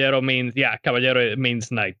 Caballero means Caballero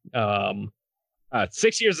means knight.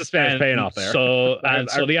 6 years of Spanish paying off there. So and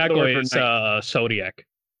Zodiaco is Zodiac.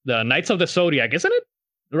 The Knights of the Zodiac, isn't it?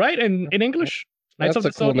 Right in English. Knights That's of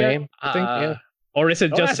a the cool Zodiac, name. I think. Yeah. Or is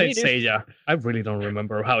it just Saint Seiya? I really don't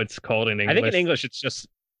remember how it's called in English. I think in English it's just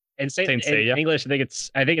in English. I think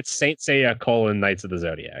it's Saint Seiya : Knights of the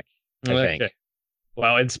Zodiac. I think.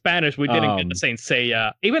 Well, in Spanish we didn't get the Saint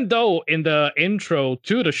Seiya, even though in the intro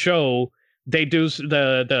to the show they do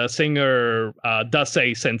the singer does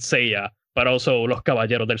say Saint Seiya, but also Los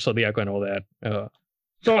Caballeros del Zodiaco and all that.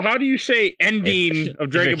 So how do you say ending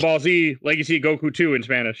of Dragon Ball Z Legacy of Goku 2 in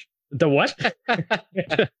Spanish? The what? He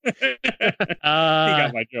got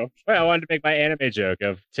my joke. Well, I wanted to make my anime joke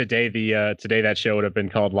of today that show would have been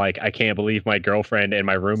called like I can't believe my girlfriend and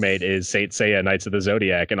my roommate is Saint Seiya Knights of the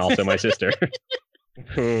Zodiac and also my sister.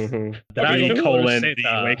 The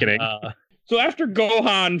Awakening. So after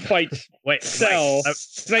Gohan fights Cell,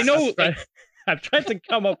 I know I'm trying to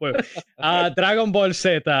come up with Dragon Ball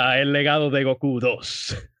Z, El Legado de Goku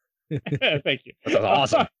 2. Thank you. That's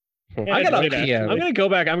awesome. I'm gonna go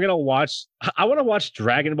back. I want to watch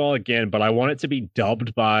Dragon Ball again, but I want it to be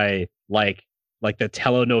dubbed by like the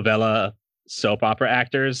telenovela soap opera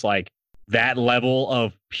actors, like that level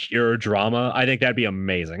of pure drama, I think that'd be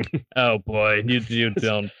amazing. Oh boy, you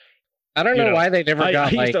don't. I don't know why they never I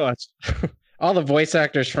got used like to watch. all the voice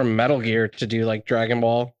actors from Metal Gear to do like Dragon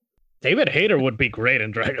Ball. David Hayter would be great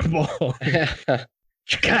in Dragon Ball.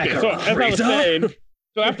 Okay, so as I was saying,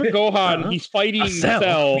 so after Gohan, he's fighting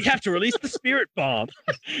Cell. We have to release the spirit bomb.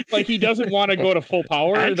 Like he doesn't want to go to full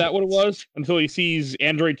power. Is that what it was? Until he sees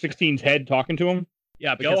Android 16's head talking to him.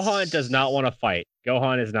 Yeah, because Gohan does not want to fight.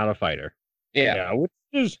 Gohan is not a fighter. Yeah. Which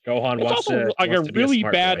is Gohan it's wants also to like wants a to be really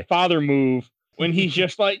smart bad boy. father move when he's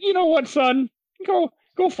just like, you know what, son, go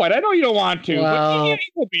fight. I know you don't want to, Well, but you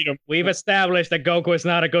will beat him. we've established that Goku is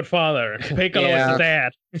not a good father. Piccolo is his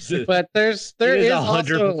dad. But there It is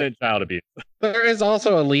 100% child abuse. there is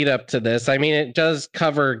also a lead up to this. I mean, it does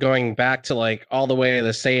cover going back to like all the way to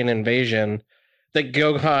the Saiyan invasion. That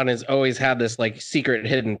Gohan has always had this like secret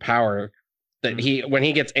hidden power that when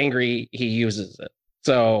he gets angry, he uses it.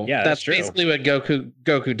 So Yeah, that's that's true. basically what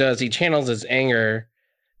Goku does. He channels his anger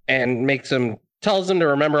and tells him to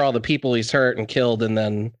remember all the people he's hurt and killed, and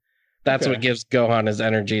then that's Okay. what gives Gohan his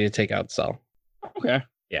energy to take out Cell. Okay.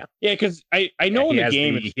 Yeah. Yeah, because I know in the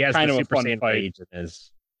game he it's has kind the of a Super fun Saiyan fight. rage in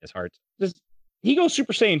his heart. He goes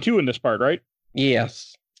Super Saiyan 2 in this part, right?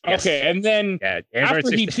 Yes. Yes. Okay, and then Yeah, Android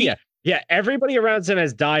After he 16. Yeah, everybody around him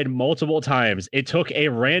has died multiple times. It took a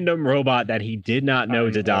random robot that he did not know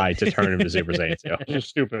to die to turn him to Super Saiyan 2. it's just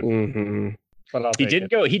stupid. Mm-hmm. But I'll He take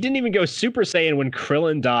didn't it. He didn't even go Super Saiyan when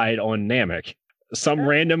Krillin died on Namek. Some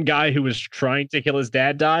random guy who was trying to kill his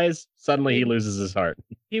dad dies. Suddenly he loses his heart.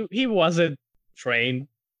 He wasn't trained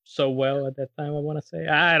so well at that time. I want to say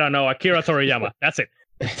I don't know. Akira Toriyama. That's it.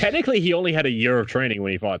 Technically, he only had a year of training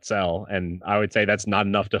when he fought Cell, and I would say that's not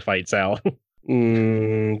enough to fight Cell.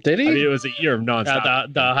 Did he? I mean, it was a year of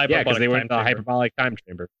nonstop. The hyperbolic Yeah, because they were in the time chamber. hyperbolic time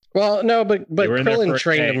chamber. Well, no, but They were in there Krillin for a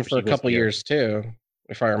trained day, him for a he was couple here. years too,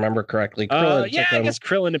 if I remember correctly. Krillin Yeah, took I him. guess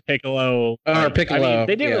Krillin and Piccolo. Piccolo, I mean,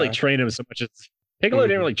 they didn't really yeah. train him so much as Piccolo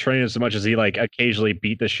didn't really train him so much as he like occasionally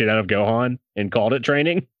beat the shit out of Gohan and called it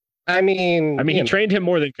training. I mean, He trained him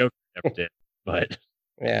more than Goku ever did, but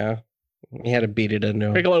yeah, he had to beat it into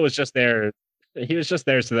him. Piccolo was just there. He was just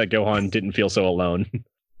there so that Gohan didn't feel so alone.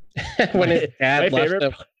 when his dad my left favorite-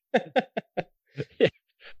 him.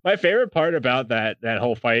 My favorite part about that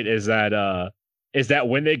whole fight is that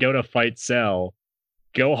when they go to fight Cell,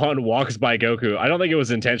 Gohan walks by Goku. I don't think it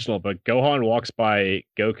was intentional, but Gohan walks by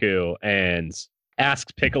Goku and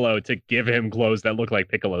asks Piccolo to give him clothes that look like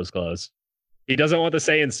Piccolo's clothes. He doesn't want the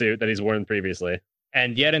Saiyan suit that he's worn previously.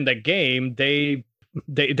 And yet in the game, they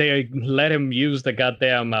let him use the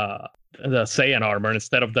goddamn the Saiyan armor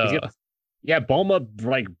instead of the. Yeah, Bulma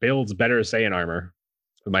like builds better Saiyan armor.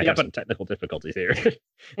 We might Yeah, have some technical difficulties here.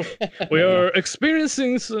 We are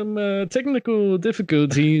experiencing some technical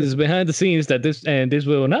difficulties behind the scenes that this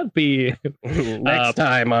will not be Next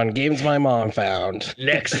time on Games My Mom Found.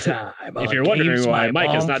 next time. If you're wondering why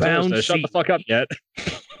Mike is not told us to shut the fuck up yet.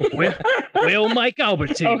 Will Mike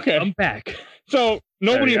Albertine Okay. come back? So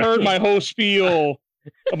nobody There you go. heard my whole spiel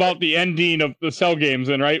about the ending of the Cell games,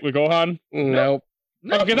 then, right? With Gohan. Nope.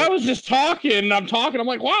 Because I was just talking. I'm talking. I'm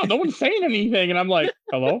like, wow, no one's saying anything, and I'm like,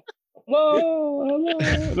 hello, hello.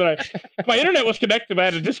 Then my internet was connected, but I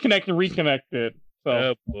had to disconnect and reconnect it. So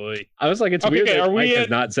Oh boy. I was like, it's Okay, weird that are we Mike has at-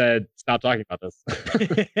 not said stop talking about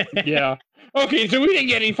this. yeah. Okay, so we didn't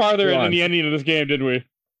get any farther Go than on. the ending of this game, did we?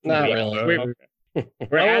 Not Yeah, really. we're What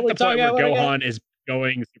at were we the point talking where about again? Gohan is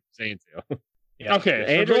going Super Saiyan 2. Yeah. Okay,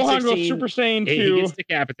 so Android Gohan 16, goes Super Saiyan He 2. gets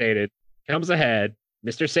decapitated, comes ahead.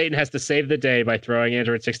 Mr. Satan has to save the day by throwing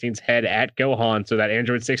Android 16's head at Gohan so that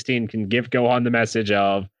Android 16 can give Gohan the message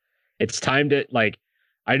of, it's time to, like,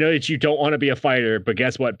 I know that you don't want to be a fighter, but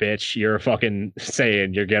guess what, bitch? You're a fucking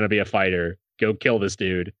Saiyan. You're going to be a fighter. Go kill this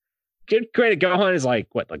dude. Granted, Gohan is like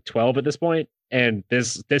 12 at this point, and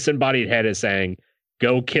this disembodied head is saying,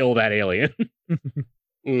 go kill that alien.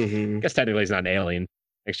 Mm-hmm. I guess technically he's not an alien.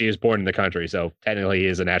 Actually, he was born in the country, so technically he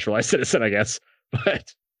is a naturalized citizen, I guess.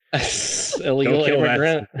 But Illegal kill that-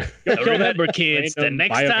 immigrant. go kill that Remember, kids, the random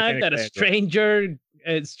next time biomechanics that a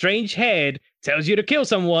android. strange head tells you to kill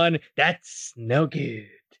someone, that's no good.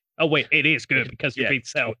 Oh wait, it is good because you Yeah. beat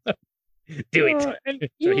Cell. Do it. And So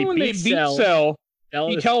even he when they beats beat Cell. Cell, Cell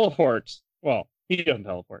he is- teleports. Well, he doesn't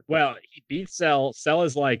teleport. Well, he beats Cell. Cell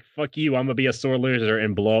is like, fuck you, I'm gonna be a sore loser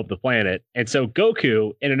and blow up the planet. And so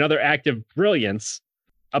Goku, in another act of brilliance,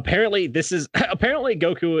 apparently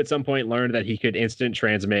Goku at some point learned that he could instant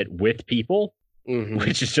transmit with people, Mhm.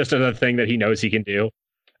 which is just another thing that he knows he can do.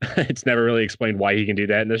 It's never really explained why he can do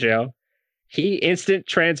that in the show. He instant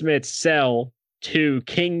transmits Cell to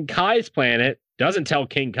King Kai's planet, doesn't tell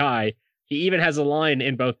King Kai. He even has a line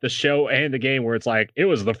in both the show and the game where it's like, it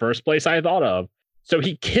was the first place I thought of. So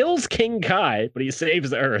he kills King Kai, but he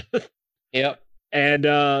saves the Earth. Yep. And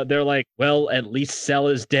they're like, well, at least Cell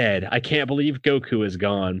is dead. I can't believe Goku is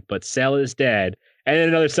gone, but Cell is dead. And then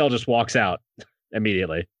another Cell just walks out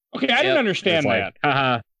immediately. Okay, I didn't understand that.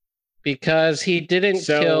 Haha. Because he didn't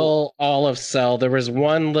kill all of Cell. There was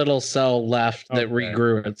one little cell left that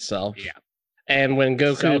regrew itself. Yeah. And when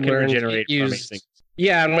Goku learned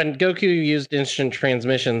and when Goku used instant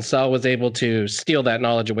transmission, Cell was able to steal that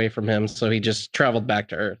knowledge away from him, so he just traveled back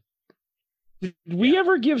to Earth. Did we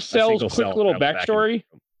ever give Cell's quick little backstory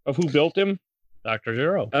of who built him? Dr.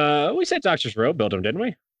 Zero. We said Dr. Zero built him, didn't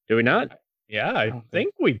we? Did we not? Yeah, I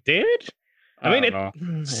think we did. I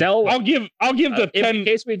mean, Cell. I'll give the 10. In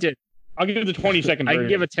case we did, I'll give the 20-second. I can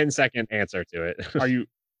give a 10-second answer to it. Are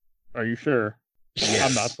you sure? Yes.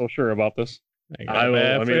 I'm not so sure about this. Let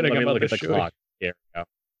me look at the clock. Here we go.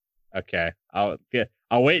 Okay,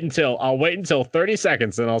 I'll wait until 30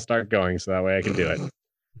 seconds, and I'll start going, so that way I can do it.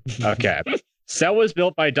 Okay. Cell was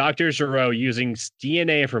built by Dr. Zero using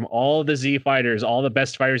DNA from all the Z fighters, all the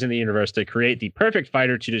best fighters in the universe, to create the perfect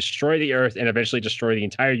fighter to destroy the Earth and eventually destroy the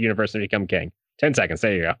entire universe and become king. 10 seconds.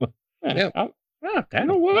 There you go. You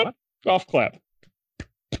know what? Golf clap.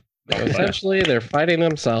 Essentially, they're fighting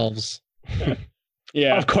themselves.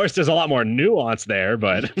 Yeah. Of course, there's a lot more nuance there,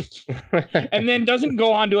 but. And then doesn't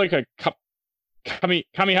go on to like a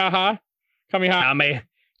Kamehameha?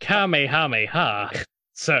 Kamehameha,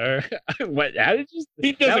 sir. What? How did you?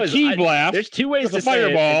 He does a key blast. There's two ways to say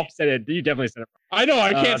fireball. It. You said it. You definitely said it. I know.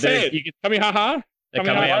 I can't say it. You can, Kamehameha.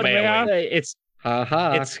 It's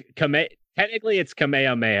technically it's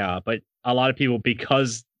Kamehameha, but a lot of people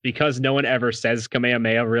because no one ever says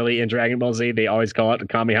Kamehameha really in Dragon Ball Z, they always call it the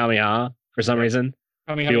Kamehameha for some reason.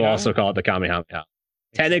 People also call it the Kamehameha.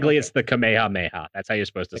 Technically, it's the Kamehameha. That's how you're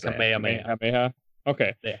supposed to say it. Kamehameha.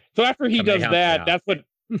 Okay. Yeah. So after he does that, that's what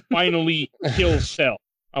finally kills Cell,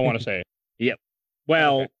 I want to say. Yep.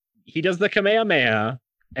 Well, he does the Kamehameha,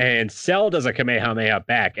 and Cell does a Kamehameha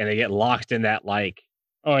back, and they get locked in that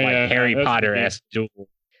Harry Potter-esque duel.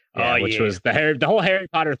 Which was the whole Harry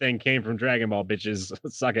Potter thing came from Dragon Ball, bitches.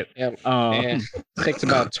 Suck it. Yep. It takes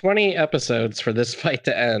about 20 episodes for this fight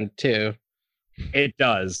to end, too. It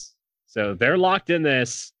does. So they're locked in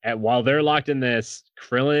this. While they're locked in this,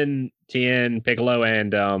 Krillin, Tien, Piccolo,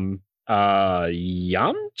 and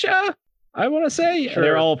Yamcha, I want to say,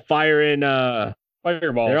 they're all firing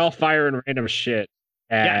fireballs. They're all firing random shit.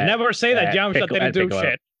 Never say that Yamcha didn't do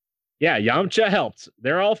shit. Yeah, Yamcha helped.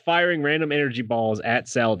 They're all firing random energy balls at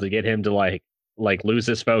Cell to get him to like lose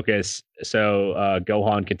his focus, so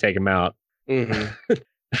Gohan can take him out. Mm-hmm.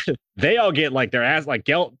 They all get their ass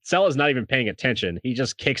Cell is not even paying attention. He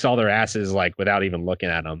just kicks all their asses without even looking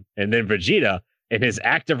at them. And then Vegeta, in his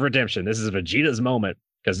act of redemption, this is Vegeta's moment,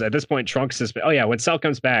 because at this point Trunks is when Cell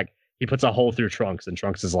comes back, he puts a hole through Trunks, and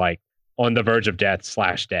Trunks is on the verge of death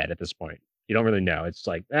 / dead at this point. You don't really know. It's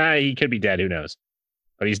he could be dead. Who knows?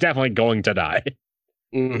 But he's definitely going to die.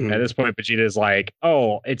 Mm-hmm. At this point, Vegeta is like,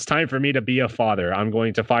 oh, it's time for me to be a father. I'm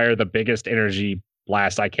going to fire the biggest energy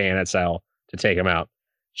blast I can at Cell to take him out.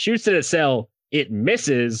 Shoots it at Cell. It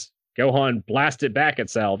misses. Gohan blasts it back at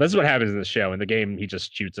Cell. This is what happens in the show. In the game, he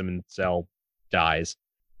just shoots him and Cell dies.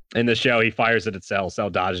 In the show, he fires it at Cell. Cell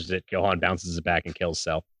dodges it. Gohan bounces it back and kills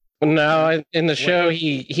Cell. No, in the show,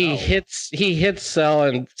 he hits Cell,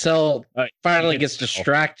 and Cell finally gets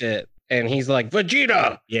distracted. And he's like,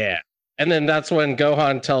 Vegeta! Yeah. And then that's when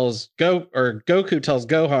Goku tells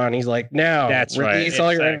Gohan, he's like, now, that's release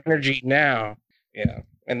all your energy now. Yeah.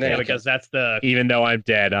 And then because that's even though I'm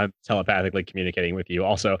dead, I'm telepathically communicating with you.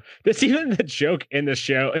 Also, this even the joke in the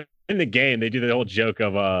show, in the game, they do the whole joke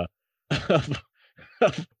of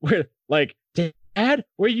where Dad,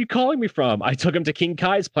 where are you calling me from? I took him to King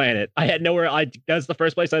Kai's planet. I had nowhere. That's the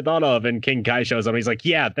first place I thought of. And King Kai shows up. He's like,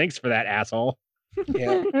 yeah, thanks for that, asshole.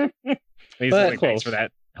 Yeah. He's like, thanks for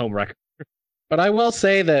that home record. But I will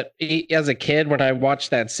say that as a kid, when I watched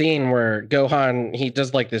that scene where Gohan, he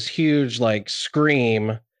does this huge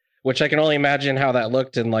scream, which I can only imagine how that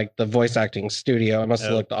looked in the voice acting studio. It must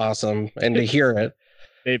have looked awesome, and to hear it.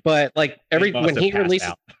 When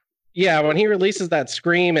he releases that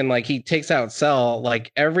scream and he takes out Cell,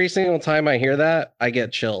 every single time I hear that, I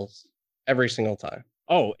get chills. Every single time.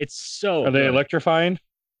 Oh, it's so. Are they electrifying?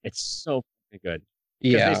 It's so good.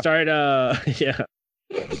 Yeah. They start.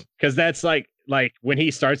 Because that's when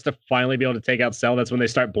he starts to finally be able to take out Cell, that's when they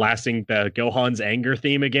start blasting the Gohan's anger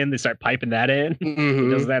theme again. They start piping that in. Mm-hmm. He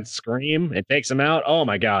does that scream. It takes him out. Oh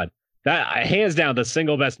my god. That hands down the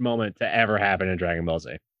single best moment to ever happen in Dragon Ball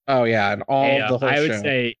Z. Oh yeah, and the whole I would show.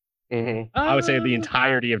 say I would say the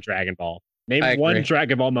entirety of Dragon Ball. Name one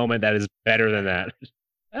Dragon Ball moment that is better than that.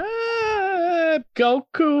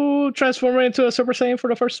 Goku transforming into a Super Saiyan for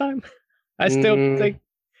the first time. I still think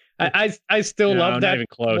I still love that. Not even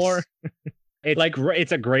close. More.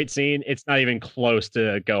 It's a great scene. It's not even close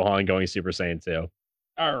to Gohan going Super Saiyan 2.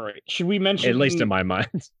 All right. Should we mention? At least in my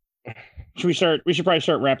mind. Should we start? We should probably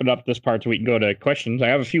start wrapping up this part so we can go to questions. I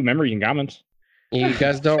have a few memories and comments. You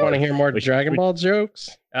guys don't want to hear more Dragon Ball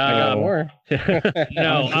jokes? I got more.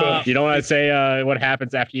 No. You don't want to say what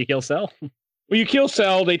happens after you kill Cell? Well, you kill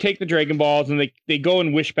Cell, they take the Dragon Balls, and they go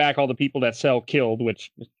and wish back all the people that Cell killed,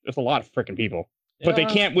 which is a lot of freaking people. But they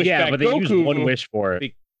can't wish back but they Goku. use one wish for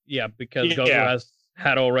it. Because Goku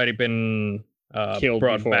had already been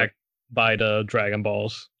brought back by the Dragon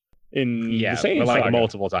Balls. In the Saiyan Saga.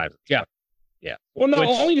 Multiple times. Yeah. Well, no,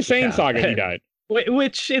 only the Saiyan Saga he died.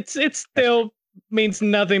 Which it still means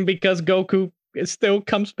nothing because Goku still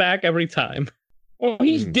comes back every time. Well,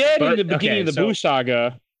 he's dead in the beginning of the Buu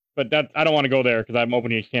Saga, but that I don't want to go there because I'm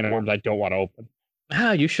opening a can of worms I don't want to open.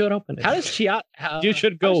 You should open it. How does you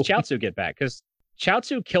should go. How does Chaozu get back? Because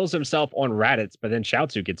Chaozu kills himself on Raditz, but then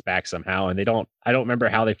Chaozu gets back somehow, and I don't remember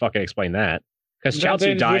how they fucking explain that. Because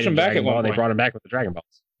Chaozu died in Dragon Ball, and they brought him back with the Dragon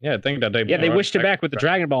Balls. Yeah, I think that they wished him back with the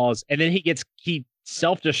Dragon Balls, and then he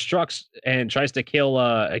self-destructs and tries to kill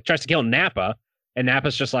Nappa, and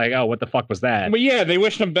Nappa's just like, oh, what the fuck was that? But yeah, they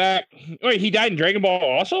wished him back. Wait, he died in Dragon Ball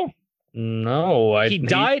also? No, he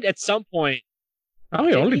died at some point. Oh,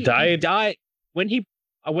 he only died. He died when he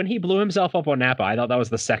blew himself up on Nappa. I thought that was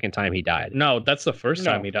the second time he died. No, that's the first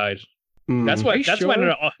time he died. That's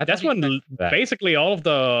when basically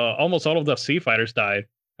almost all of the Sea Fighters died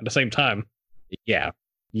at the same time. Yeah,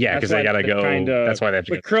 because they gotta go. That's why they have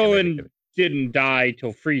to. But Krillin didn't die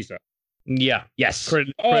till Frieza. Yeah. Yes.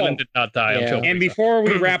 Krillin did not die until Frieza. And before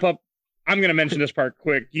we wrap up, I'm gonna mention this part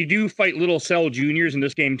quick. You do fight little Cell Juniors in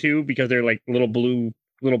this game too because they're like little blue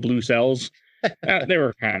cells. They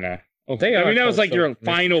were kind of. Okay. I mean, that was like your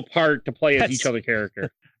final part to play as each other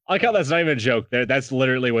character. I like how that's not even a joke. That's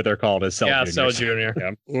literally what they're called as Cell Juniors. Cell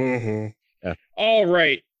Junior. Yeah. All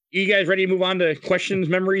right. You guys ready to move on to questions,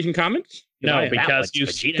 memories, and comments? No, because you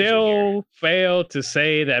still fail to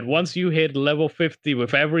say that once you hit level 50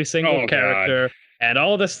 with every single character and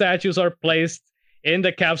all the statues are placed in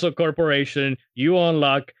the Capsule Corporation, you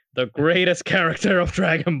unlock the greatest character of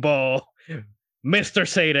Dragon Ball, Mr.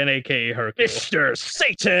 Satan, aka Hercule. Mr.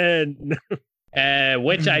 Satan!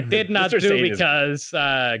 Which I did not do because,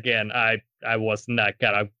 again, I was not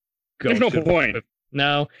gonna go. There's no point.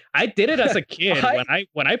 No, I did it as a kid.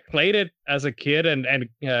 When I played it as a kid and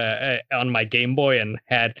on my Game Boy and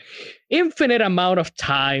had infinite amount of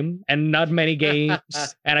time and not many games,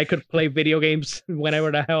 and I could play video games whenever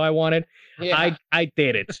the hell I wanted. Yeah. I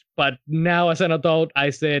did it, but now as an adult, I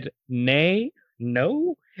said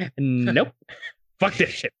nope, fuck this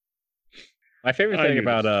shit. My favorite thing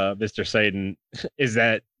about Mr. Satan is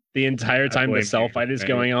that the entire time the Cell fight is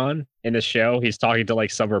going on in the show, he's talking to like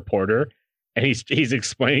some reporter. And he's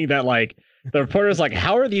explaining that like the reporter's like,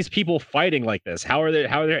 how are these people fighting like this? How are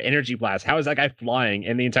their energy blasts? How is that guy flying?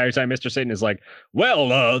 And the entire time Mr. Satan is like,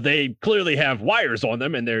 well, they clearly have wires on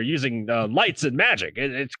them and they're using lights and magic.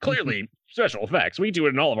 It's clearly special effects. We do it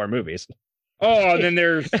in all of our movies. Oh, and then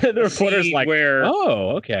there's the reporter's like, where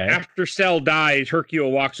okay. After Cell dies,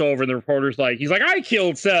 Hercule walks over and the reporter's like, he's like, I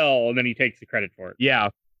killed Cell, and then he takes the credit for it. Yeah.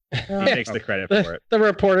 He takes the credit for it. The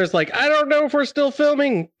reporter's like, I don't know if we're still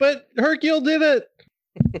filming, but Hercule did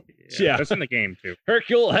it. Yeah, that's in the game too.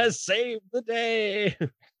 Hercule has saved the day.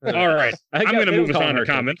 All right, I'm going to move us on to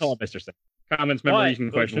comments. Call Mr. Satan. Comments, memories,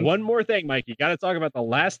 and questions. One more thing, Mike. You got to talk about the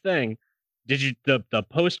last thing. Did you the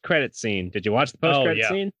post-credit scene? Did you watch the post-credit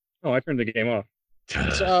scene? Oh, I turned the game off.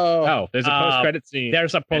 There's a post-credit scene.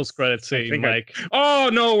 There's a post-credit scene, Mike. Oh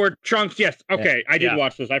no, we're Trunks. Yes, okay, I did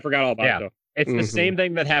watch this. I forgot all about it. It's the same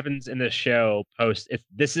thing that happens in the show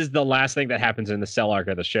this is the last thing that happens in the Cell arc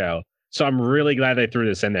of the show. So I'm really glad they threw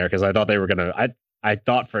this in there because I thought they were gonna. I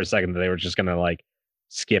thought for a second that they were just gonna like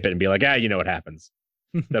skip it and be like, you know what happens.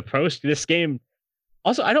 This game.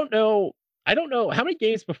 Also, I don't know how many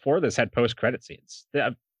games before this had post credit scenes.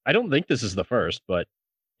 I don't think this is the first, but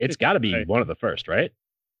it's got to be one of the first, right?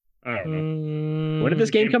 I don't know. When did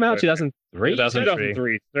this game come out? 2003?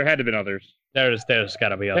 2003. There had to have been others. There's got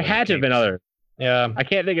to be others. There had to have been other. Yeah. I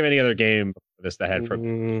can't think of any other game that had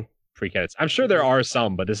pre-credits. I'm sure there are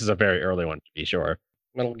some, but this is a very early one to be sure.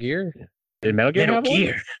 Metal Gear? Did Metal Gear have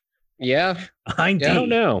one? Yeah. I don't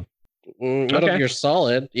know. Metal Gear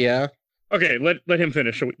Solid, yeah. Okay, let him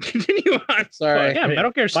finish. Shall we continue on? Sorry. Yeah,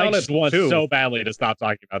 Metal Gear Solid wants so badly to stop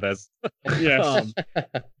talking about this. Yes.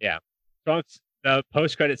 Yeah. Trunks, the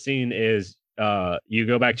post-credit scene is you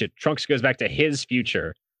go back to Trunks goes back to his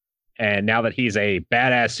future, and now that he's a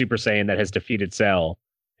badass Super Saiyan that has defeated Cell,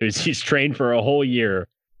 he's trained for a whole year,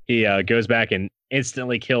 he goes back and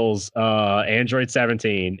instantly kills Android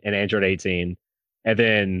 17 and Android 18, and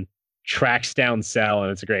then tracks down Cell,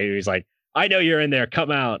 and it's great. He's like, I know you're in there, come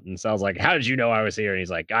out. And Cell's like, how did you know I was here? And he's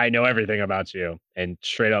like, I know everything about you, and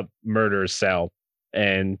straight up murders Cell.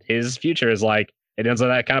 And his future is like, it ends on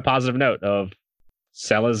that kind of positive note of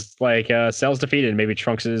Cell is like, Cell's defeated. Maybe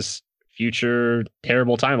Trunks' future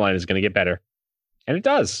terrible timeline is going to get better. And it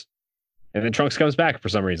does. And then Trunks comes back for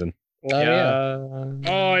some reason. Oh,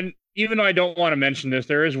 and even though I don't want to mention this,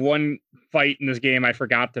 there is one fight in this game I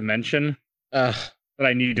forgot to mention that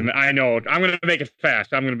I need to. I know. I'm going to make it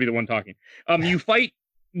fast. I'm going to be the one talking. You fight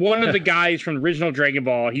one of the guys from the original Dragon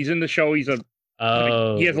Ball. He's in the show. He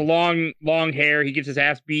has a long hair. He gets his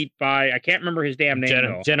ass beat by, I can't remember his damn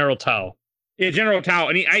name. General Tao. Yeah, General Tao.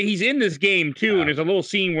 And he's in this game too. And there's a little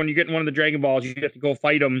scene when you get in one of the Dragon Balls, you have to go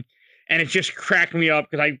fight him. And it just cracked me up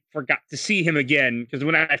because I forgot to see him again. Because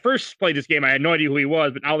when I first played this game, I had no idea who he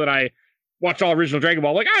was. But now that I watched all original Dragon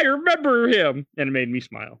Ball, like, I remember him. And it made me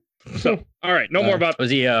smile. So, all right, no more about.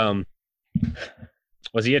 Was he a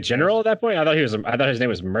general at that point? I thought his name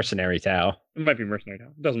was Mercenary Tao. It might be Mercenary Tao.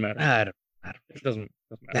 It doesn't matter. It doesn't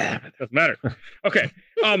matter. It doesn't matter. Okay.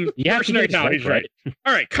 Mercenary Tao. He's right.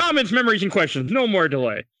 All right. Comments, memories, and questions. No more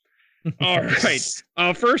delay. All right.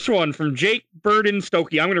 First one from Jake Burden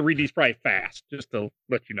Stokey. I'm going to read these probably fast, just to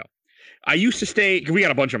let you know. I used to stay. We got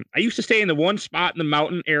a bunch of them. I used to stay in the one spot in the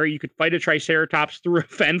mountain area you could fight a Triceratops through a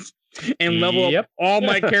fence and level up all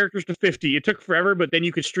my characters to 50. It took forever, but then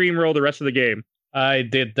you could stream roll the rest of the game. I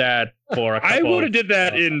did that for a couple. I would have did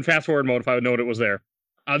that in fast forward mode if I would known it was there.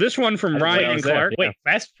 This one from Ryan Clark. Wait,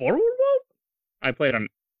 fast forward mode? I played on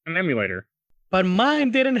an emulator. But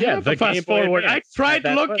mine didn't have the fast forward. I tried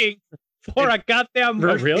looking for a goddamn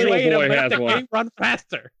Boy way to make has the one. game run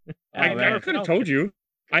faster. I could have told you.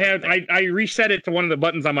 I reset it to one of the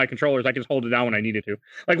buttons on my controllers. I just hold it down when I needed to.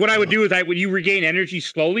 Like what I would do is you regain energy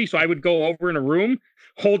slowly. So I would go over in a room,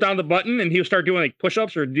 hold down the button, and he'll start doing like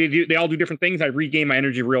push-ups or they all do different things. I regain my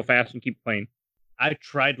energy real fast and keep playing. I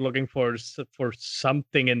tried looking for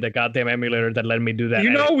something in the goddamn emulator that let me do that.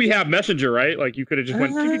 You know we have Messenger, right? Like you could have just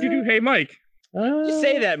went, hey, Mike. Just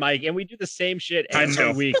say that, Mike, and we do the same shit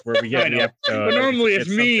every week where we get the episode. But normally it's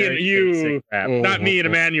me and you, not me and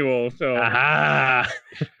Emmanuel. So,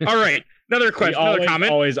 all right. Another question, another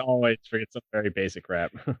comment. Always forget some very basic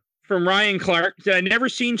crap. From Ryan Clark, I never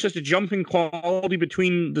seen such a jump in quality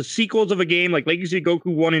between the sequels of a game like Legacy of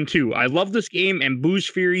Goku 1 and 2. I love this game and Boo's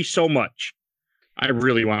Fury so much. I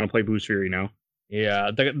really want to play Boo's Fury now.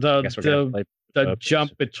 Yeah, the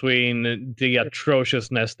jump between the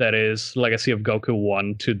atrociousness that is Legacy of Goku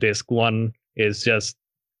 1 to Disc 1 is just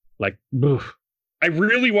like, boof. I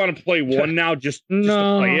really want to play 1 now just to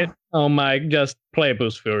play it. Oh my, just play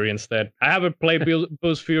Boo's Fury instead. I haven't played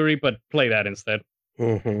Boo's Fury, but play that instead.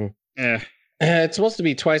 Mm-hmm. It's supposed to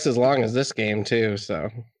be twice as long as this game, too, so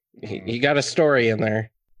you got a story in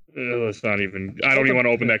there. Let's not even. I don't even want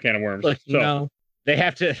to open that can of worms. No. They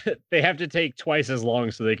have to take twice as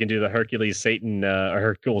long so they can do the Hercules Satan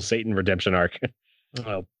redemption arc.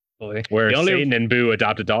 Oh boy, where Satan and Boo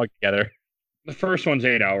adopt a dog together. The first one's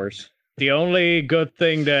 8 hours. The only good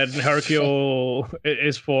thing that Hercule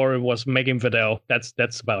is for was making Videl.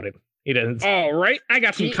 That's about it. He didn't. All right, I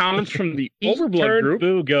got some comments from the Overblood group.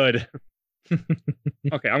 Boo good.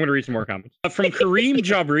 Okay, I'm going to read some more comments from Kareem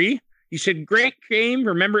Jabri. You said, great game.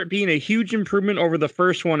 Remember it being a huge improvement over the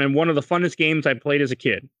first one and one of the funnest games I played as a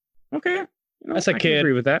kid. Okay. As a kid. I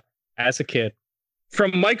agree with that. As a kid.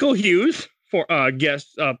 From Michael Hughes, for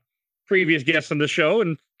previous guests on the show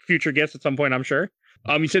and future guests at some point, I'm sure.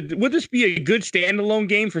 He said, would this be a good standalone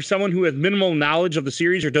game for someone who has minimal knowledge of the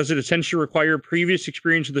series, or does it essentially require previous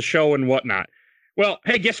experience of the show and whatnot? Well,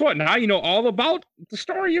 hey, guess what? Now you know all about the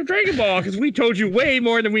story of Dragon Ball because we told you way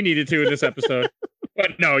more than we needed to in this episode.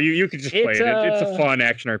 But no, you could just play it. It's a fun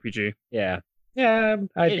action RPG. Yeah. Yeah.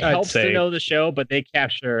 It helps to know the show, but they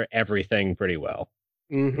capture everything pretty well.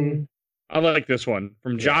 Mm-hmm. I like this one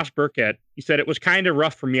from Josh Burkett. He said, it was kind of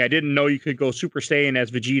rough for me. I didn't know you could go Super Saiyan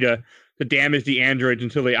as Vegeta to damage the androids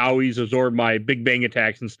until they always absorb my Big Bang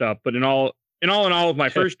attacks and stuff. But in all, it was my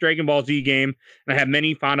first Dragon Ball Z game, and I had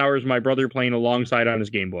many fond hours with my brother playing alongside on his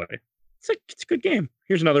Game Boy. It's a good game.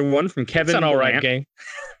 Here's another one from Kevin. It's an all right game.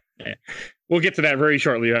 We'll get to that very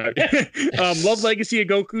shortly. Love Legacy of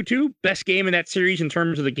Goku 2. Best game in that series in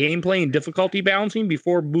terms of the gameplay and difficulty balancing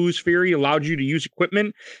before Boo's Fury allowed you to use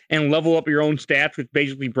equipment and level up your own stats, which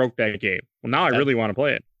basically broke that game. Well, now I really want to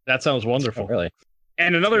play it. That sounds wonderful. Oh, really?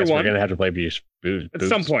 And another We're one gonna have to play Boost at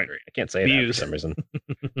some point. Fury. I can't say that for some reason.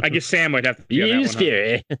 I guess Sam might have to be on that Boost one, huh?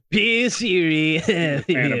 Fury. Boost Fury.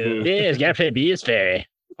 Fan of Boost. Yes, gotta play Boost Fury.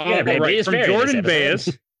 All play right, Beast from Fairy Jordan this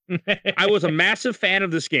episode. Baez. I was a massive fan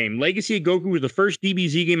of this game. Legacy of Goku was the first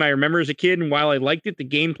DBZ game I remember as a kid, and while I liked it, the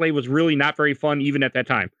gameplay was really not very fun even at that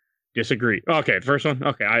time. Disagree. Okay, the first one?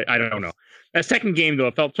 Okay, I don't know. That second game, though,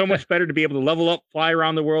 it felt so much better to be able to level up, fly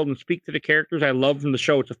around the world, and speak to the characters I love from the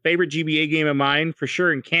show. It's a favorite GBA game of mine, for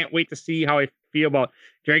sure, and can't wait to see how I feel about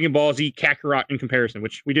Dragon Ball Z Kakarot in comparison,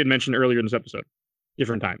 which we did mention earlier in this episode,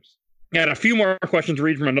 different times. I had a few more questions to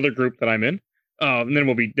read from another group that I'm in, and then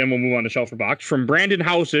we'll move on to Shelf or Box. From Brandon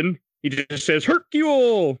Housen, he just says,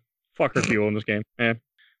 Hercule! Fuck Hercule in this game, man.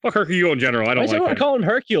 Fuck Hercule in general. I don't Why do you like want it. to call him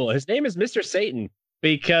Hercule? His name is Mr. Satan.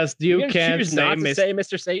 Because you can't choose say, not to say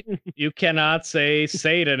Mr. Satan. you cannot say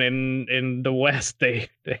Satan in the West. They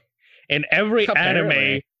in every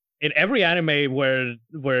Apparently. anime where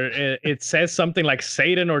it says something like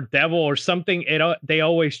Satan or devil or something, they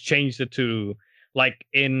always change it to, like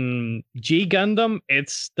in G Gundam,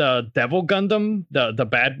 it's the Devil Gundam, the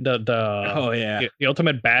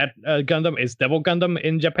ultimate bad Gundam is Devil Gundam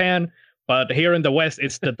in Japan, but here in the West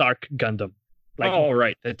it's the Dark Gundam. Like, Oh,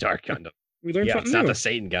 right. The Dark Gundam. We learned Yeah, something it's not new. the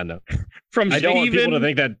Satan Gundam. From I don't want people to Steven.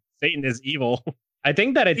 think that Satan is evil. I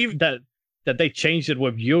think that that they changed it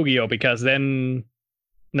with Yu-Gi-Oh because then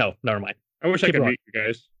no, never mind. I wish I Keep could going. meet you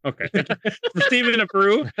guys. Okay. From Steven in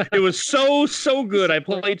Peru, it was so good. I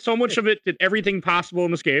played so much of it, did everything possible in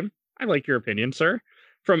this game. I like your opinion, sir.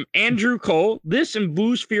 From Andrew Cole, this and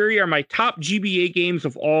Blues Fury are my top GBA games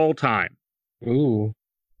of all time. Ooh.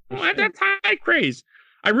 Oh, that's high praise.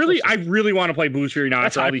 I really want to play Blues Fury now.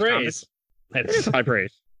 That's after all high these praise. comments. It is high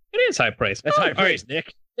praise. It is high praise. That's high all praise,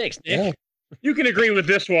 Nick. Thanks, Nick. Yeah. You can agree with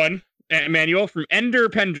this one, Emmanuel. From Ender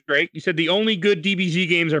Pendrake, you said the only good DBZ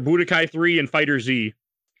games are Budokai 3 and Fighter Z.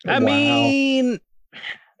 I Wow. mean,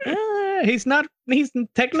 he's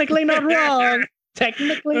technically not wrong.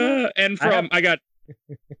 Technically, not. And from I got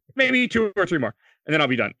maybe 2 or 3 more, and then I'll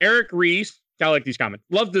be done. Eric Reese, I like these comments.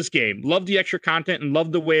 Love this game. Love the extra content and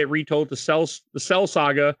love the way it retold the Cell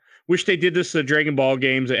Saga. Wish they did this to the Dragon Ball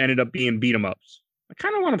games that ended up being beat 'em ups. I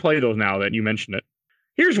kind of want to play those now that you mentioned it.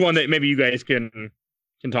 Here's one that maybe you guys can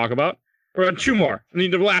talk about. Or 2 more. I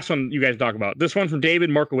mean, the last one you guys talk about. This one from David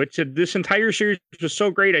Markowitz said, this entire series was so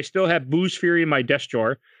great. I still have Boost Fury in my desk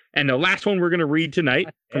drawer. And the last one we're going to read tonight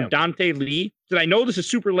from Dante Lee said, I know this is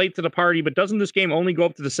super late to the party, but doesn't this game only go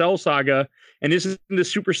up to the Cell Saga? And isn't the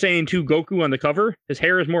Super Saiyan 2 Goku on the cover? His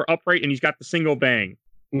hair is more upright and he's got the single bang.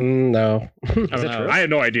 No. I don't it know. true? I had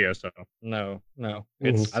no idea. So no. I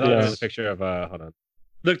thought it was a picture of hold on.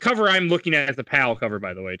 the cover I'm looking at is the PAL cover,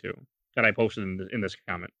 by the way, too, that I posted in this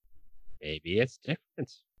comment. Maybe it's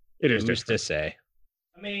different. It is Who's different. to say?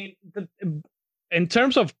 I mean, in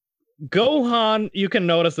terms of Gohan, you can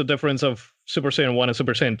notice the difference of Super Saiyan 1 and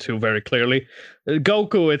Super Saiyan 2 very clearly.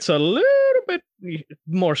 Goku, it's a little bit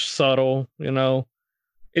more subtle, you know.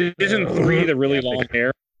 It isn't 3 the really long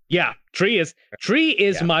hair. Yeah, Tree is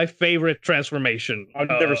Yeah. my favorite transformation. I've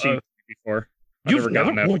never seen it before. I've You've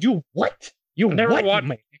never gotten that. You what? You I've never what? watched-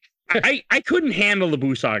 man? I couldn't handle the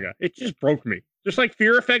Boo Saga. It just broke me. Just like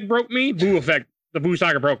Fear Effect broke me, Boo Effect, the Boo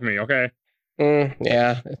Saga broke me, okay?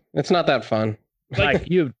 Yeah, it's not that fun. Like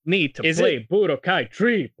you need to Is play Budokai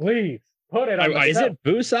Tree, please. Put it on. Is it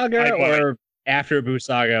Boo Saga I- or after Boo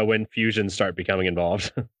Saga when fusions start becoming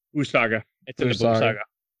involved? Boo Saga. It's in the Boo Saga. Saga.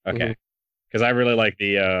 Okay. Because I really like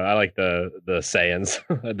the Saiyans,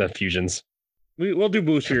 the fusions. We'll do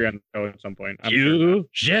Boo Fury on the show at some point. I'm sure.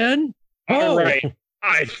 Fusion. All right.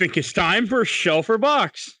 I think it's time for Shelf or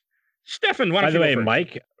Box. Stefan, why By don't the you way, go first?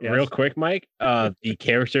 Mike, Yes. real quick, Mike, the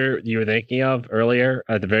character you were thinking of earlier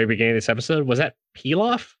at the very beginning of this episode, was that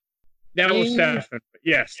Pilaf? That was Yeah. Stefan.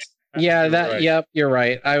 Yes. Yeah, You're that. right. Yep, you're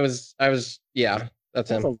right. I was. Yeah, that's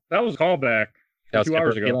him. That was a callback. That was 2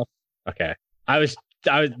 hours Skipper ago. Pilaf? Okay. I was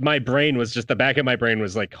my brain was just the back of my brain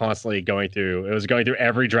was like constantly going through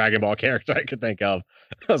every Dragon Ball character I could think of.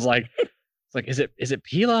 I was like, is it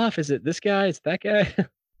Pilaf? Is it this guy? Is it that guy?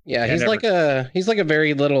 Yeah, Yeah, he's like a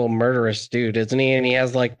very little murderous dude, isn't he? And he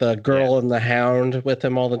has like the girl and the hound with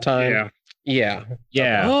him all the time. Yeah. Yeah.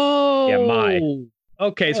 Yeah. Oh, Yeah, my.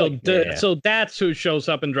 Okay, so Yeah. so that's who shows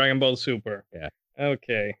up in Dragon Ball Super. Yeah.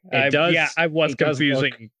 Okay. It does- Yeah, I was it does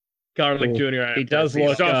confusing Garlic Ooh. Jr. He does He's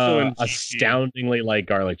look also in GT. astoundingly like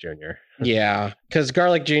Garlic Jr. Yeah, because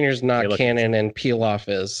Garlic Jr.'s They not look- canon and Pilaf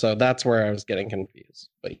is, so that's where I was getting confused.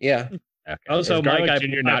 But yeah, Okay. Also, Is Garlic Mike,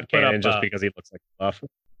 Jr. I not put canon up, just because he looks like Buff?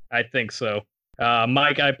 I think so.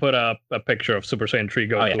 Mike, I put up a picture of Super Saiyan 3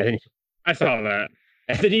 Goku. Oh yeah, I saw that.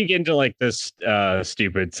 And then you get into like this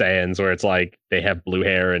stupid Saiyans where it's like they have blue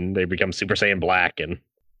hair and they become Super Saiyan Black and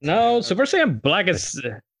No, Super Saiyan Black is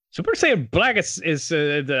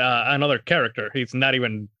another character. He's not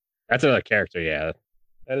even. that's another character. Yeah,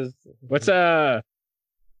 That is what's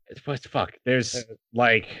fuck? There's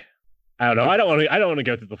like I don't know. I don't want to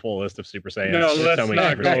go through the full list of Super Saiyans. No, There's let's so many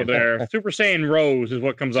not Super go Saiyans. there. Super Saiyan Rose is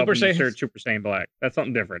what comes up Super when you Saiyan- search Super Saiyan Black. That's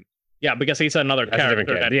something different. Yeah, because he's another That's a different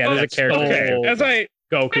character. character. Yeah, there's a that character. stole Okay, as I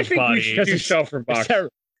Goku's think body. we should do Shelf or Box.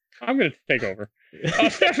 I'm going to take over.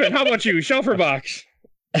 Stefan, how about you? Shelf or Box?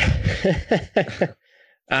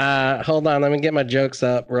 Hold on, let me get my jokes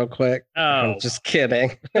up real quick. Oh, I'm just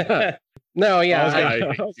kidding. No,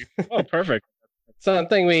 yeah. Oh, perfect.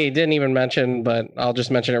 Something we didn't even mention, but I'll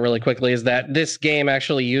just mention it really quickly, is that this game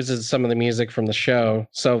actually uses some of the music from the show.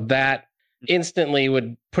 So that instantly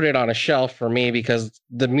would put it on a shelf for me because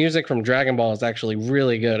the music from Dragon Ball is actually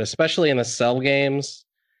really good, especially in the Cell games.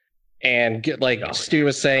 And like Stu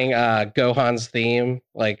was saying, Gohan's theme,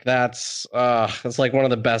 like that's like one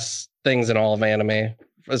of the best things in all of anime,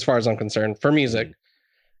 as far as I'm concerned, for music.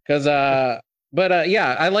 Because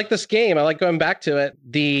yeah, I like this game. I like going back to it.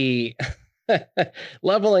 The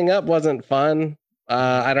leveling up wasn't fun.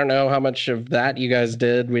 I don't know how much of that you guys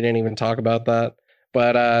did. We didn't even talk about that.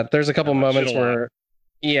 But there's a couple moments where,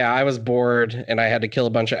 yeah, I was bored and I had to kill a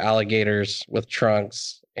bunch of alligators with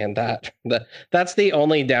trunks. And that's the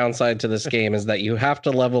only downside to this game is that you have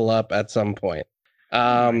to level up at some point.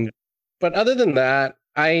 But other than that,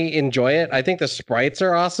 I enjoy it. I think the sprites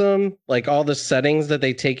are awesome. Like all the settings that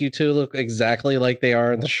they take you to look exactly like they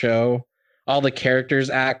are in the show. All the characters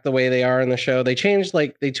act the way they are in the show. They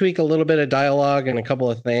tweak a little bit of dialogue and a couple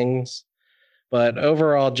of things. But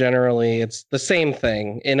overall, generally, it's the same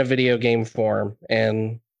thing in a video game form.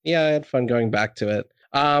 And yeah, I had fun going back to it.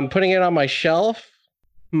 Putting it on my shelf.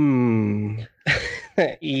 No,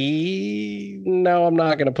 I'm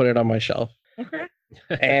not going to put it on my shelf. Okay.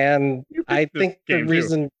 And I think the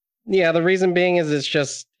reason being is it's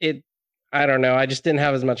just, I don't know. I just didn't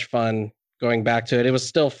have as much fun going back to it. It was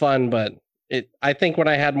still fun, but I think when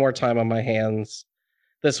I had more time on my hands,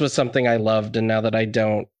 this was something I loved. And now that I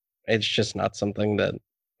don't, it's just not something that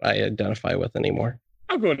I identify with anymore.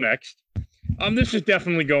 I'll go next. This is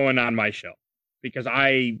definitely going on my shelf because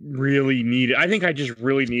I think I just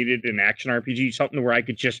really needed an action RPG, something where I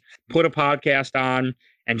could just put a podcast on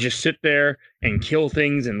and just sit there and kill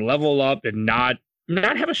things and level up and not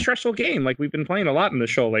have a stressful game like we've been playing a lot in the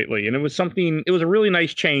show lately. And it was a really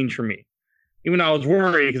nice change for me. Even though I was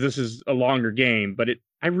worried because this is a longer game, but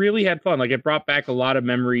I really had fun. Like it brought back a lot of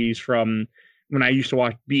memories from when I used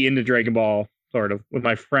to be into Dragon Ball, sort of, with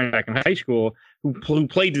my friend back in high school who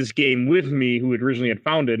played this game with me, who originally had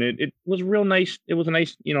found it. And it was real nice. It was a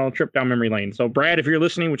nice, trip down memory lane. So Brad, if you're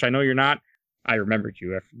listening, which I know you're not, I remembered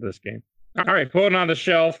you after this game. All right, put it on the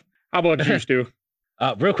shelf. How about you, Stu?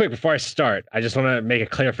 Real quick before I start, I just want to make a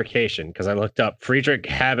clarification because I looked up. Friedrich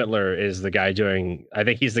Habittler is the guy I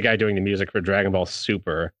think he's the guy doing the music for Dragon Ball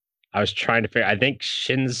Super. I was trying to figure. I think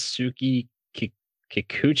Shinsuke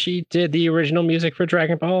Kikuchi did the original music for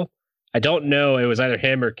Dragon Ball. I don't know. It was either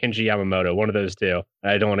him or Kenji Yamamoto, one of those two.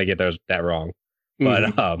 I don't want to get that wrong.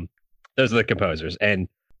 But those are the composers. And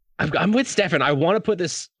I'm with Stefan. I want to put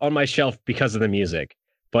this on my shelf because of the music.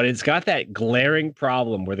 But it's got that glaring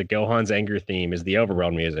problem where the Gohan's anger theme is the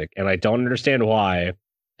overworld music, and I don't understand why.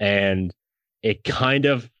 And it kind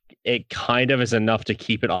of is enough to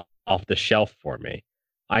keep it off the shelf for me.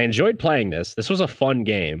 I enjoyed playing this. This was a fun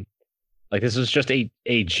game. Like this was just a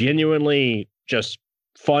genuinely just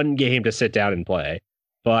fun game to sit down and play.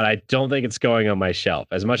 But I don't think it's going on my shelf.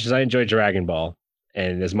 As much as I enjoy Dragon Ball,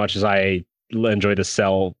 and as much as I enjoy the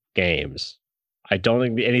Cell games, I don't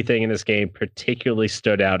think anything in this game particularly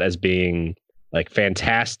stood out as being like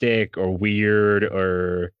fantastic or weird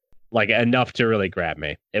or like enough to really grab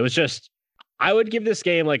me. It was just, I would give this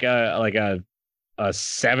game like a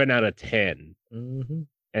 7 out of 10. Mm-hmm.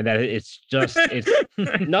 And that it's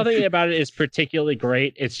nothing about it is particularly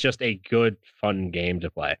great. It's just a good, fun game to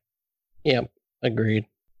play. Yeah, agreed.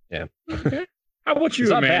 Yeah. Okay. How about you,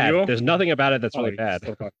 It's not Emmanuel? bad. There's nothing about it that's really bad.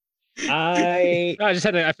 So fun. I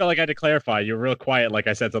felt like I had to clarify. You were real quiet, like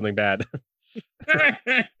I said something bad.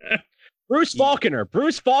 Bruce Faulconer.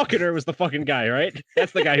 Bruce Faulconer was the fucking guy, right?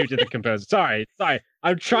 That's the guy who did the composer. Sorry.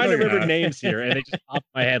 I'm trying to remember names here, and they just popped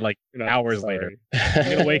in my head like hours later. I'm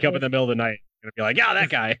gonna wake up in the middle of the night and be like, "Yeah, that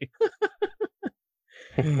guy."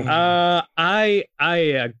 I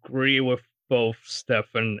agree with both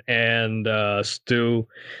Stefan and Stu.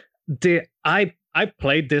 I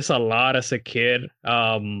played this a lot as a kid.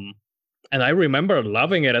 And I remember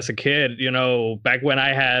loving it as a kid, back when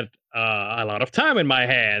I had a lot of time in my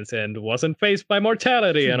hands and wasn't faced by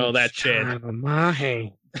mortality and all that shit. My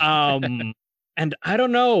hand. And I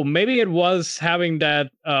don't know, maybe it was having that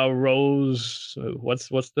rose. What's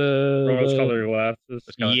the Rose-colored glasses.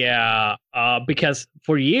 Yeah, because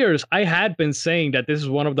for years I had been saying that this is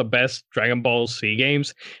one of the best Dragon Ball Z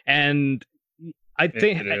games, and I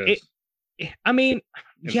think I mean,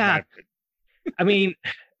 yeah, I mean,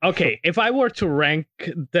 okay, if I were to rank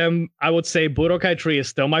them, I would say Budokai 3 is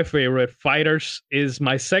still my favorite, Fighters is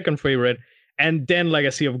my second favorite, and then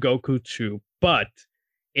Legacy of Goku 2. But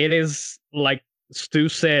it is, like Stu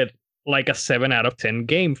said, like a 7 out of 10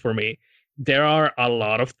 game for me. There are a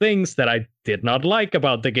lot of things that I did not like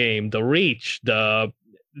about the game. The reach, the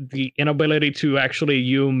inability to actually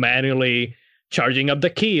you manually charging up the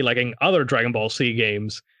ki like in other Dragon Ball Z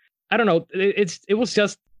games. I don't know. It was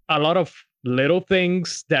just a lot of little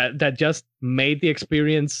things that just made the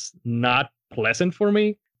experience not pleasant for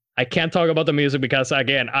me. I can't talk about the music because,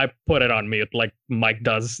 again, I put it on mute like Mike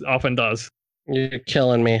often does. You're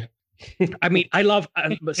killing me. I mean, I love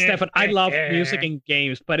Stefan. I love music in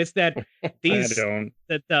games, but it's that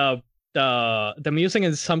the music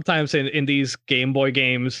is sometimes in these Game Boy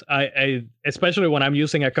games. I especially when I'm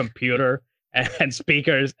using a computer and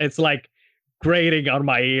speakers, it's like grating on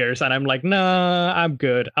my ears, and I'm like, nah, I'm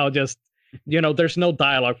good. I'll just, there's no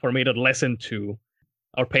dialogue for me to listen to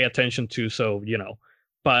or pay attention to. So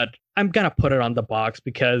but I'm gonna put it on the box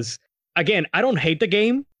because, again, I don't hate the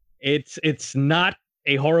game. It's not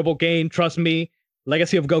a horrible game. Trust me.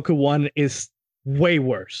 Legacy of Goku 1 is way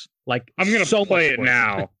worse. Like, I'm gonna play it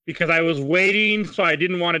now because I was waiting, so I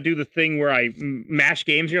didn't want to do the thing where I mash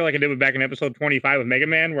games here like I did back in episode 25 with Mega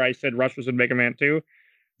Man, where I said Rush was in Mega Man 2.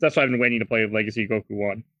 That's why I've been waiting to play Legacy of Goku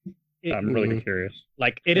 1. I'm really curious.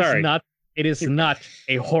 Like, it is not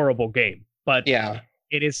a horrible game, but yeah,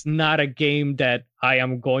 it is not a game that I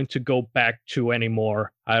am going to go back to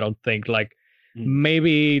anymore. I don't think. Like,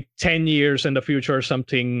 maybe 10 years in the future or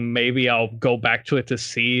something, maybe I'll go back to it to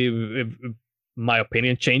see if my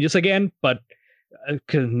opinion changes again. But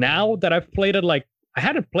because now that I've played it, like, I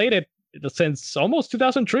hadn't played it since almost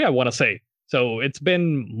 2003, I want to say. So it's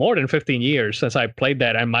been more than 15 years since I played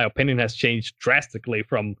that, and my opinion has changed drastically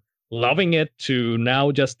from loving it to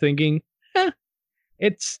now just thinking,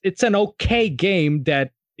 it's an okay game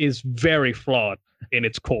that is very flawed in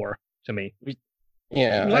its core to me.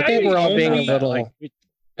 Yeah, I think we're all being a little...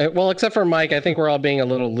 well, except for Mike, I think we're all being a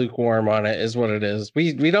little lukewarm on it, is what it is.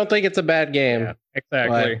 We don't think it's a bad game. Yeah,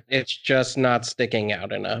 exactly. But it's just not sticking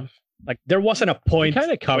out enough. Like, there wasn't a point. We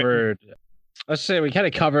kind of covered... Let's say we kind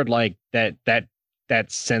of covered, like, that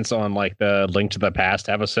sense on, like, the Link to the Past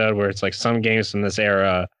episode, where it's like some games from this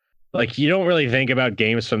era... Like, you don't really think about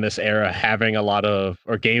games from this era having a lot of...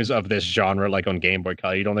 Or games of this genre, like on Game Boy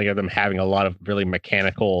Color. You don't think of them having a lot of really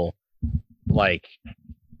mechanical... like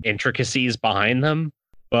intricacies behind them,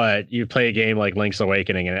 but you play a game like Link's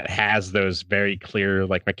Awakening and it has those very clear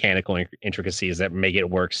like mechanical intricacies that make it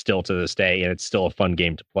work still to this day, and it's still a fun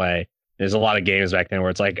game to play. There's a lot of games back then where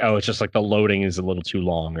it's like, oh, it's just like the loading is a little too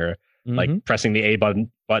long, or like pressing the A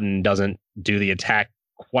button doesn't do the attack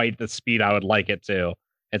quite the speed I would like it to.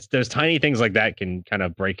 It's those tiny things like that can kind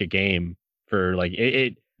of break a game for like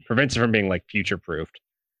it prevents it from being like future proofed.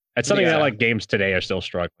 It's something that like games today are still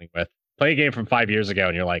struggling with. Play a game from 5 years ago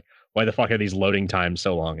and you're like, why the fuck are these loading times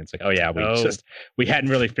so long? It's like, oh yeah, we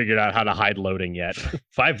hadn't really figured out how to hide loading yet.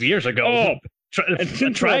 5 years ago.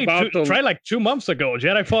 Try like 2 months ago.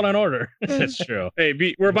 Jedi Fallen Order. That's true.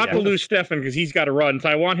 Hey, we're about to lose Stefan because he's got to run. So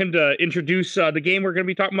I want him to introduce the game we're going to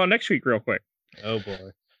be talking about next week real quick. Oh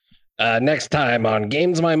boy. Next time on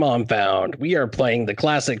Games My Mom Found, we are playing the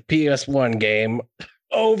classic PS1 game,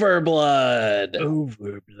 Overblood.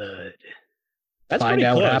 Overblood. That's find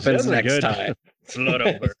out what happens next time. Blood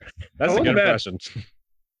over. That's a good impression.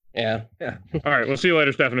 Yeah. All right. We'll see you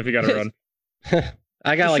later, Stefan, if you got to run.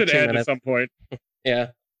 I got like 2 minutes. At some point. Yeah.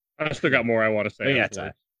 I still got more I want to say.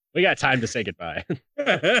 We got time to say goodbye.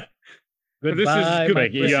 Goodbye.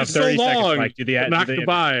 You have 30 seconds, Mike. Not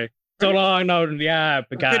goodbye. So long. No, yeah.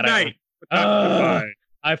 Good night. Goodbye.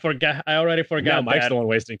 I forgot. I already forgot. Yeah, Mike's the one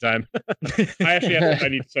wasting time. I actually have what I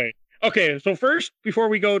need to say. Okay, so first, before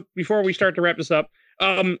we start to wrap this up,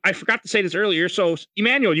 I forgot to say this earlier. So,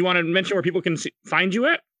 Emmanuel, you want to mention where people can find you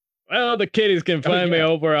at? Well, the kiddies can find me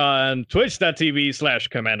over on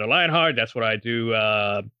twitch.tv/Commander Lionheart. That's where I do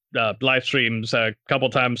live streams a couple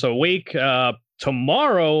times a week.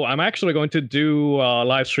 Tomorrow, I'm actually going to do a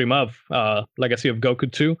live stream of Legacy of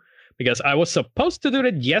Goku 2, because I was supposed to do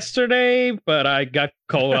it yesterday, but I got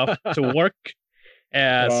called off to work.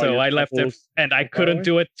 So I left it, couples and I far couldn't away?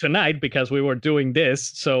 do it tonight because we were doing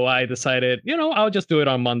this. So I decided, I'll just do it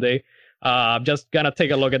on Monday. I'm just gonna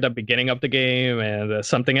take a look at the beginning of the game and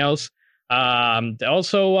something else.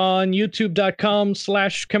 Also on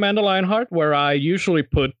youtube.com/Commander Lionheart, where I usually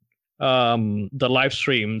put the live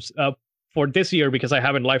streams for this year because I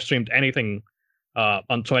haven't live streamed anything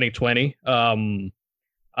on 2020.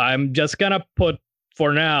 I'm just gonna put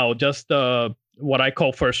for now just what I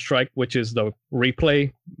call First Strike, which is the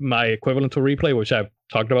replay, my equivalent to replay, which I've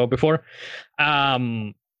talked about before.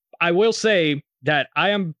 I will say that I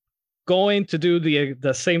am going to do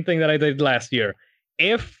the same thing that I did last year.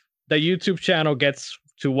 If the YouTube channel gets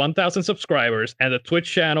to 1,000 subscribers and the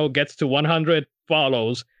Twitch channel gets to 100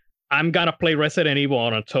 follows, I'm gonna play Resident Evil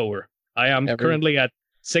on October. I am currently at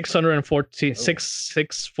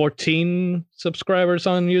 614 subscribers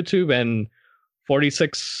on YouTube and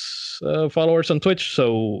 46 followers on Twitch.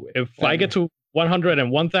 So if I get to 100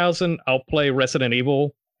 and 1,000, I'll play Resident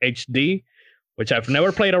Evil HD, which I've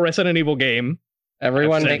never played a Resident Evil game.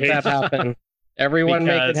 Everyone make that happen. Everyone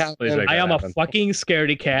make it happen. I am a fucking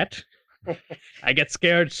scaredy cat. I get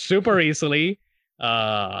scared super easily.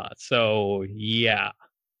 So yeah,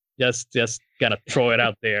 just gotta throw it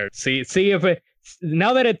out there. See if it,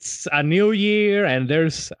 now that it's a new year and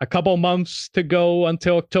there's a couple months to go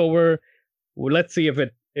until October, well, let's see if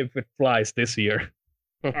it flies this year.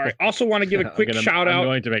 All right. Also, want to give a quick shout out. I'm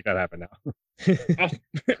going to make that happen now.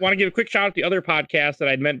 Want to give a quick shout out to the other podcast that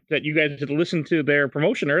I meant that you guys had listened to their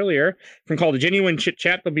promotion earlier from called The Genuine Chit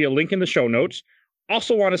Chat. There'll be a link in the show notes.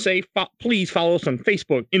 Also want to say, please follow us on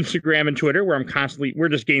Facebook, Instagram, and Twitter, where we're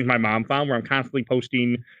just games my mom found, where I'm constantly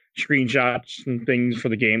posting screenshots and things for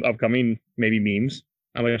the game upcoming, maybe memes.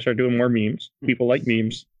 I'm going to start doing more memes. People like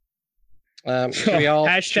memes. Should we all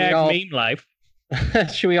meme life.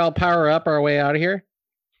 Should we all power up our way out of here?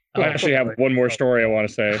 I actually have one more story I want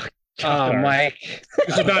to say. Oh, Mike.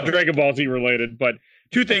 This is not Dragon Ball Z related, but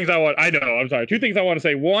two things I want to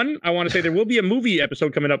say. One, I want to say there will be a movie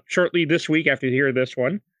episode coming up shortly this week after you hear this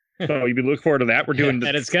one. So you look forward to that. We're doing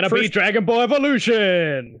and it's going to be Dragon Ball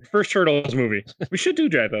Evolution. First Turtles movie. We should do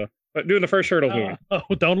that, though. But doing the first Turtles movie. Oh,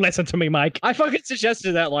 don't listen to me, Mike. I fucking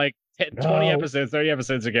suggested that like 20 episodes, 30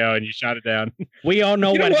 episodes ago, and you shot it down. We all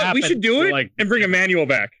know what happened. We should do it and bring Emmanuel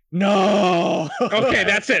back. No. Okay,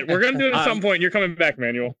 that's it. We're going to do it at some point. You're coming back,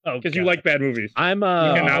 Manuel. Because you like bad movies. I'm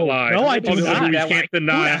you cannot lie. No, I do not. You can't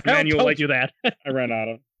deny Manuel like you that. I ran out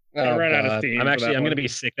of. I ran out of steam. I'm going to be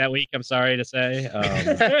sick that week. I'm sorry to say.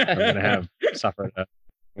 I'm going to have suffered.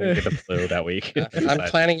 Get the flu that week. I'm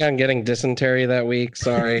planning on getting dysentery that week.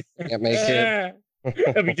 Sorry, can't make it.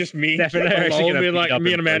 It'll be just me. Definitely like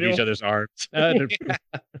me and Emmanuel. Each other's arms.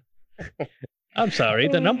 I'm sorry.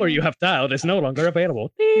 The number you have dialed is no longer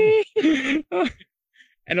available. And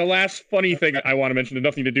the last funny thing I want to mention has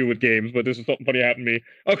nothing to do with games, but this is something funny that happened to me.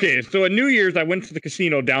 Okay, so at New Year's, I went to the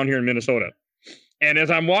casino down here in Minnesota. And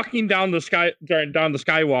as I'm walking down the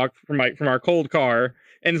skywalk from our cold car,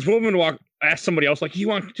 and this woman asked somebody else, like, "Do you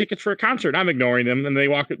want tickets for a concert?" I'm ignoring them, and they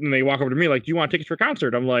walk over to me, like, "Do you want tickets for a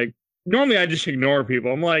concert?" I'm like, normally I just ignore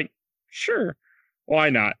people. I'm like, sure,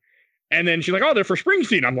 why not? And then she's like, "Oh, they're for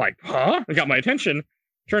Springsteen." I'm like, huh? It got my attention.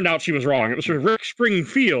 Turned out she was wrong. It was for Rick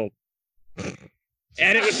Springfield.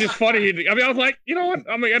 And it was just funny. I mean, I was like, you know what?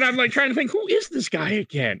 I'm like trying to think, who is this guy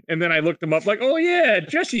again? And then I looked him up, like, oh yeah,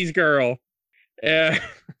 Jesse's girl.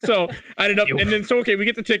 So I ended up, and then okay, we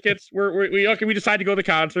get the tickets. We decide to go to the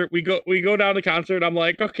concert. We go down to the concert. I'm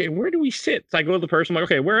like, okay, where do we sit? So I go to the person, I'm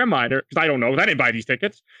like, okay, where am I? Because I don't know. I didn't buy these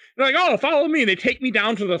tickets. They're like, oh, follow me. And they take me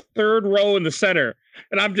down to the third row in the center,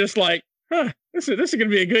 and I'm just like, huh, this is gonna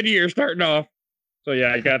be a good year starting off. So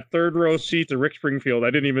yeah, I got third row seats at Rick Springfield. I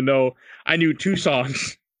didn't even know I knew 2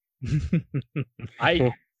 songs.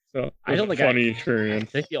 I don't think funny experience.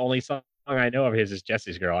 I think the only song I know of his is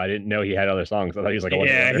Jesse's Girl. I didn't know he had other songs. I thought he was like a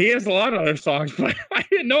yeah, he has a lot of other songs, but I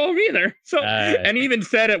didn't know him either. So and he even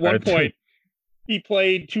said at one point he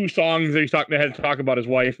played 2 songs that had to talk about his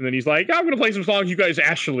wife, and then he's like, "I'm going to play some songs you guys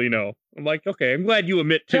actually know." I'm like, okay, I'm glad you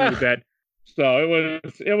admit too that. So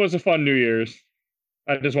it was a fun New Year's.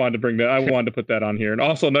 I just wanted to bring that. I wanted to put that on here, and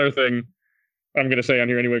also another thing I'm going to say on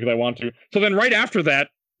here anyway because I want to. So then right after that,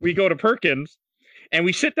 we go to Perkins, and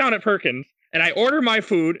we sit down at Perkins. And I order my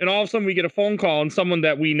food, and all of a sudden we get a phone call, and someone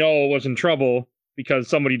that we know was in trouble because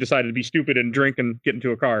somebody decided to be stupid and drink and get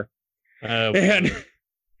into a car. And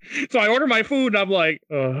so I order my food, and I'm like,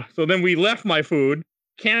 ugh. So then we left my food,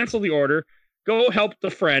 cancel the order, go help the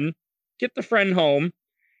friend, get the friend home.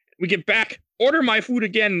 We get back, order my food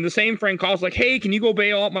again, and the same friend calls like, "Hey, can you go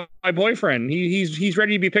bail out my boyfriend? He's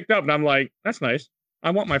ready to be picked up." And I'm like, "That's nice.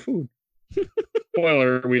 I want my food."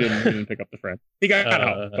 Spoiler: we didn't pick up the friend. He got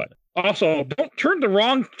out, but also don't turn the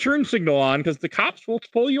wrong turn signal on because the cops will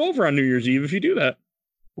pull you over on New Year's Eve if you do that.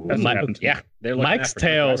 That's what happened to me. Yeah, they're looking Mike's out for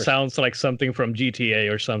tale drivers. sounds like something from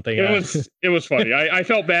GTA or something. It was funny. I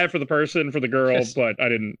felt bad for the person, for the girl, Yes. but I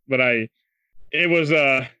didn't. But I was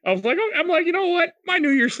like, I'm like, you know what? My New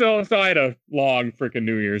Year's still. So I had a long freaking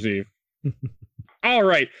New Year's Eve. All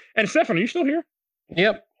right, and Stefan, are you still here?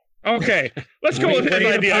 Yep. Okay, let's go with his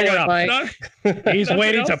Ready to idea. power I up, got, He's nothing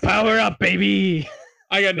waiting to else? power up, baby.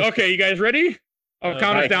 Okay, you guys ready? I'll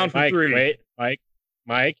count us down from 3. Wait,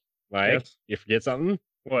 Mike, Yes. you forget something?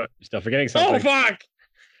 What? You're still forgetting Oh, something. fuck!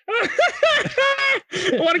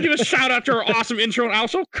 I want to give a shout out to our awesome intro and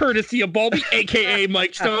also courtesy of Bulby, aka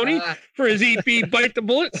Mike Stoney, for his EP Bite the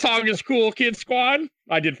Bullet. Song is cool, Kid Squad.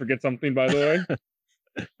 I did forget something, by the way.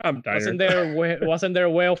 I'm tired. Wasn't there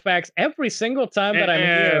whale facts every single time that I'm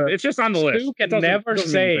here? It's just on the list. Stu It can doesn't- never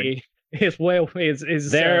doesn't mean anything. say his whale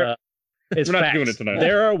is There- his We're not facts. doing it tonight.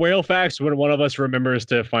 There are whale facts when one of us remembers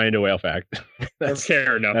to find a whale fact. I don't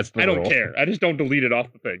care enough. that's the I don't rule. care. I just don't delete it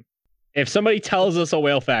off the thing. If somebody tells us a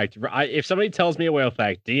whale fact, if somebody tells me a whale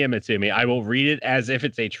fact, DM it to me. I will read it as if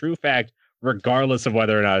it's a true fact, regardless of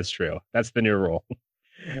whether or not it's true. That's the new rule.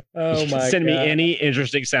 Oh my Send me God. any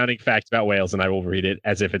interesting sounding fact about whales, and I will read it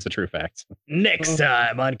as if it's a true fact. Next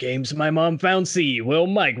time on Games My Mom Found C, will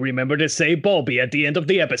Mike remember to say Bulby at the end of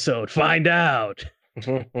the episode? Find out.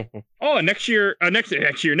 Oh, and next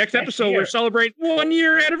episode, year. we're celebrating 1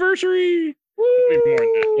 year anniversary. Maybe more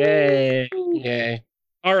than that. Yay! Yay.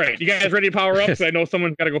 All right, you guys ready to power up? Because I know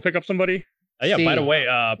someone's got to go pick up somebody. Yeah, by the C. way,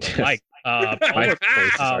 Mike, My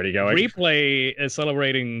face is already going. Replay is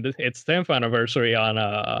celebrating its 10th anniversary on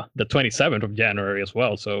the 27th of January as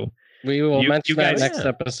well. So We will You- mention you that guys- next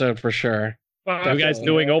episode for sure. you guys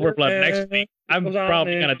doing Overblood next week? I'm Goes on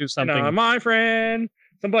probably and gonna do something. on, my friend.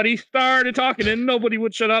 Somebody started talking and nobody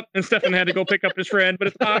would shut up, and Stefan had to go pick up his friend, but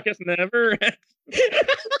it's the podcast never ends.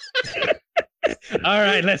 All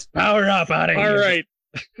right, let's power up out of here. All right.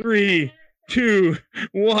 3, 2,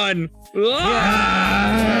 1.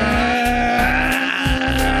 Ah!